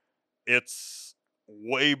it's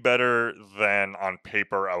way better than on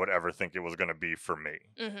paper I would ever think it was going to be for me.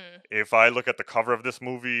 Mm-hmm. If I look at the cover of this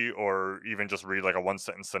movie, or even just read like a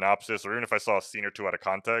one-sentence synopsis, or even if I saw a scene or two out of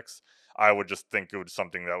context, I would just think it was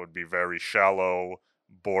something that would be very shallow,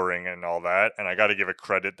 boring, and all that. And I got to give it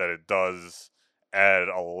credit that it does add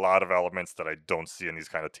a lot of elements that I don't see in these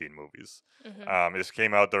kind of teen movies. Mm-hmm. This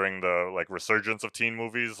came out during the like resurgence of teen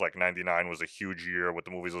movies. Like 99 was a huge year with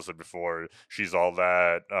the movies listed before. She's All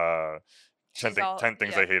That, 10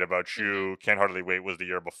 Things I Hate About You, Can't Hardly Wait was the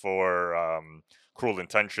year before, Cruel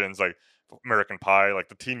Intentions, like American Pie, like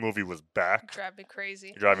the teen movie was back. Drive me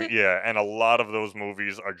crazy. And a lot of those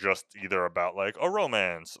movies are just either about like a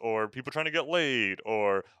romance or people trying to get laid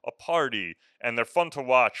or a party, and they're fun to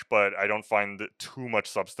watch, but I don't find too much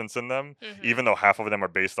substance in them, even though half of them are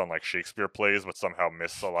based on like Shakespeare plays, but somehow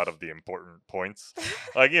miss a lot of the important points.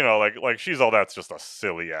 Like, you know, like She's All That's just a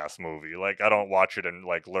silly ass movie. Like, I don't watch it and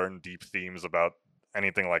like learn deep themes about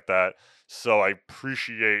anything like that. So I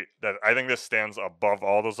appreciate that. I think this stands above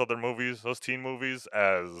all those other movies, those teen movies,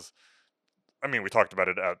 as, I mean, we talked about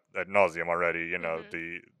it ad nauseum already, you know,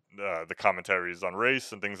 the commentaries on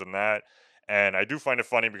race and things in that. And I do find it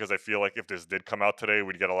funny because I feel like if this did come out today,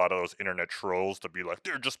 we'd get a lot of those internet trolls to be like,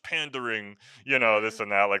 they're just pandering, you know, this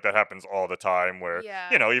and that. Like, that happens all the time where,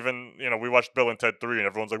 you know, even, you know, we watched Bill and Ted 3 and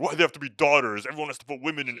everyone's like, why do they have to be daughters? Everyone has to put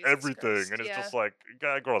women in everything. Christ. And it's just like,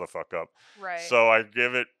 grow the fuck up. Right. So I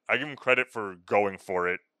give them credit for going for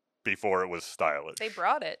it before it was stylish. They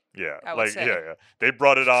brought it. Yeah. I would say. Yeah. They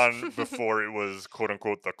brought it on before it was quote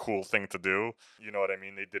unquote the cool thing to do. You know what I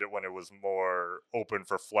mean? They did it when it was more open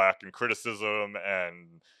for flack and criticism,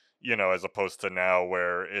 and, you know, as opposed to now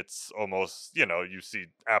where it's almost, you know, you see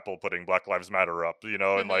Apple putting Black Lives Matter up, you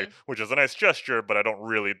know, and like, which is a nice gesture, but I don't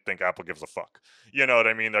really think Apple gives a fuck. You know what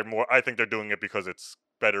I mean? I think they're doing it because it's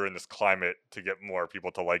better in this climate to get more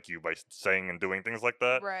people to like you by saying and doing things like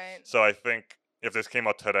that. Right. So I think if this came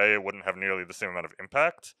out today, it wouldn't have nearly the same amount of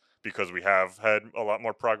impact because we have had a lot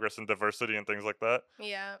more progress in diversity and things like that.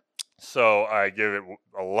 Yeah. So I give it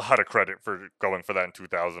a lot of credit for going for that in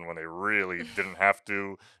 2000 when they really didn't have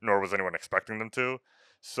to, nor was anyone expecting them to.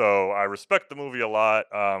 So I respect the movie a lot.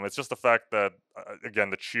 It's just the fact that, again,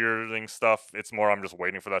 the cheering stuff, it's more I'm just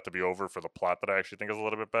waiting for that to be over for the plot that I actually think is a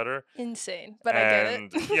little bit better. Insane, but I get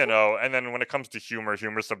it. You know, and then when it comes to humor's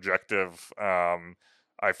subjective.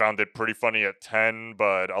 I found it pretty funny at 10,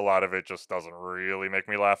 but a lot of it just doesn't really make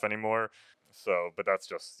me laugh anymore. So, but that's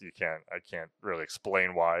just I can't really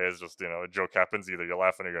explain why. It's just a joke happens, either you're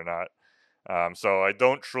laughing or you're not. So I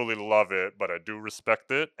don't truly love it, but I do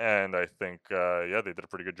respect it, and I think they did a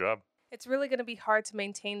pretty good job. It's really going to be hard to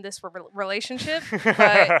maintain this relationship, but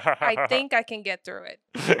I think I can get through it.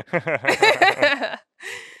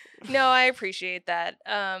 No, I appreciate that.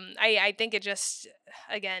 I think it just,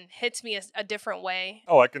 again, hits me a different way.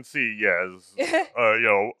 Oh, I can see, as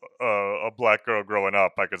a black girl growing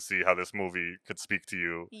up, I could see how this movie could speak to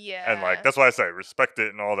you. Yeah. And that's why I say respect it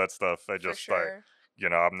and all that stuff. I just sure.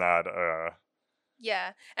 I'm not.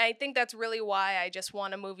 Yeah, and I think that's really why I just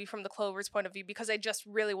want a movie from the Clovers' point of view, because I just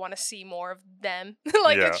really want to see more of them.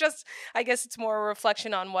 It's just, I guess it's more a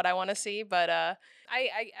reflection on what I want to see, but I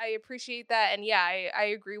appreciate that, and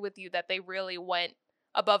I agree with you that they really went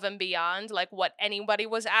above and beyond what anybody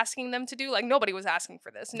was asking them to do. Nobody was asking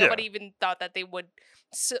for this. Nobody even thought that they would.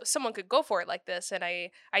 Someone could go for it like this, and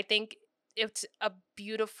I think it's a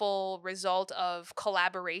beautiful result of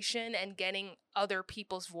collaboration and getting other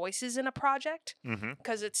people's voices in a project,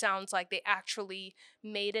 because it sounds like they actually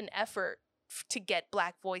made an effort to get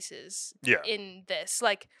Black voices in this.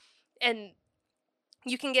 And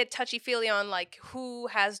you can get touchy-feely on who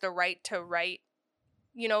has the right to write,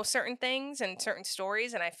 certain things and certain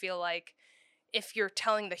stories. And I feel like if you're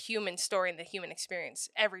telling the human story and the human experience,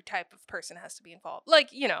 every type of person has to be involved.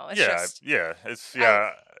 It's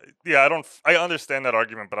I understand that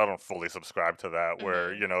argument, but I don't fully subscribe to that.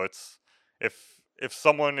 Where it's if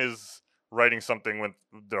someone is writing something with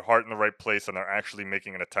their heart in the right place and they're actually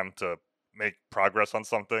making an attempt to make progress on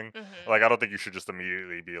something, I don't think you should just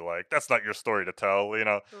immediately be like, that's not your story to tell.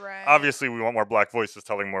 Right. Obviously we want more Black voices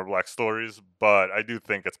telling more Black stories, but I do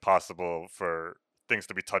think it's possible for things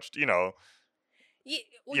to be touched.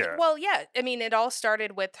 Well, yeah. I mean, it all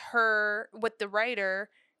started with the writer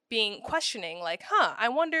questioning, I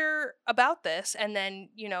wonder about this. And then,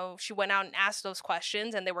 she went out and asked those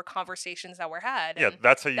questions, and there were conversations that were had. Yeah, and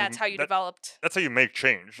that's how you developed. That's how you make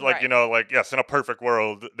change. Right. Yes, in a perfect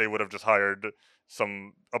world, they would have just hired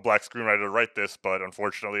a Black screenwriter to write this, but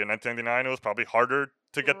unfortunately in 1999 it was probably harder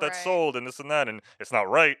to get that sold and this and that, and it's not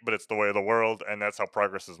right, but it's the way of the world, and that's how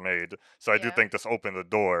progress is made. So I do think this opened the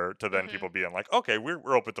door to then people being like, okay,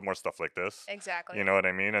 we're open to more stuff like this. Exactly. You know what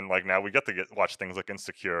I mean? And now we get to watch things like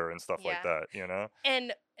Insecure and stuff like that,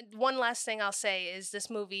 And one last thing I'll say is this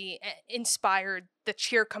movie inspired the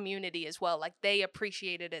cheer community as well. They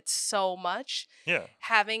appreciated it so much. Yeah.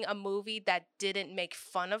 Having a movie that didn't make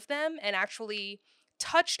fun of them and actually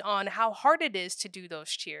touched on how hard it is to do those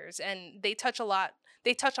cheers. And they touch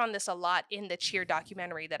on this a lot in the cheer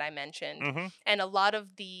documentary that I mentioned. And a lot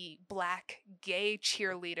of the Black gay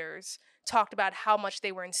cheerleaders talked about how much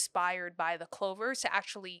they were inspired by the Clovers to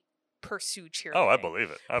actually pursue cheerleading. Oh, I believe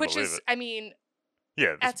it. I mean,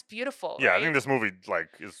 yeah, that's beautiful. Yeah, right? I think this movie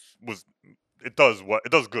it does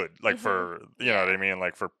good for you know what I mean,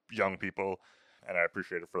 for young people, and I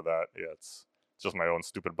appreciate it for that. Yeah, it's just my own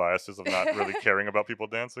stupid biases of not really caring about people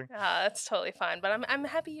dancing. That's totally fine, but I'm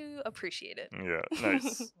happy you appreciate it. Yeah,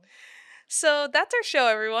 nice. So that's our show,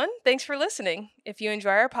 everyone. Thanks for listening. If you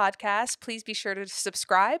enjoy our podcast, please be sure to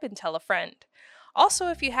subscribe and tell a friend. Also,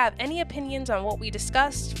 if you have any opinions on what we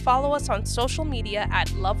discussed, follow us on social media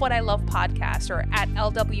at Love What I Love Podcast or at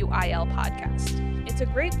LWIL Podcast. It's a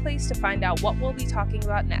great place to find out what we'll be talking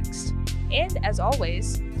about next. And as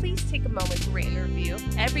always, please take a moment to rate and review.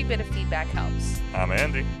 Every bit of feedback helps. I'm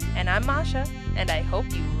Andy. And I'm Masha, and I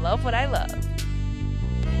hope you love what I love.